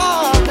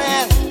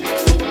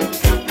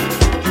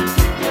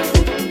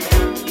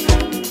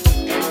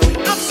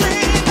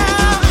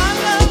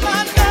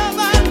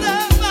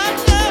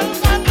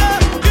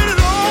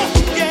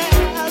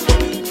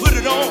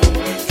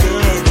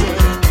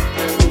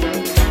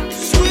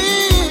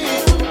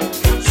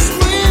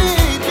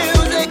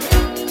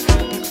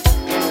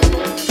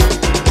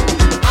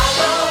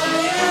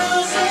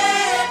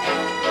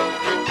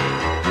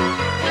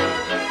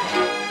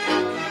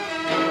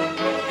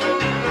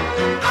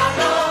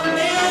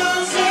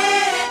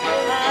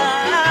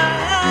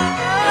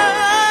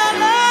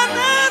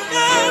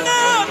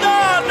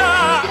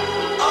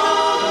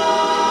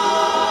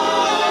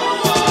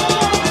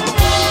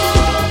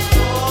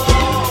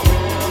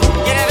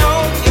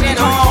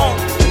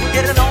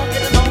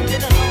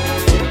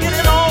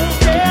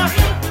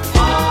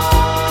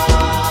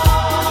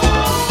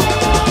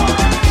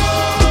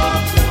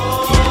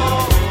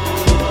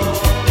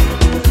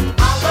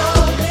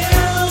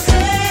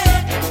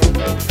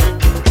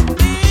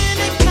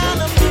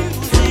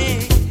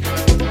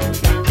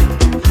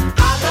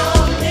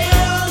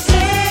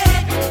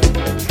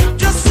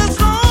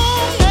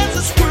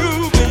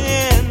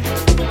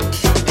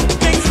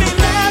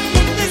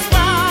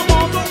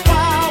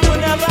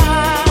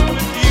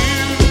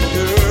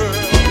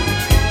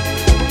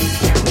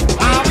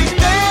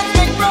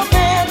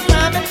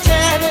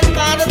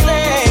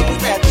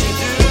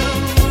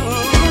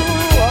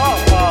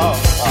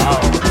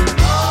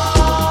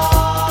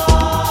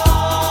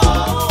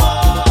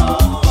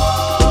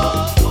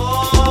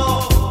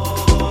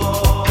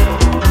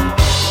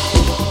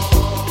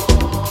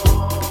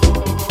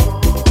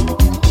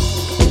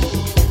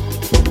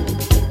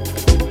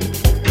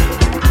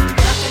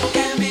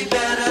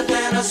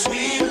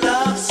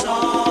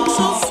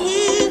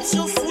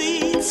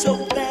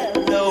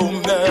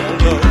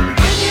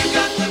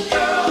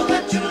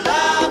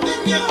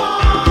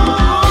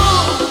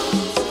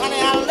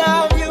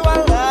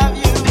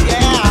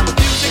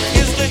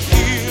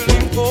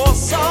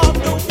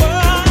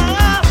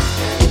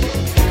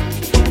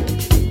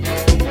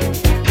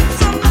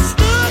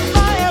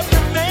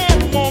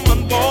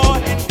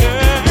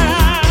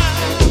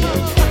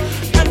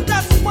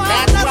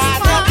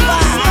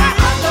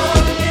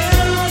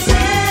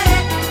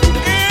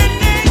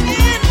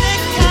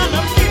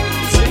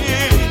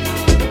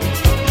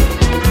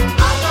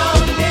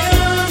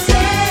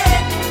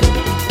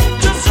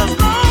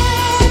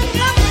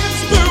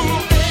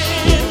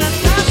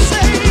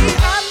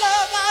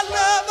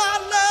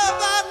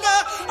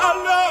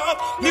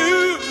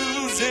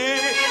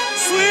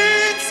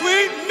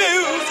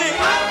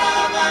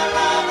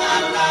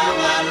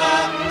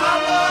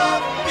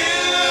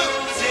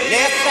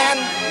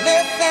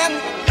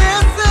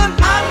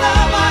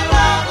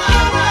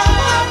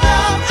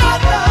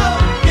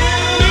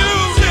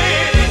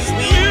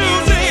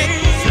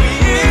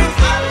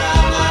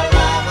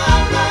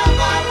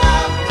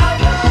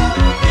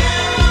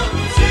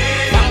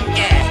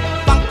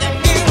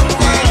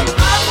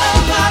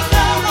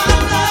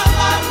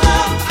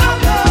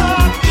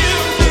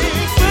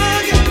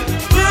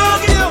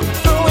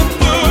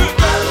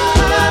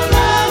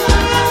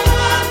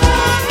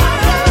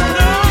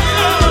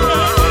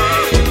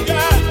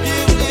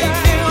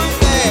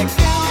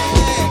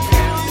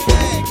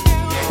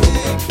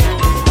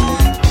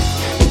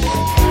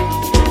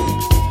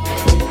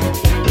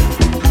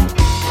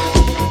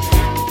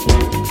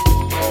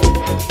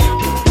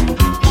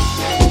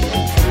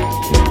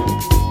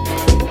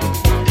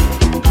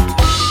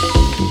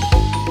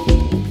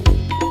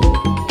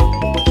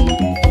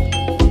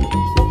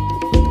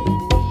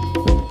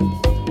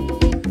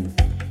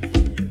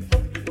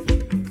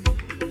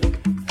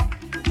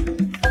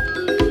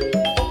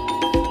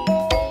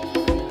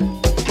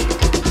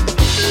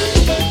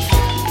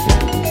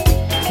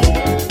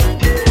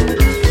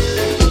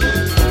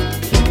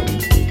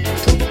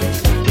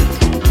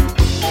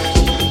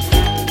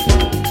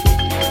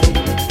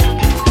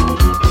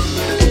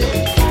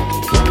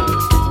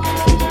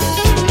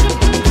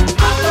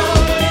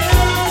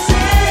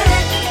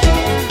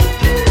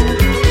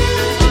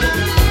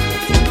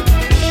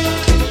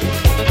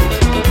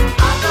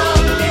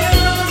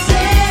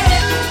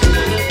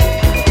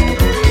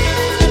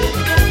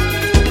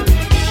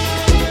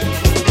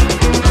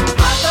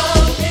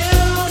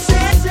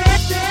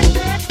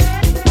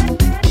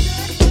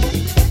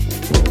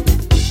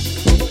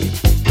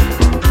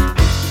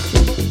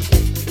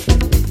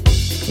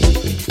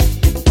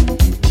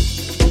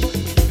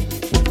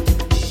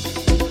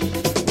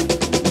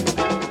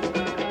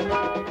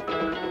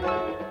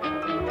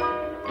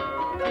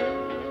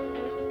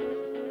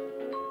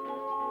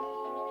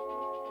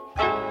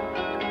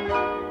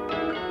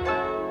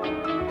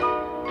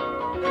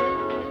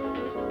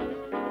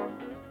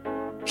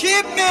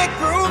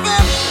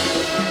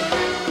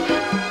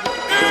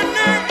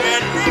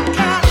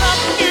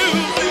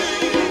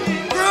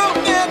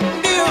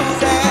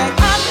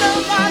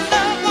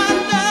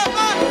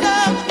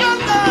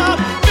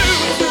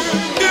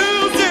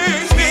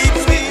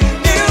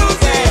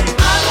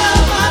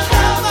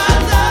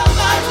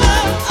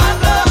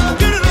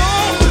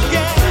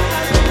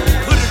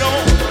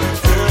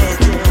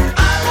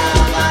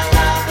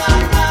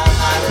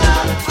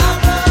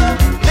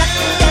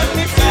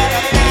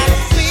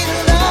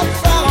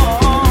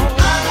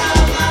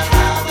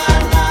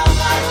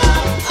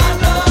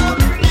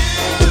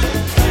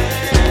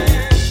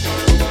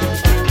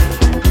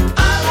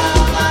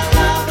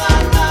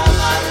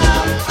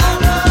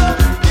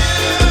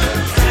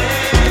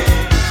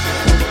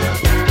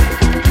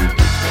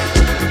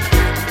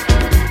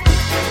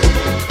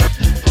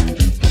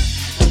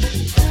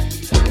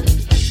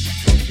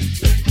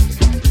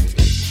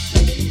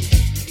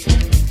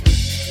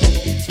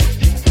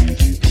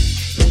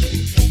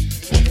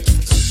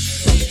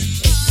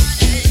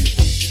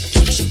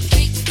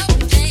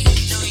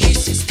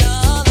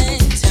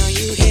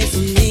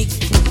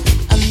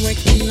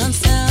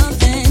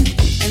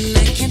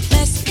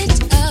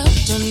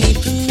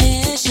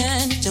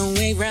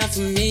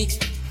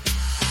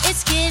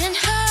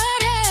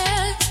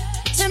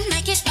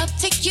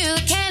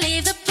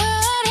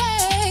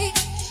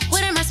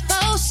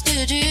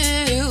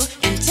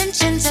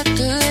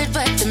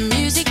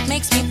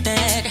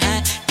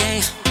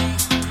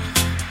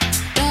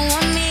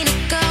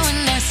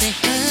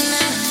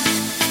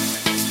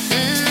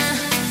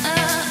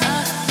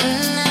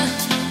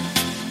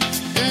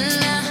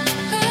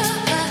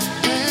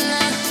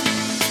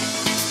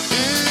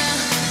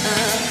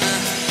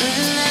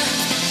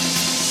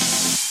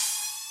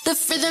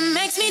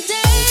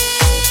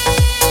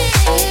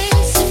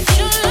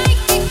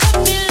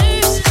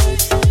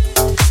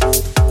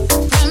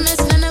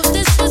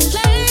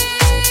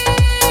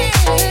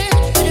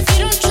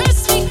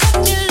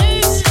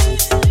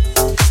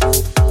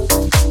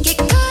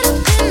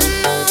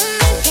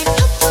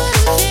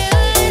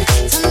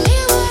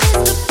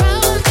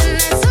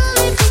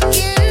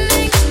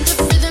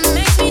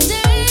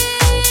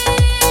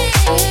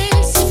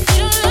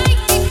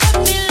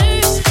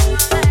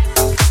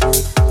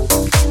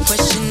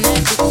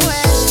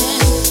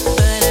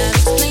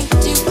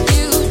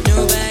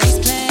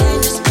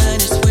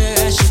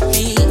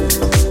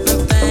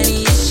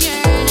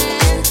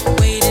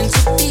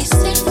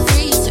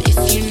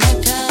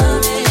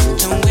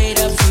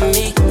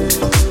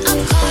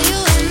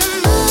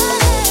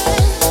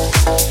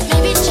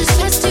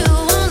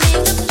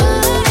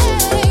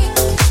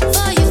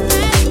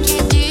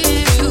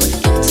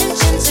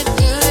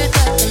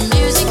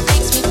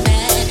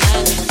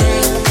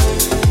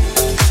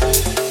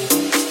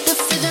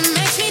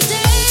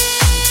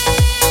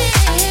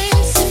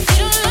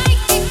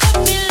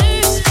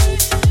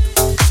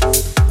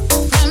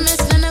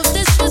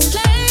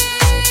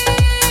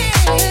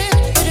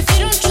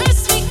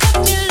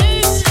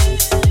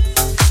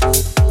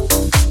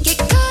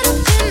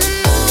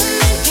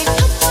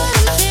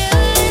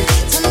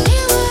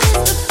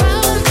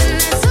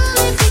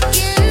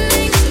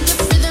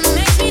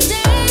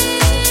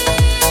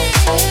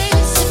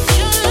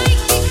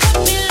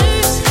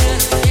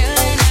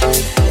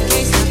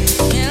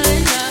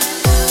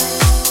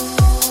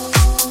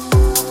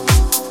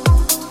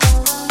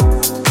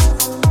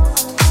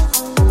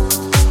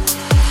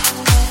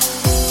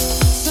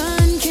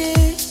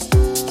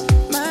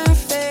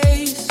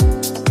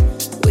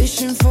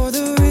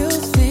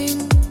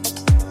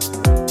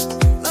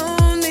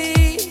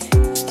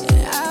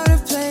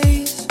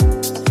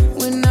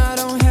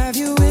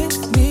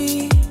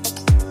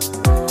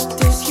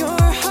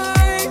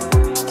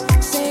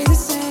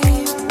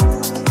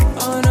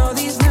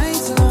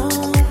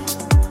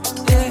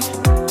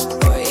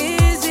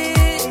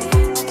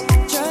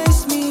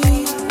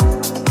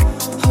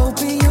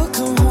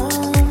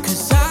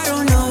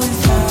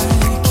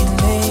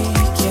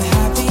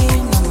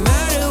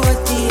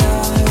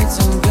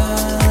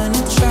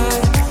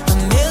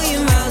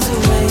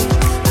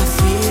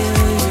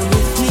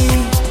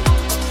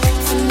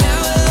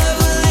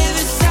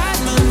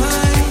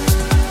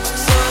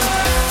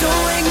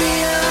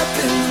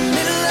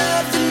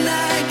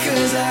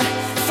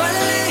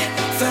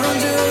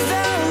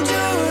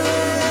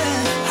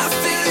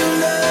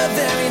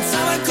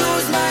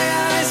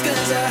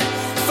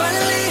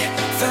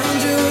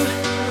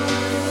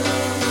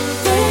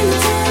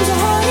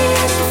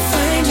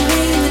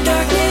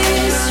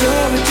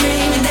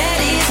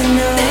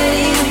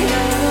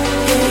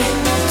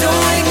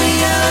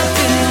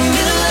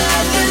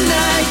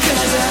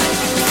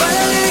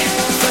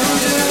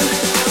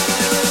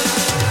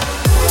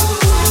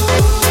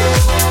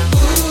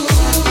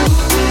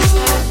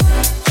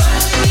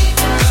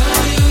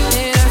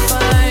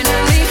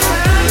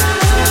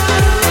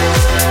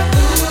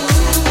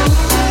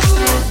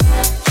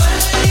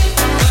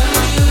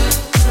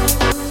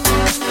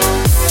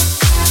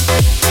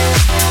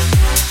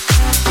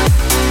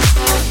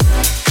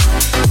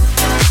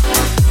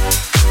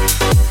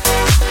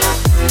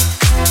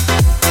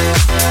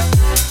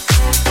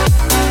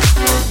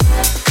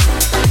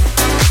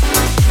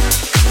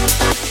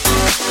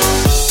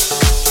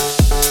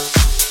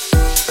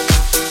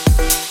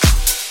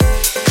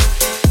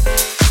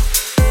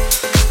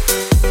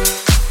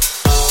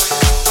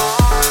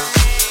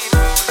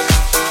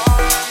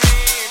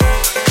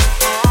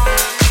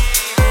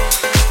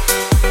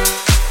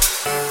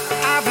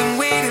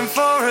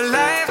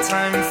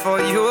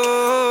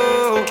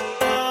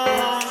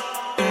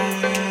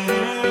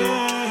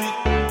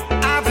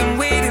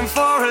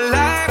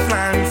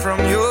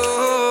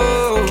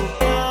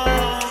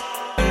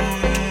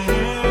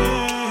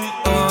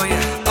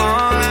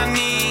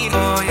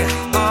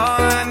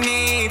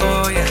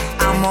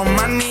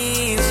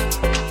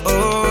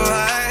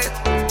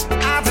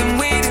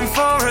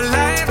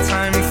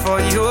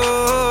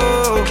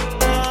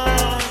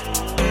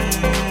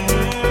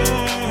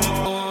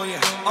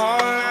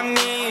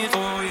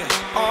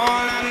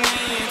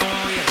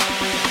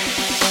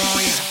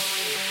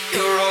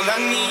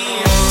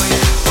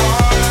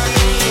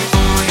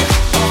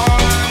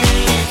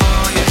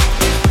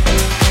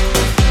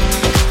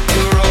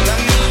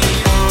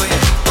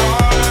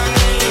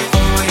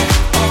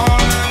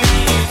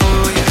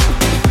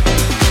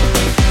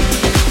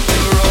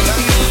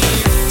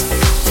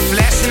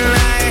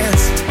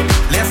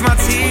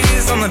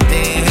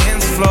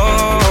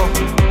floor.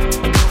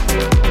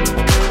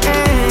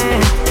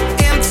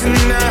 And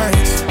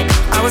tonight,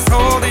 I was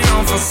holding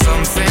on for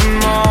something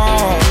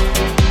more.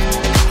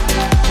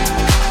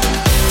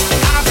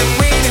 I've been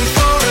waiting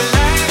for a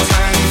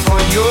lifetime for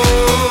you.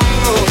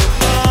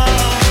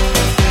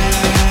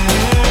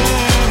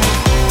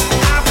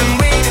 I've been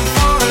waiting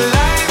for a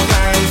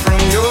lifeline from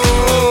you.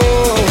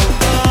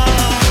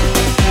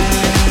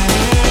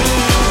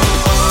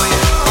 Oh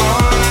yeah,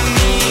 all I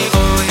need,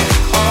 oh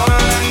yeah, all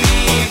I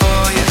need,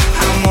 oh yeah,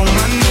 I'm on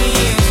my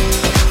knees,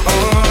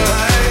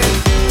 alright.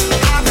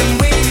 I've been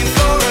waiting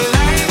for a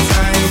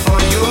lifetime for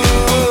you.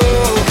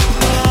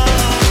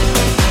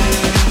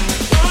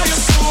 Why you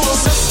so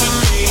obsessed with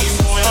me?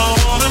 Boy, I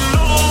wanna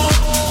know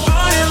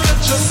why you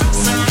let your sex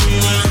in me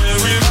when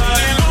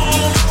everybody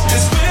knows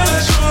it's real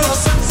that you're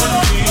obsessed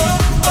with me.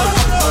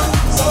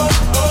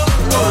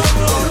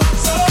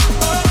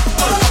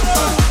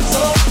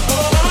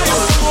 Why you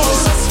so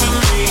obsessed with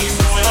me?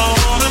 Boy, I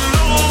wanna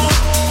know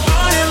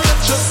why you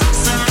let your sex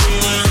in me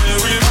when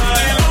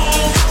everybody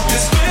knows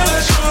it's real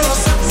that you're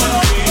obsessed with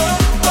me.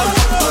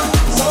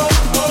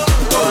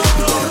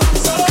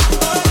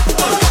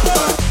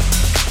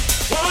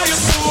 Why you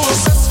so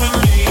obsessed with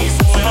me?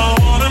 Boy, I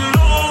wanna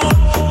know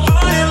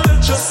why you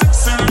let your sex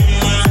in me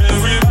when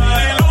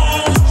everybody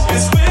knows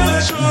it's real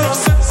that you're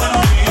obsessed with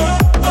me.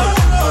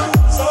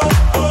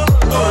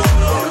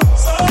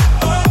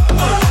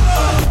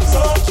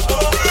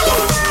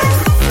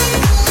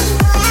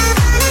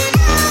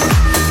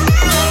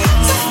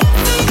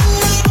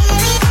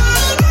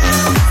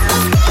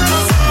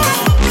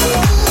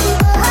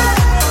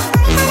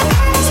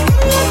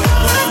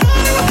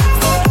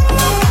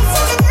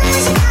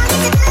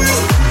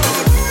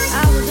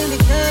 I was in the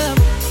club,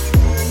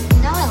 You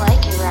know I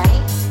like you,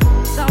 right?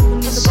 something in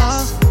the It's bar.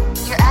 just,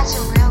 you're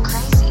acting real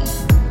crazy.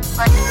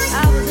 Like,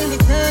 I was in the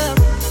club,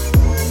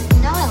 you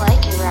know I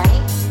like you,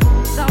 right?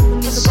 something in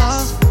the It's bar.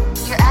 just,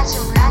 you're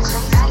acting real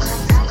crazy.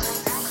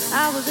 I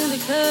was in the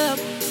club,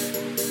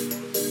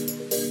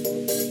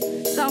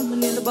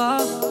 something in the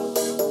bar.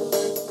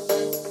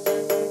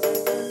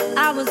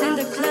 I was in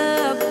the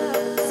club,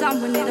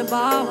 something in the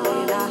bar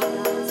when I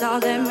saw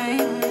that man.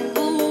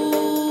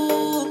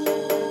 Ooh,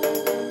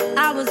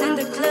 I was in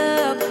the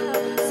club,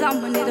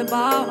 something in the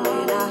bar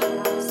when I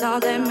saw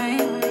that man.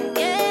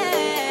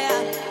 Yeah,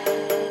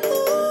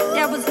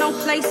 there was no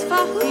place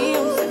for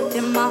him except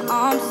in my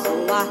arms, so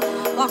I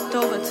walked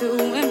over to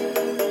him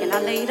and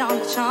I laid on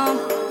the charm.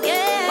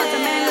 Yeah, what's a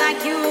man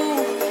like you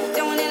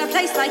doing in a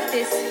place like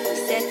this? He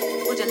said,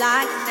 would you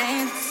like to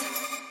dance?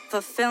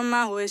 Fulfill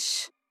my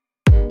wish.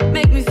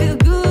 Make me feel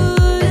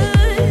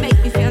good, make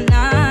me feel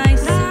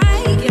nice.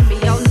 Give me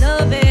your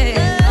loving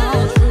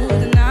all through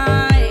the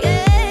night.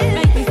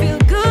 Make me feel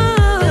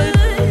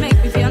good, make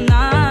me feel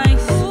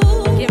nice.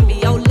 Give me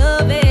your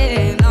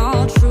loving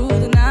all through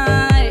the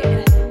night.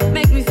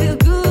 Make me feel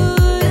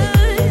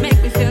good, make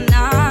me feel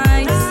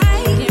nice.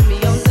 Give me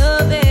your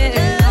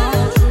loving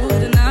all through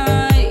the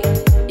night.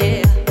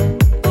 Yeah,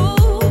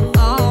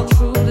 all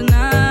through the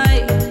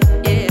night.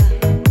 Yeah,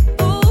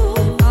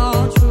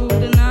 all through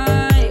the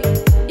night.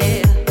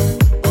 Yeah,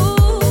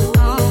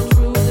 all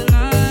through the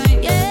night.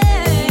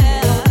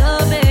 Yeah, your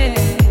loving.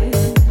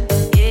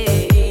 Yeah,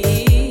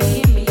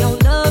 give me your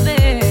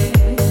loving.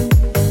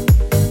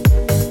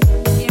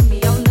 Give me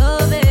your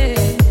loving.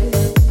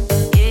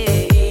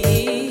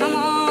 Yeah, come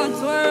on,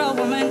 twirl,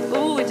 woman.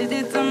 Ooh, what you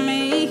did to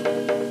me.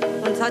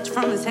 One touch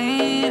from his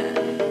hand,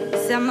 he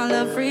set my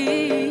love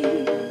free.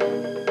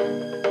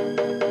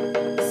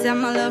 He set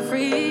my love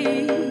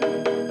free.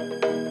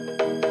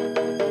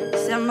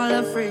 Set my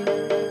love free.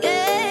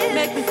 Yeah,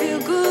 make me feel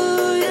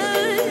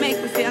good, make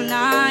me feel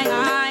nice.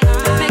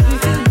 Make me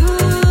feel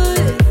good,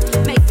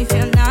 make me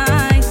feel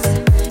nice.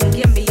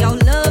 Give me your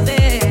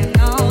loving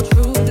all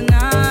through the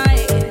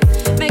night.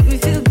 Make me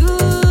feel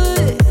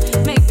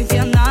good, make me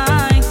feel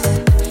nice.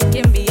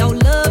 Give me your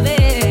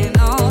loving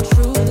all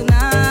through the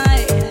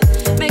night.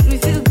 Make me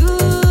feel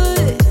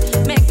good,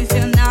 make me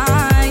feel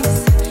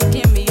nice.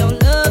 Give me your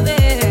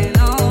loving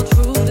all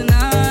through the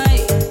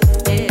night.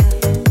 Yeah,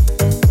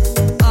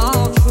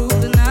 all through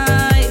the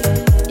night.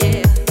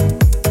 Yeah,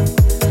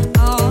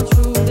 all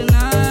through the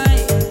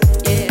night.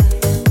 Yeah,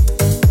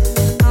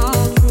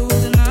 all through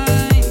the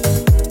night.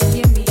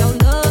 Give me your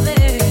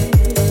loving.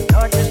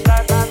 You're just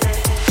like my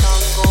baby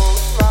song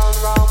goes round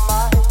and round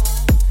my head.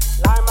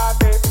 Like my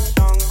baby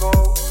song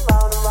goes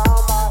round and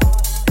round my head.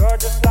 You're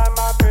just like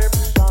my baby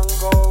song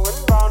going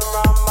round and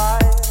round my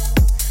head.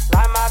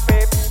 Like my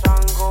baby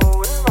song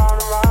going round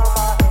and round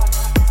my head.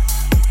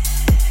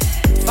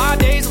 5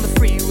 days on the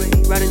freeway,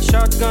 riding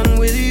shotgun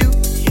with you.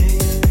 Yeah.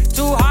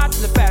 Too hot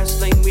in the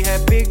fast lane, we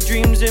had big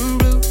dreams in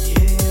blue.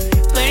 Yeah.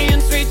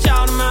 Playing sweet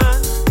child of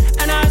mine,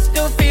 and I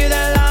still feel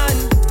that line.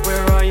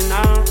 Where are you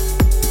now?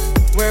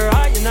 Where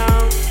are you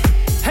now?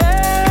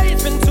 Hey,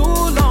 it's been too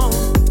long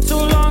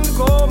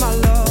ago, my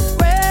love.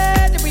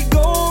 Where did we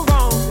go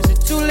wrong? Is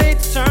it too late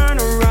to turn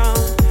around?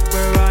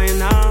 Where are you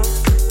now?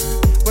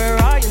 Where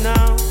are you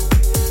now?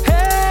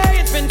 Hey,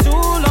 it's been too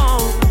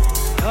long.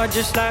 You're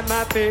just like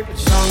my favorite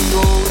song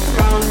goes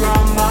round,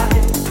 round my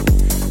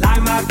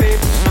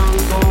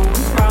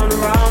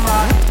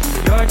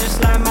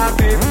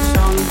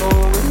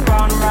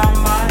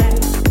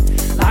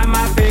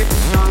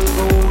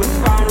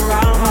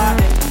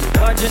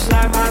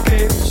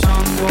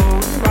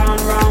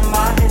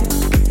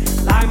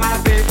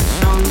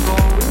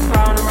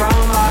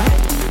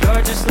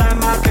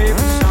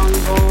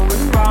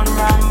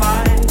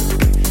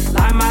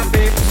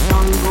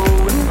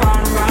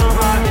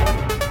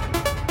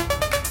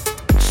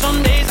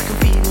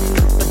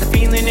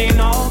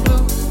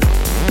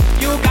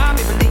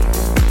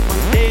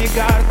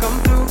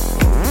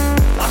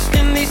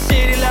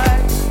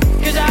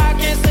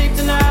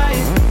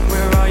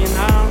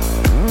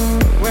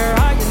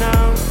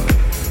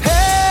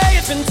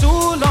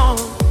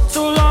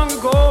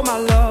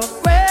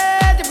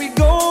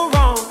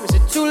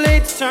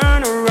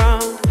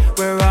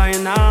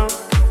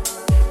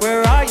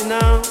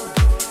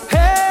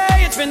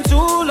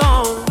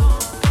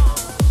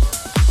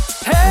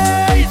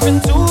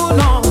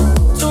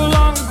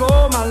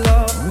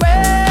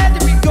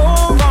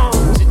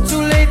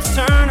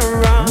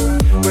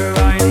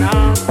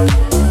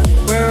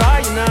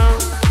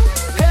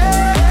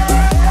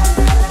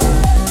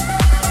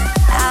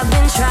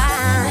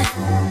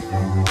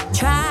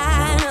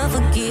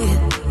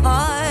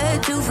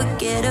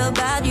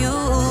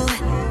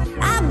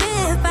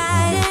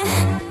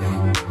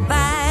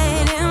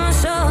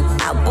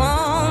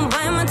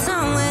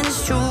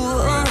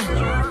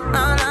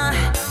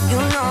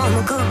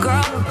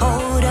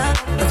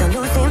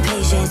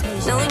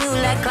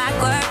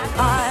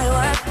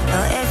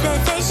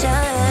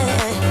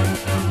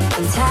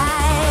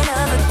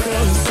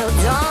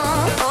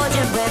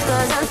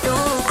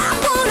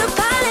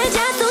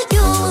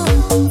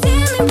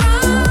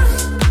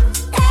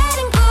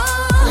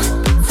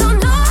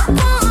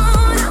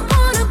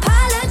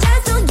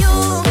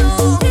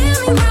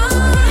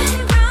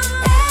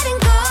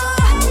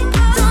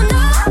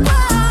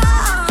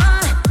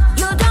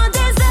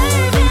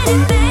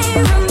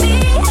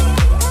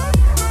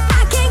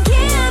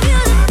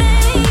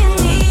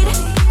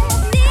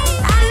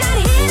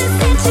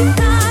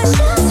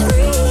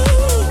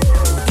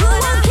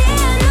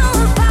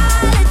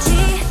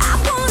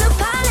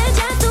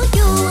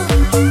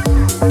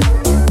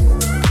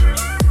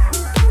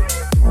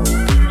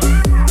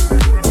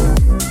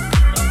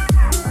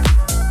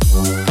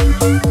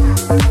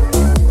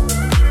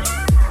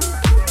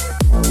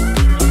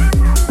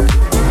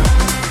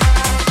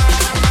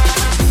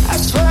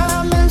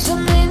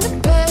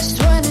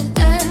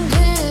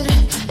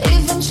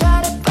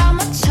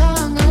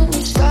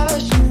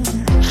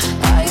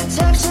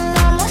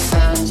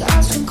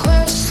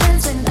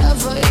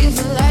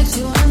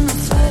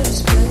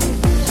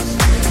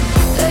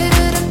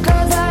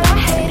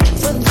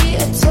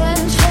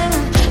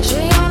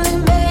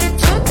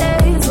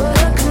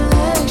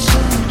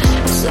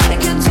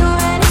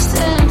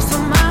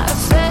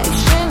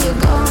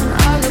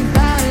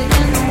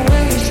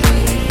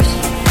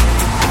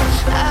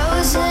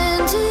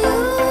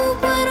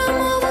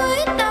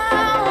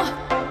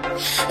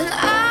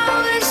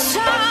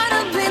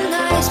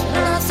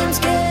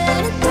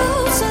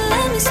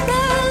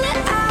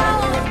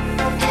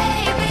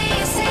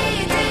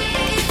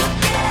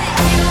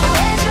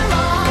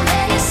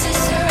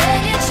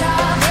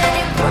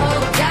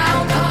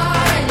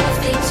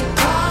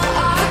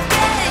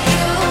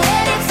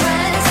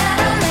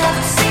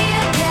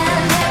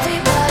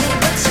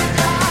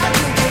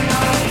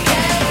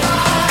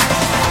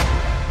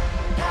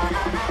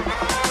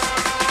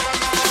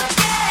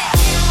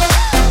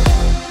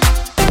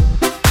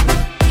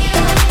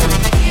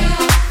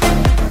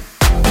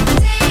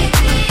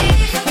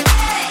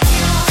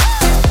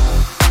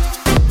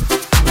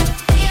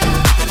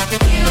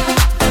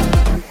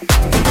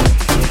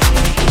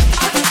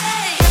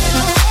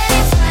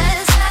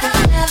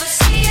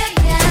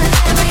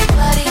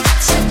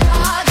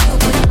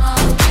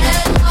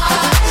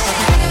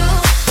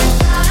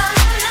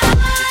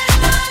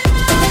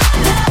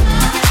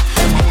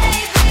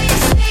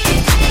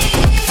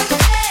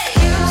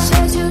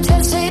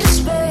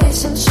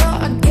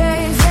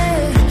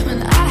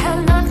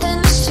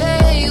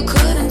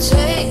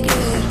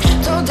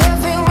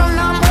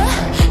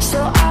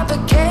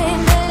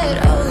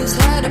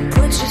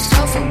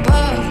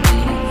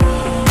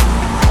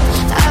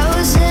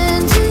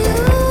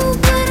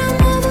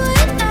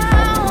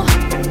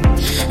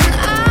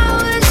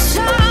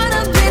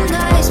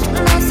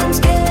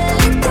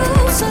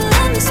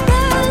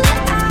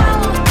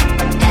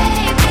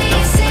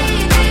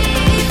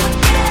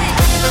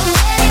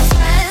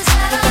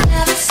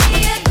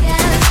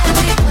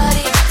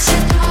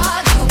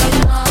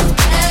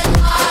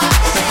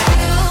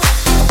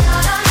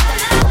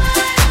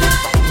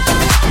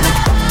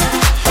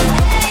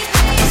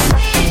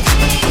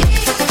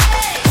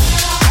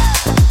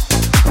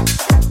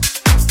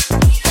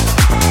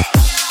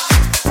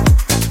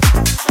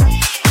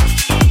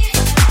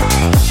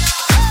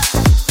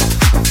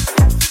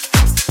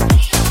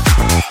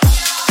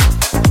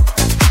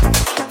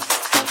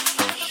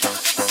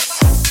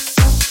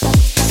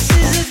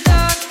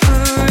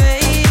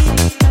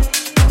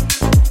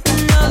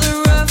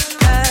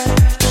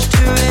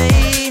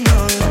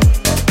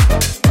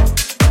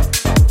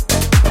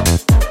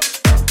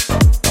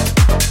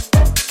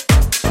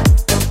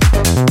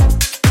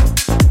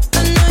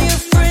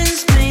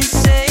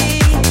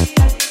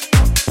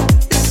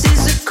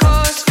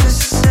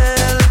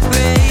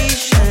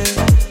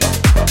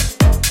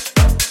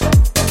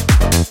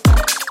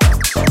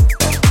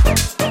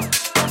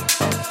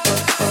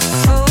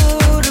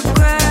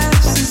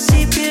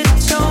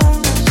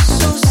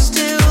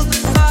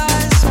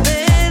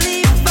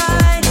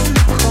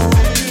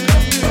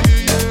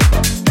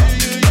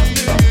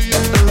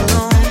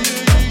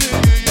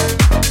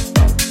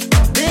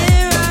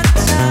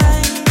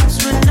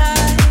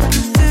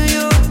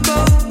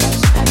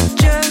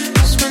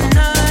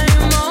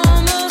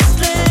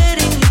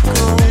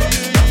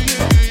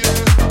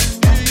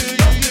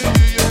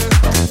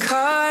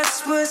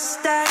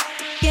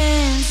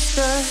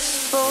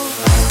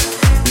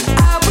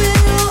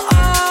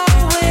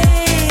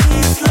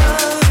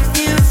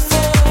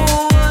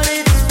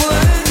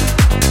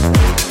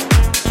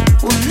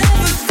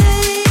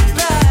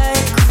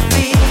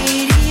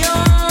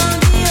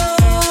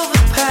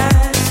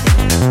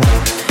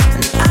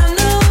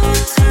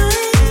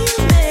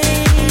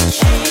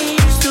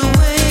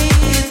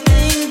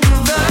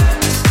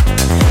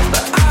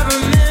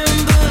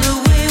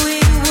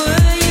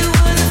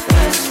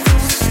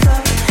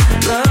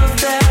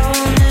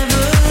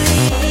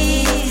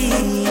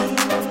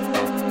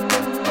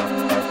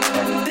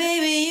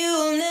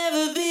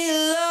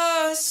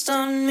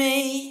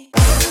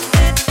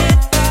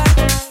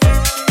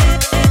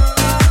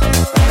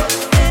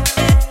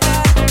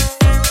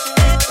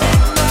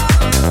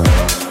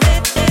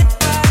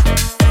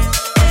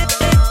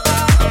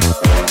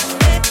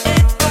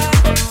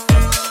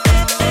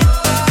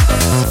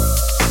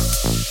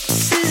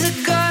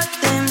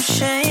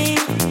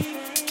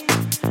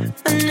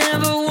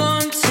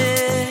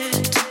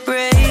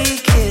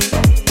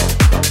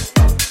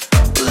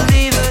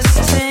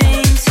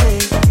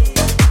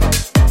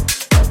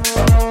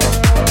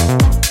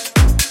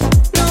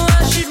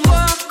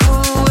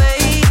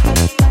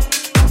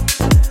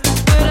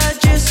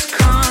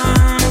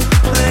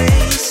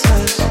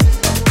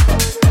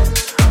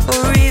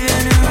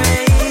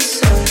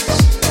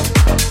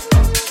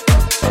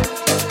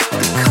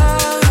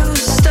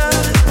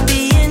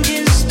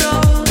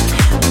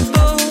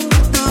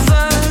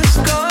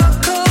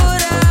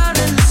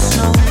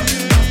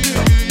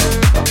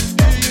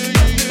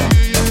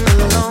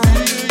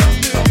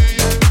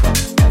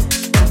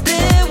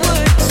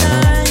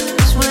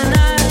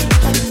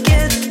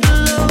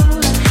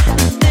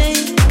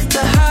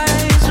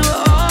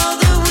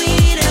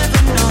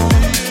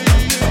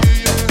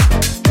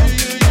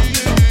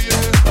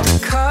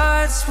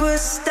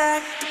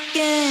stacked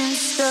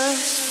against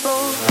us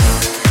both.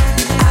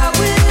 I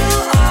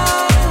will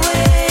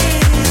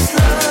always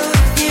love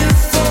you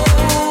for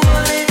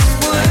what it's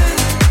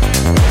worth.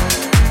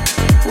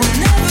 We'll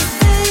never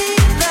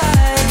fade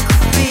like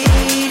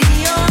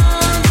graffiti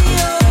on the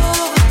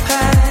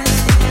overpass.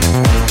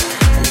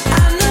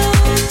 I know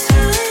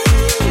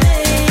time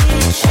may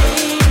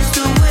change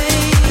the way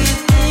you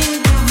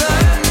think of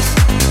us,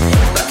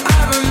 but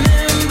I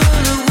remember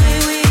the way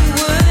we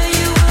were.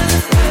 You were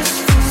the first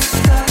full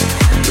stop,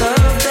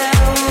 love that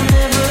will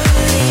never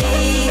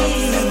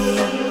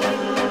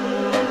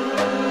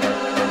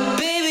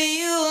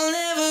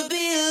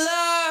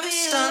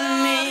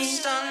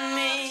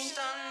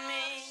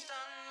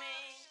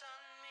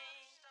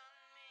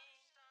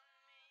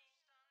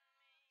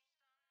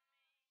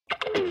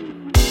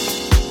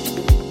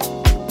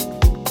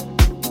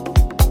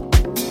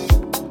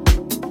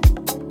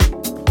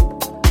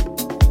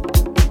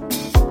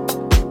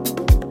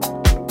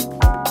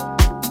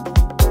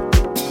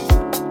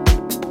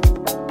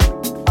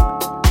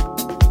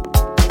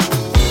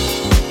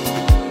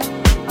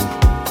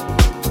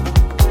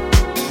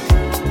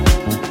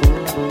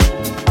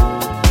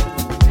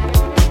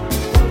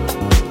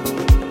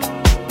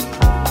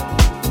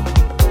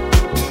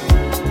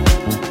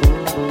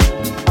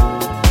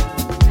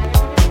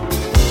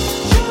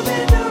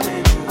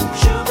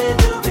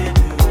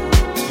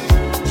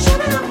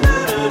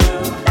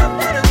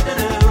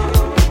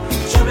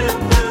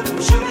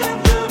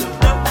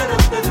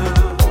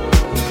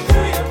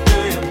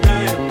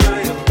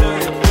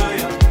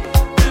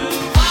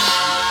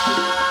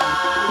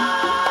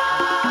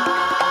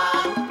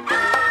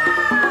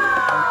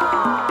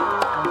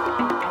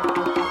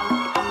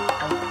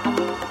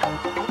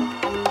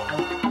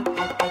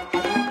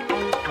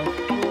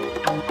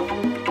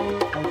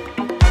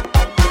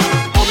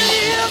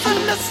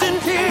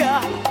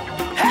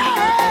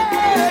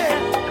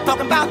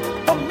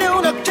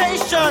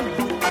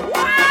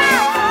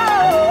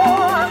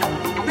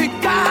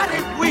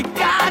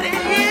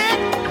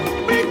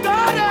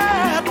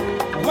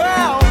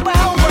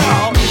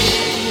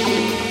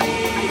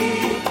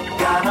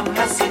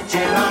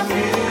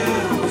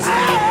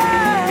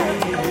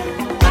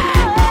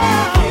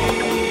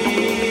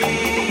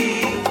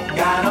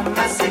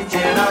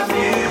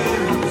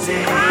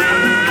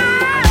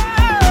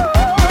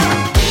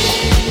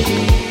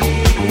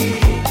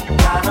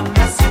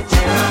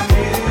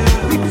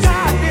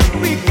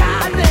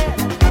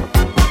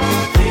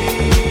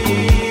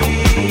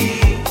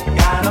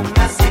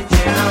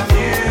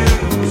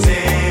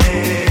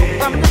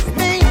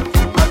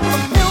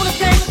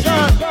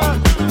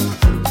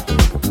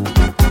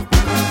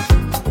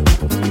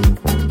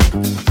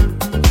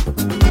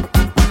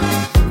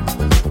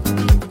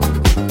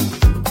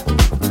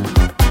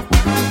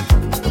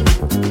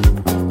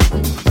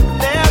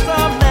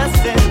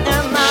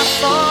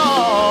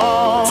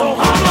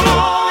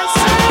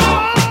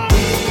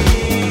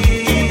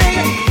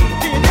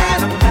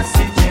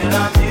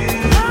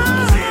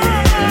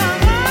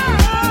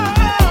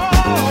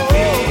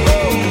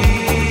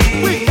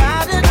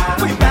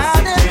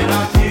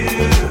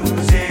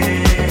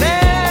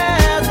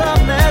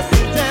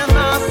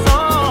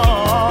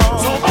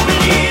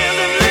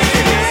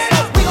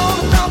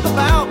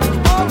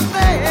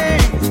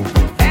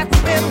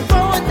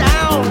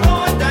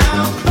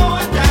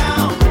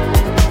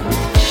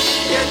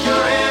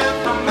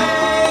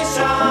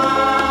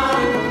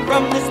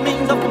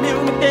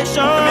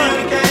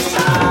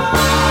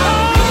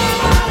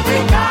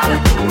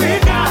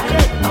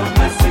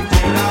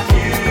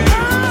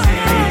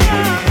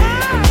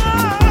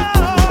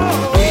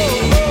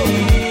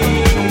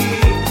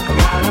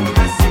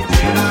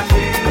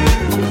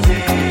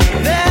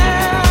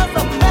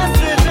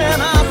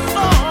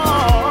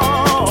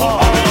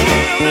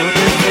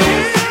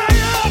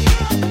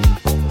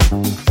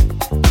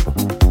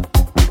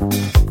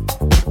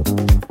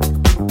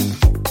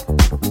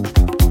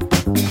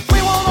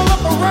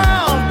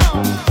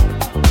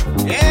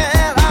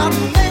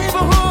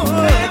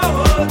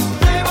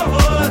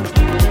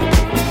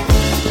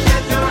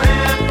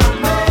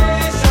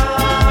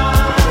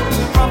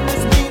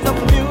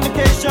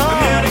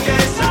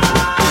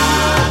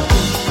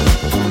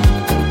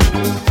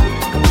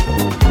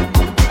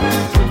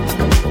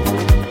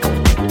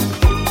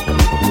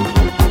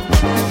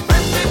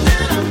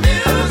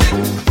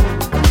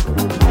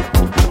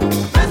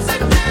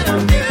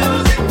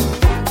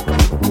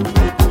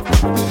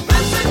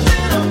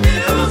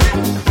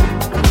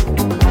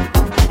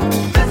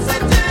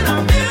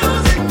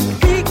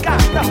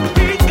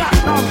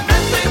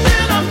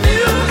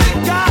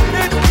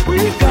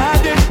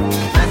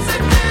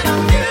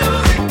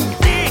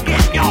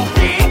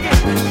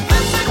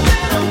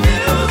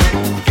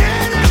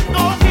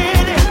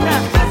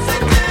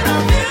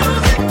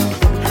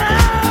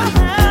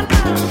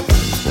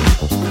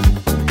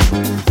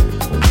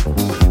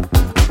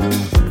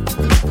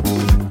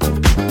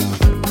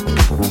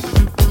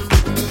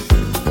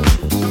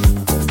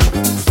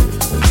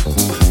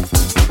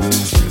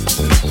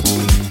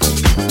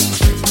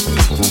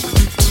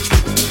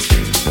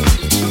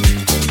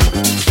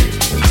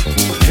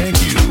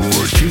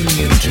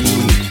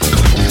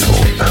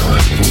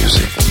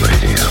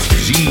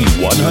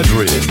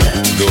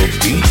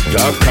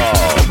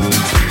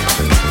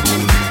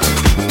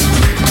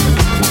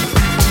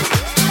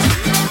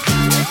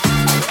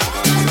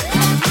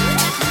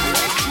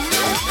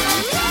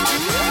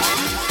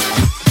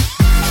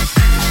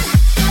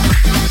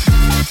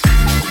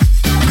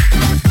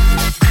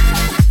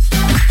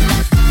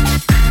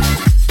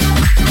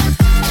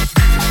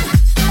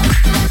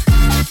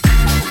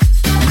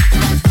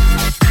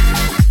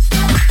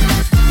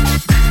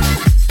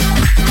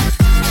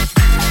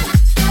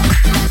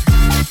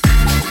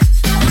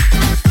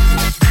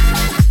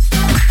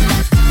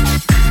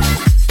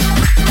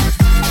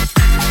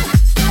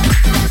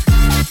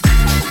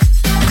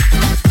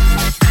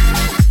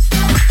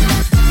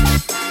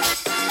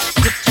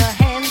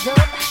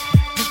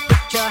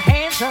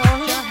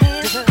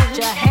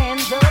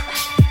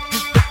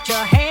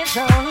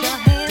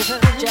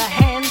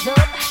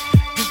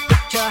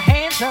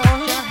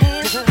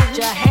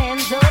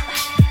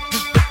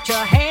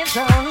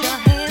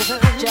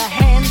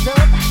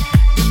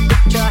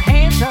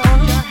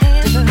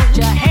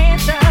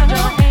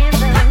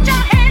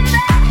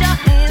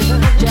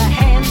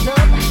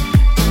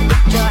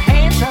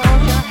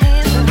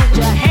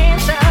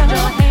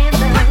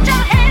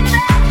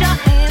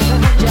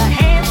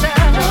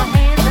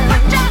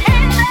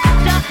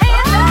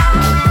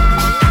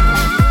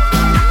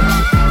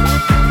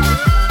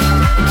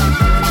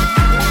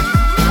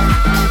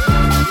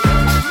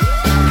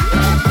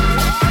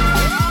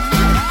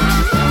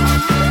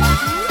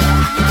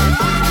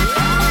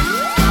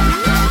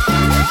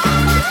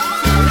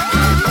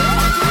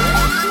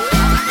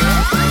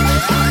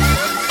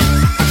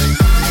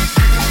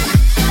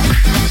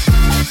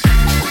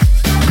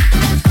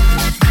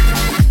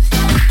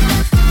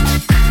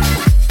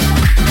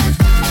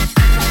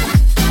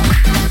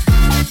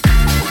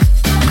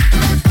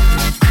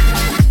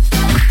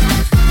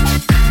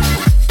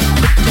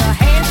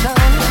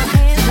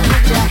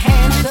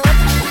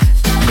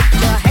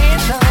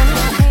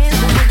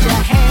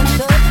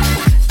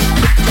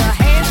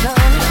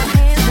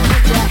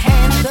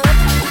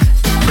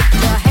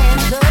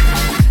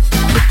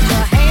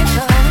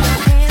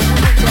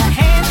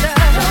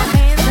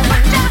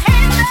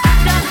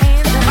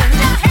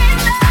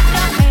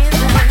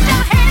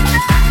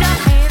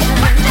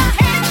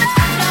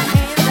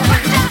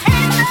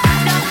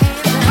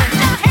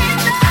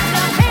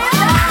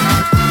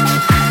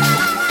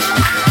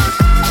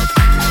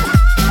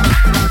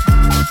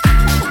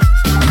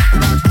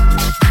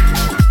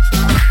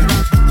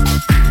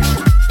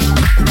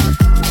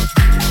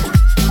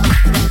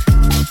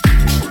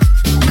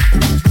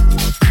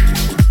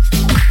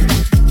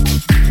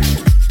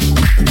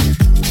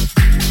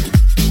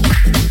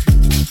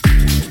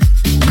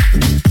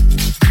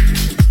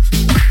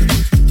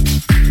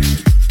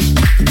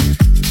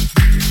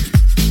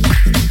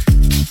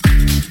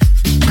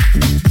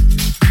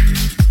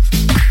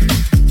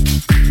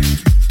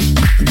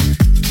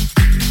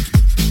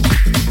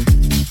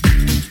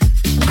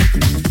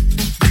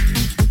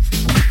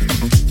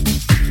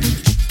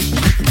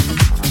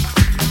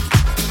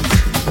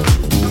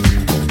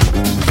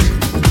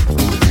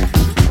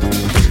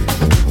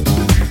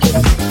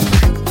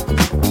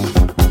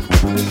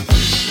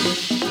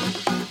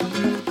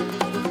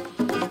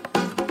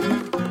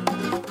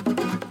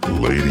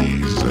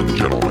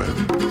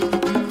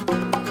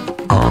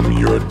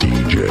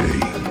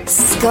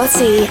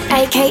Scotty,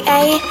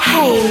 aka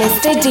Hey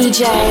Mr.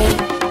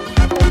 DJ.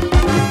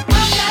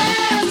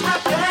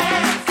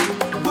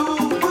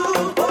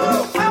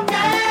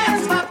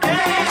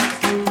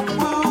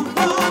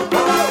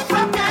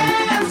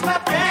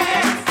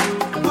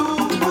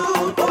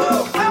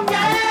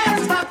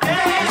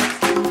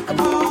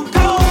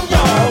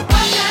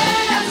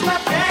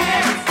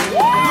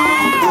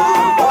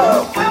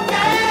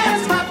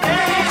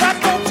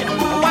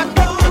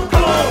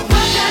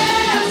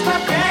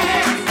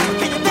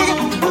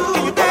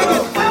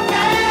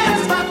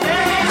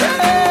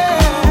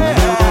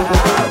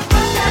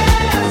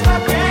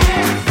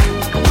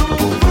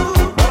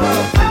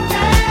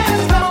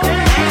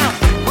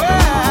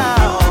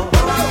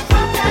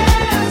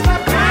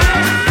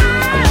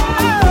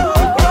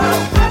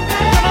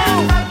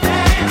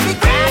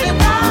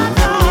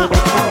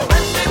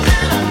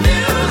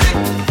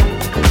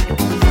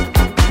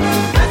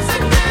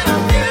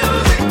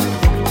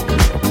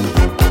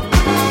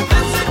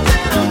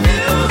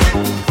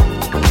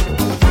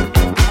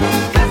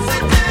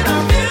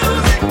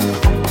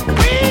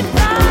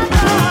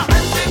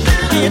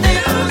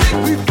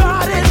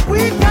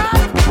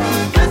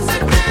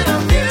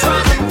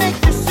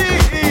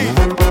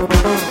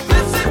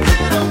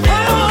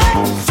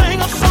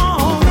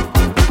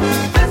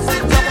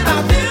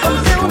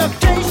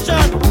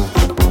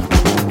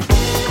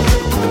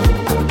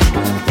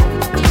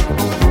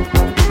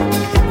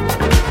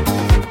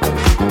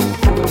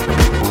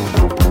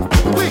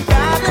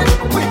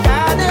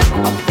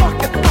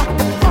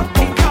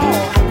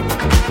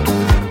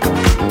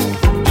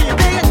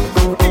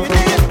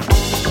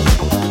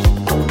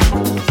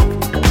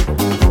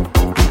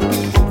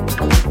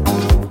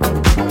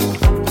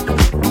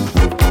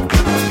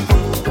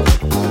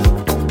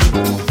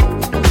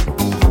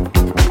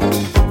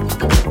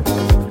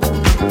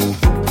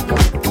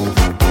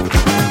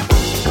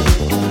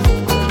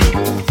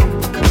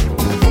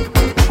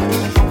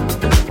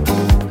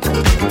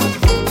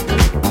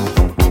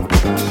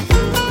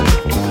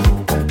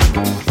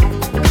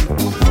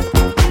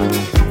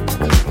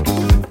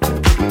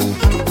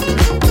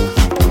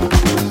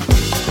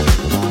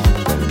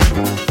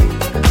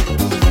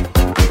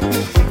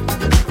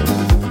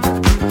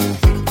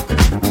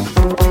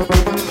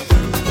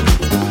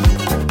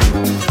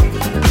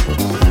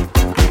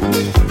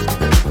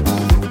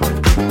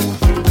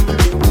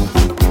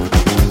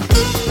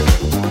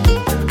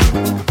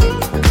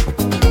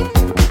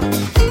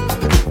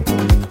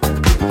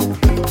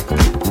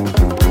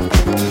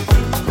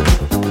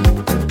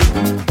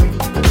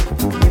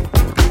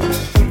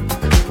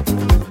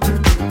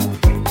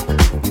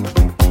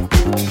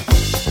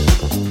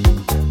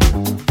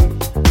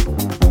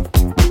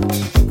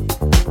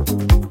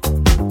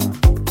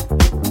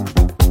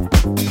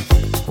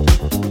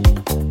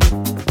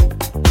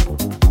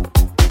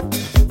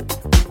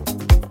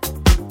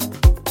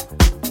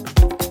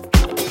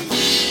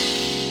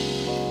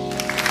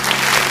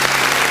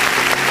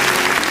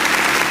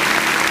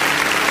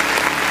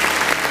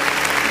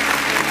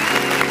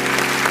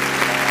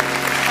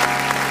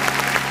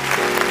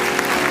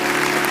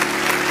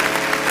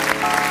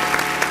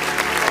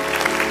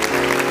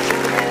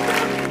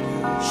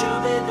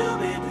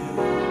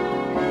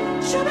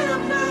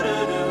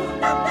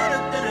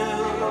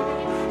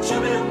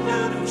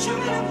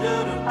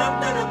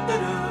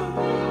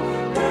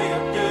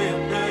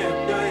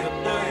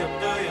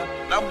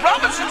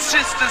 brothers and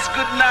sisters,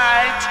 good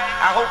night.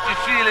 I hope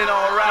you're feeling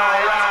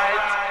alright.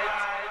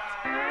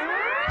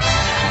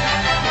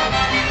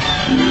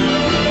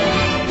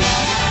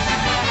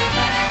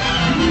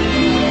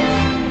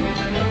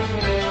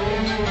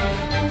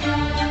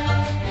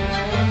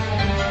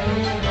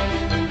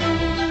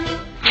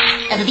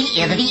 The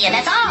beat,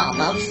 that's all,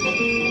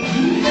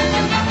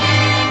 folks.